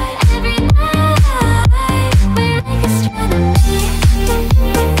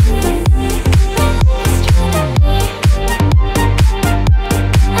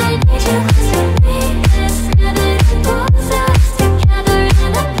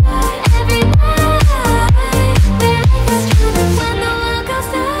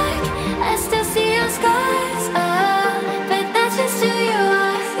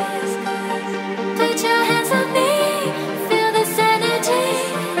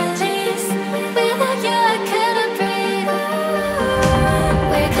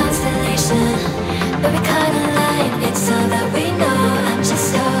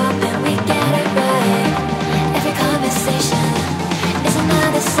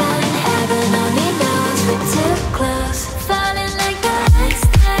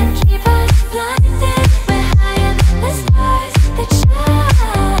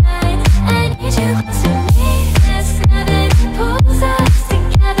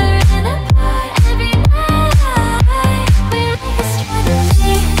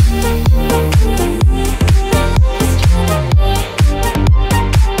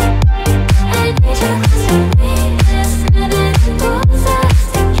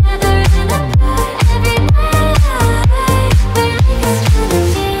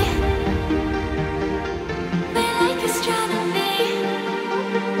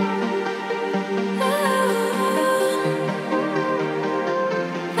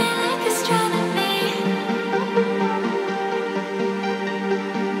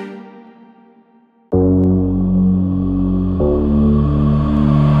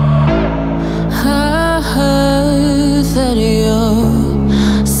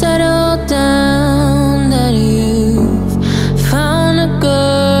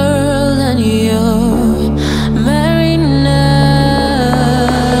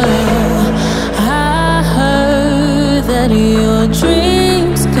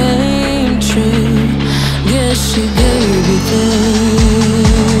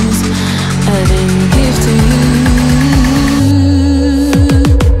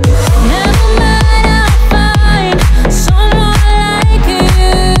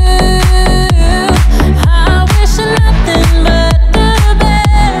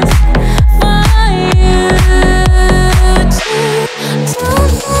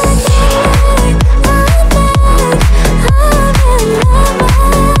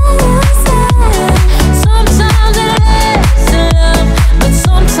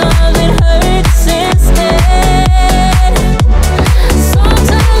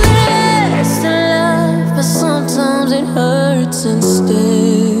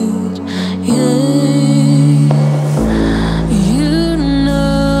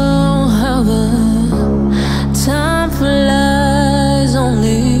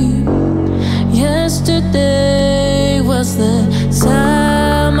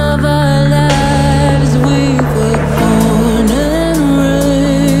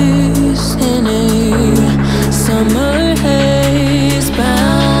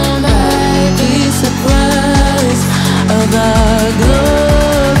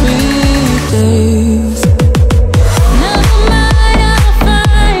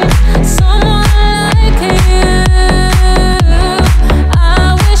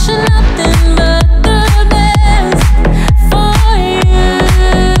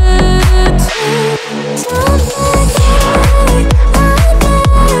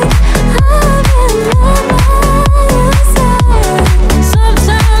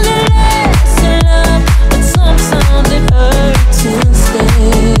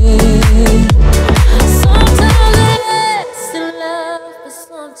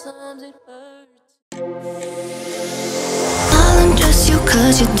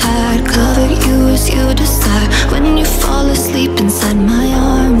because you're tired. Cover you as you decide. When you fall asleep inside my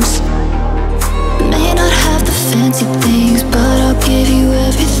arms, may not have the fancy things, but I'll give you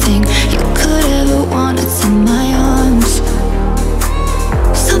everything you could ever want. It's in my arms.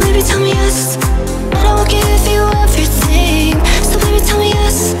 So baby tell me yes, and I will give you everything. So baby tell me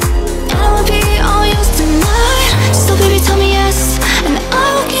yes, and I will be all yours tonight. So baby tell me yes, and I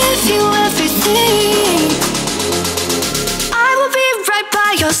will give you everything. I will be right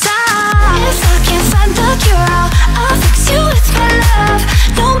by your side. If I can't find the cure, I'll fix you with my love.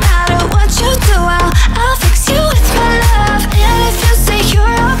 No matter what you do, I'll fix you with my love. And if you say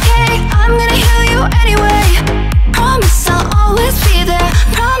you're okay, I'm gonna heal you anyway. Promise I'll always be there.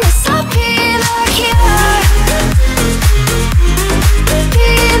 Promise I'll be the cure. Be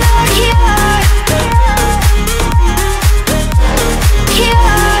the cure.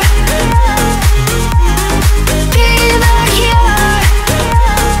 Cure. Be the cure.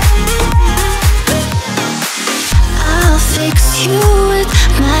 I'll fix you with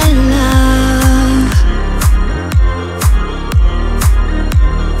my love.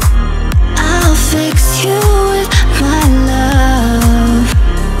 I'll fix you with my love.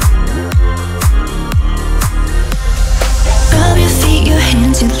 Rub your feet, your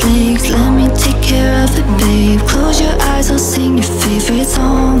hands, your legs. Let me take care of it, babe. Close your eyes, I'll sing your favorite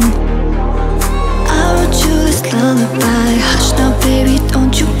song. I wrote you this lullaby. Hush now, baby,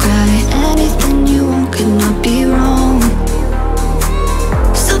 don't you cry. Anything you want could not be wrong.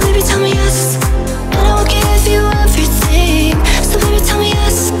 So baby, tell me yes, and I will give you everything. So baby, tell me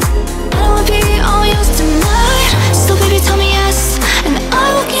yes, and I will be all yours tonight. So baby, tell me yes, and I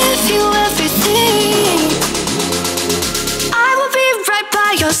will give you everything. I will be right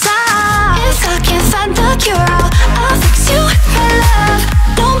by your side. If I can't find the cure, I'll fix you with my love.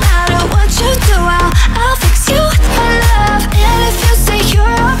 No matter what you do, I'll fix you with my love. And if you say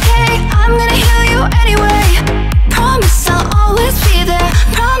you're okay, I'm gonna heal you anyway. Promise I'll always be there.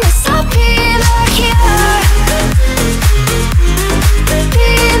 Promise I'll be the cure. Be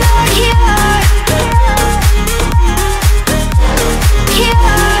the cure.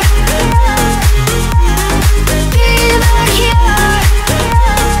 Cure. Be the cure.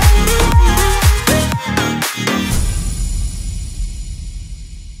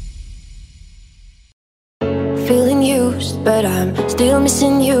 Feeling used, but I'm still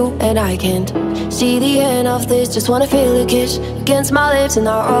missing you. And I can't see the end of this. Just wanna feel your kiss against my lips. And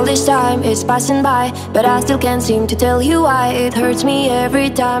now all this time is passing by, but I still can't seem to tell you why. It hurts me every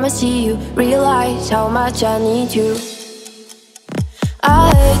time I see you. Realize how much I need you.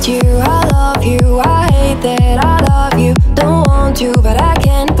 I hate you, I love you. I hate that I love you. Don't want to, but I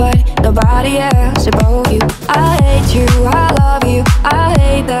can't. But nobody else above you. I hate you, I love you. I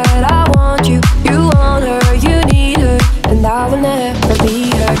hate that I want you. You want her, you need her, and I will never be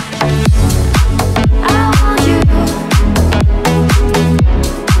her. I want you.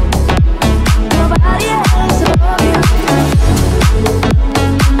 Nobody else above you.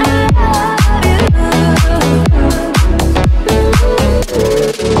 I love you.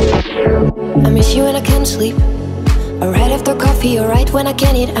 I miss you when I can't sleep, or right after coffee, or right when I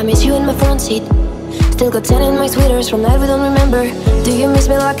can't eat. I miss you in my front seat. Still got 10 in my sweaters from night we don't remember. Do you miss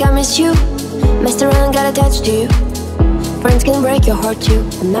me like I miss you? Messed around, got attached to you. Friends can break your heart too,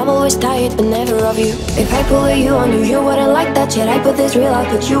 and I'm always tired but never of you. If I pull you on you, you wouldn't like that shit. I put this real out,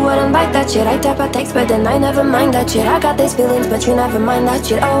 but you wouldn't like that shit. I type a text, but then I never mind that shit. I got these feelings, but you never mind that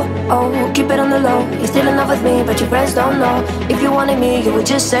shit. Oh, oh, keep it on the low. You're still in love with me, but your friends don't know. If you wanted me, you would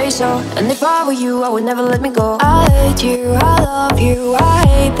just say so. And if I were you, I would never let me go. I hate you, I love you. I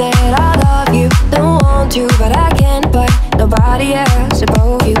hate that I love you. Don't want to, but I can't. But nobody else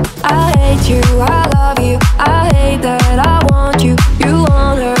above you. I hate you, I love you. I hate that I want you. You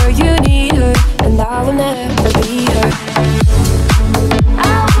want her, you need her, and I will never be her.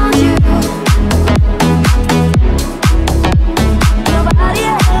 I want you. Nobody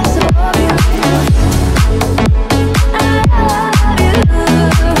else above you. I love you.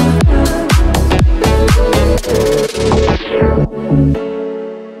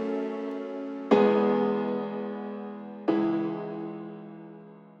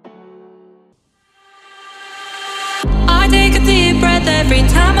 I take a deep breath every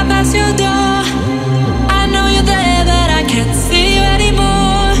time I pass your door.